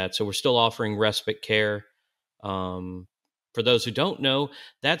like that. So we're still offering respite care. For those who don't know,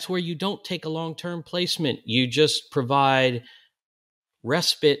 that's where you don't take a long-term placement. You just provide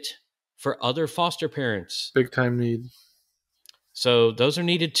respite for other foster parents. Big time need. So those are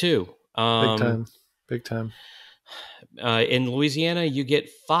needed too. Big time. In Louisiana, you get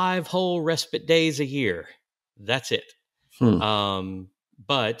 5 whole respite days a year. That's it.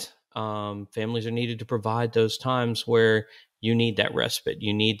 But families are needed to provide those times where you need that respite.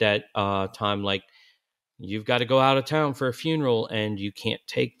 You need that time, like you've got to go out of town for a funeral and you can't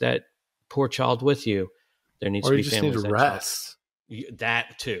take that poor child with you. There needs to be families need to rest.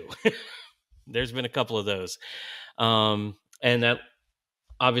 That too. There's been a couple of those. And that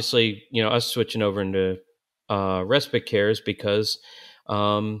obviously, us switching over into respite care is because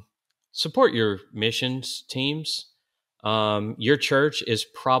support your missions teams. Your church is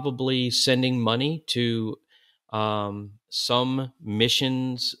probably sending money to some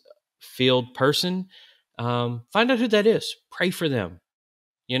missions field person. Find out who that is. Pray for them.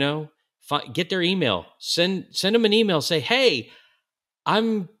 Get their email. Send them an email. Say, hey,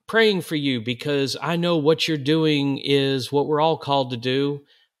 I'm praying for you because I know what you're doing is what we're all called to do,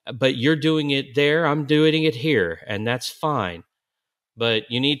 but you're doing it there. I'm doing it here, and that's fine. But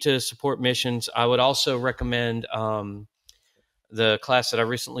you need to support missions. I would also recommend the class that I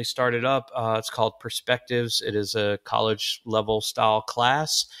recently started up. It's called Perspectives. It is a college level style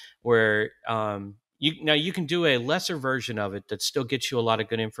class where you can do a lesser version of it that still gets you a lot of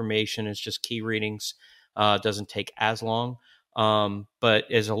good information. It's just key readings. Doesn't take as long, but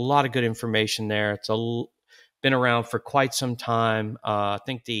there's a lot of good information there. It's been around for quite some time. I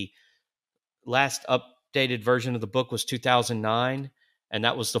think the last updated version of the book was 2009, and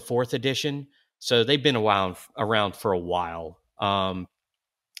that was the 4th edition. So they've been around for a while.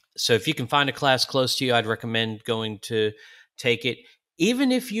 So if you can find a class close to you, I'd recommend going to take it,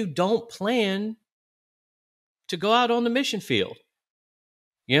 even if you don't plan to go out on the mission field.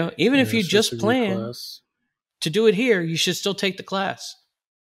 Even if you just plan to do it here, you should still take the class.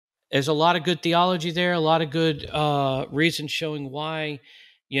 There's a lot of good theology there, a lot of good reasons showing why,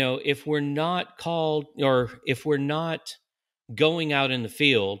 if we're not called or if we're not going out in the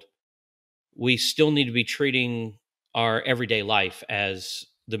field, we still need to be treating our everyday life as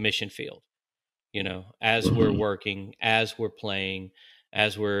the mission field, as we're working, as we're playing,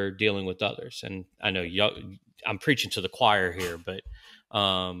 as we're dealing with others. And I know I'm preaching to the choir here, but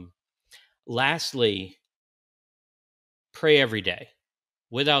lastly, pray every day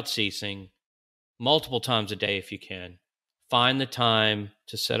without ceasing, multiple times a day if you can. Find the time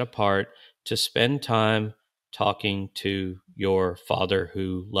to set apart to spend time talking to your Father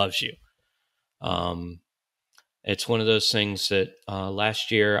who loves you. It's one of those things that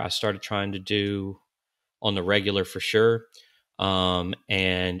last year I started trying to do on the regular for sure, and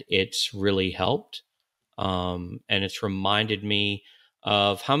it's really helped. And it's reminded me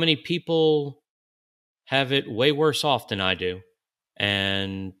of how many people have it way worse off than I do,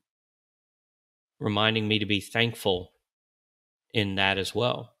 and reminding me to be thankful in that as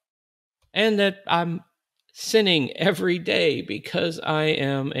well. And that I'm sinning every day because I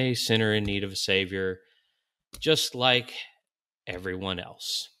am a sinner in need of a savior, just like everyone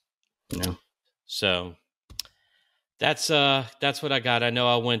else. Yeah. So that's what I got. I know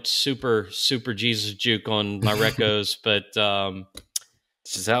I went super Jesus juke on my recos, but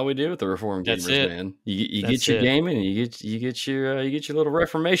this is how we do with the Reform Gamers, man. You get your gaming, and you get your little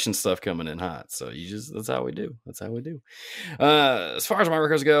Reformation stuff coming in hot. So that's how we do. That's how we do. As far as my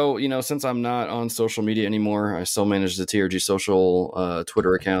records go, since I'm not on social media anymore, I still manage the TRG social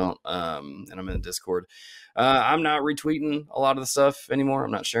Twitter account, and I'm in Discord. I'm not retweeting a lot of the stuff anymore.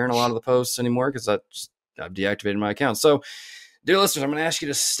 I'm not sharing a lot of the posts anymore because I've deactivated my account. So, dear listeners, I'm going to ask you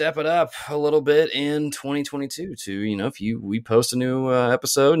to step it up a little bit in 2022 to, if we post a new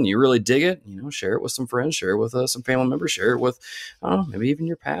episode and you really dig it, share it with some friends, share it with some family members, share it with, maybe even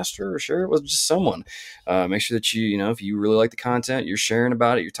your pastor, or share it with just someone. Make sure that if you really like the content, you're sharing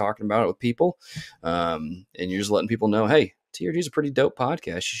about it, you're talking about it with people, and you're just letting people know, hey, TRG is a pretty dope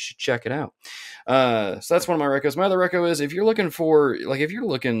podcast. You should check it out. So that's one of my recos. My other reco is if you're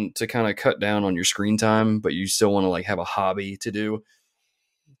looking to kind of cut down on your screen time, but you still want to have a hobby to do,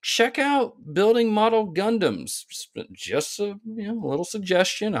 check out building model Gundams. Just a little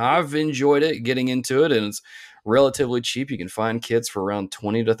suggestion. I've enjoyed it, getting into it, and it's relatively cheap. You can find kits for around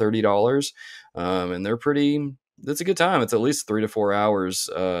 $20 to $30, and they're pretty. It's a good time. It's at least 3 to 4 hours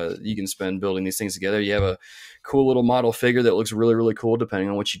you can spend building these things together. You have a cool little model figure that looks really, really cool depending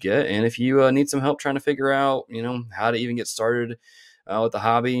on what you get. And if you need some help trying to figure out, how to even get started with the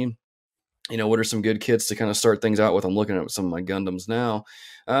hobby, what are some good kits to kind of start things out with? I'm looking at some of my Gundams now.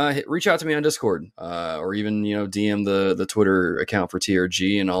 Reach out to me on Discord or even, DM the Twitter account for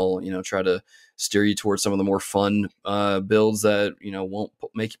TRG, and I'll, try to steer you towards some of the more fun builds that, won't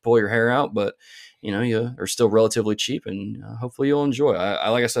make you pull your hair out, but you are still relatively cheap, and hopefully you'll enjoy.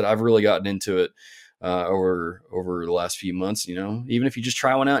 Like I said, I've really gotten into it over the last few months. Even if you just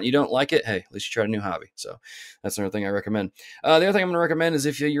try one out and you don't like it, hey, at least you tried a new hobby. So that's another thing I recommend. The other thing I'm going to recommend is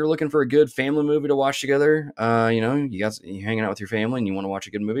if you're looking for a good family movie to watch together, you're hanging out with your family and you want to watch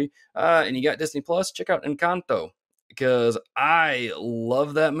a good movie, and you got Disney Plus, check out Encanto, because I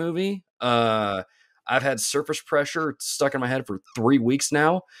love that movie. I've had Surface Pressure stuck in my head for 3 weeks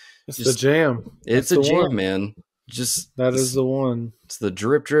now. It's the jam. It's a jam, man. That is the one. It's the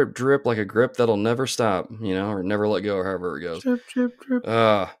drip, drip, drip, like a grip that'll never stop, or never let go, or however it goes. Drip, drip, drip.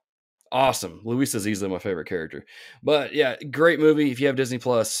 Awesome. Luisa's easily my favorite character. But yeah, great movie. If you have Disney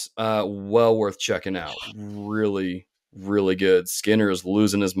Plus, well worth checking out. Really, really good. Skinner is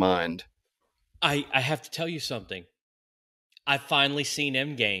losing his mind. I have to tell you something. I've finally seen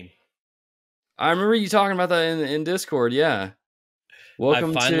Endgame. I remember you talking about that in Discord. Yeah.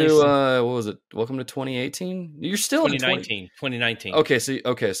 Welcome to what was it? Welcome to 2018. You're still 2019. 2019. Okay.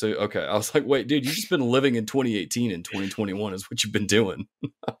 I was like, wait, dude, you've just been living in 2018 and 2021 is what you've been doing.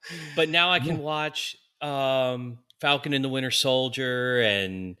 But now I can watch Falcon and the Winter Soldier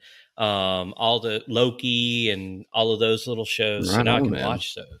and all the Loki and all of those little shows. Right, so now I can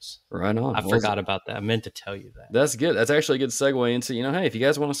watch those. Right on. I forgot about that. I meant to tell you that. That's good. That's actually a good segue into, hey, if you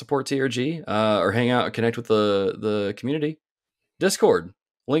guys want to support TRG or hang out, connect with the community, Discord,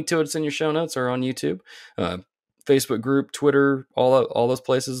 link to it's in your show notes or on YouTube, Facebook group, Twitter, all those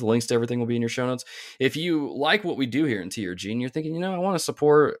places. Links to everything will be in your show notes. If you like what we do here in TRG and you're thinking, I want to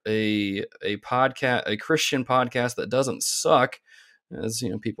support a podcast, a Christian podcast that doesn't suck, as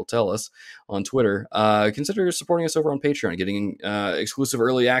people tell us on Twitter, consider supporting us over on Patreon, getting exclusive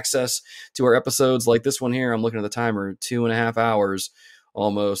early access to our episodes like this one here. I'm looking at the timer, 2.5 hours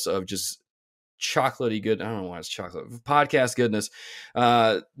almost of just chocolatey good. I don't know why it's chocolate podcast goodness.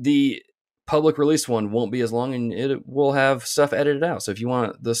 The public release one won't be as long, and it will have stuff edited out. So if you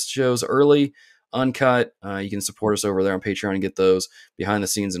want the shows early, uncut, you can support us over there on Patreon and get those behind the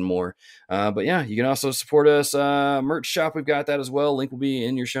scenes and more. But yeah, you can also support us. Merch shop, we've got that as well. Link will be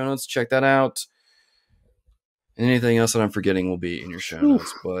in your show notes. Check that out. Anything else that I'm forgetting will be in your show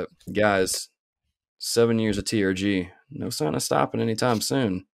notes. But guys, 7 years of TRG, no sign of stopping anytime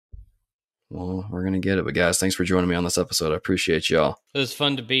soon. Well, we're going to get it. But guys, thanks for joining me on this episode. I appreciate y'all. It was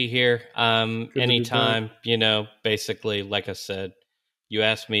fun to be here. Anytime, basically, like I said, you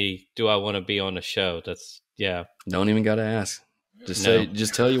asked me, do I want to be on the show? That's, yeah. Don't even got to ask.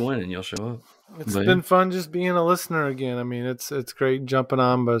 Just tell you when and you'll show up. It's been fun just being a listener again. I mean, it's great jumping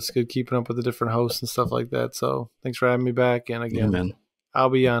on, but it's good keeping up with the different hosts and stuff like that. So thanks for having me back. And again, man. I'll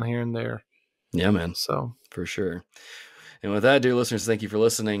be on here and there. Yeah, man. So for sure. And with that, dear listeners, thank you for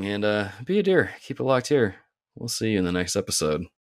listening, and be a dear. Keep it locked here. We'll see you in the next episode.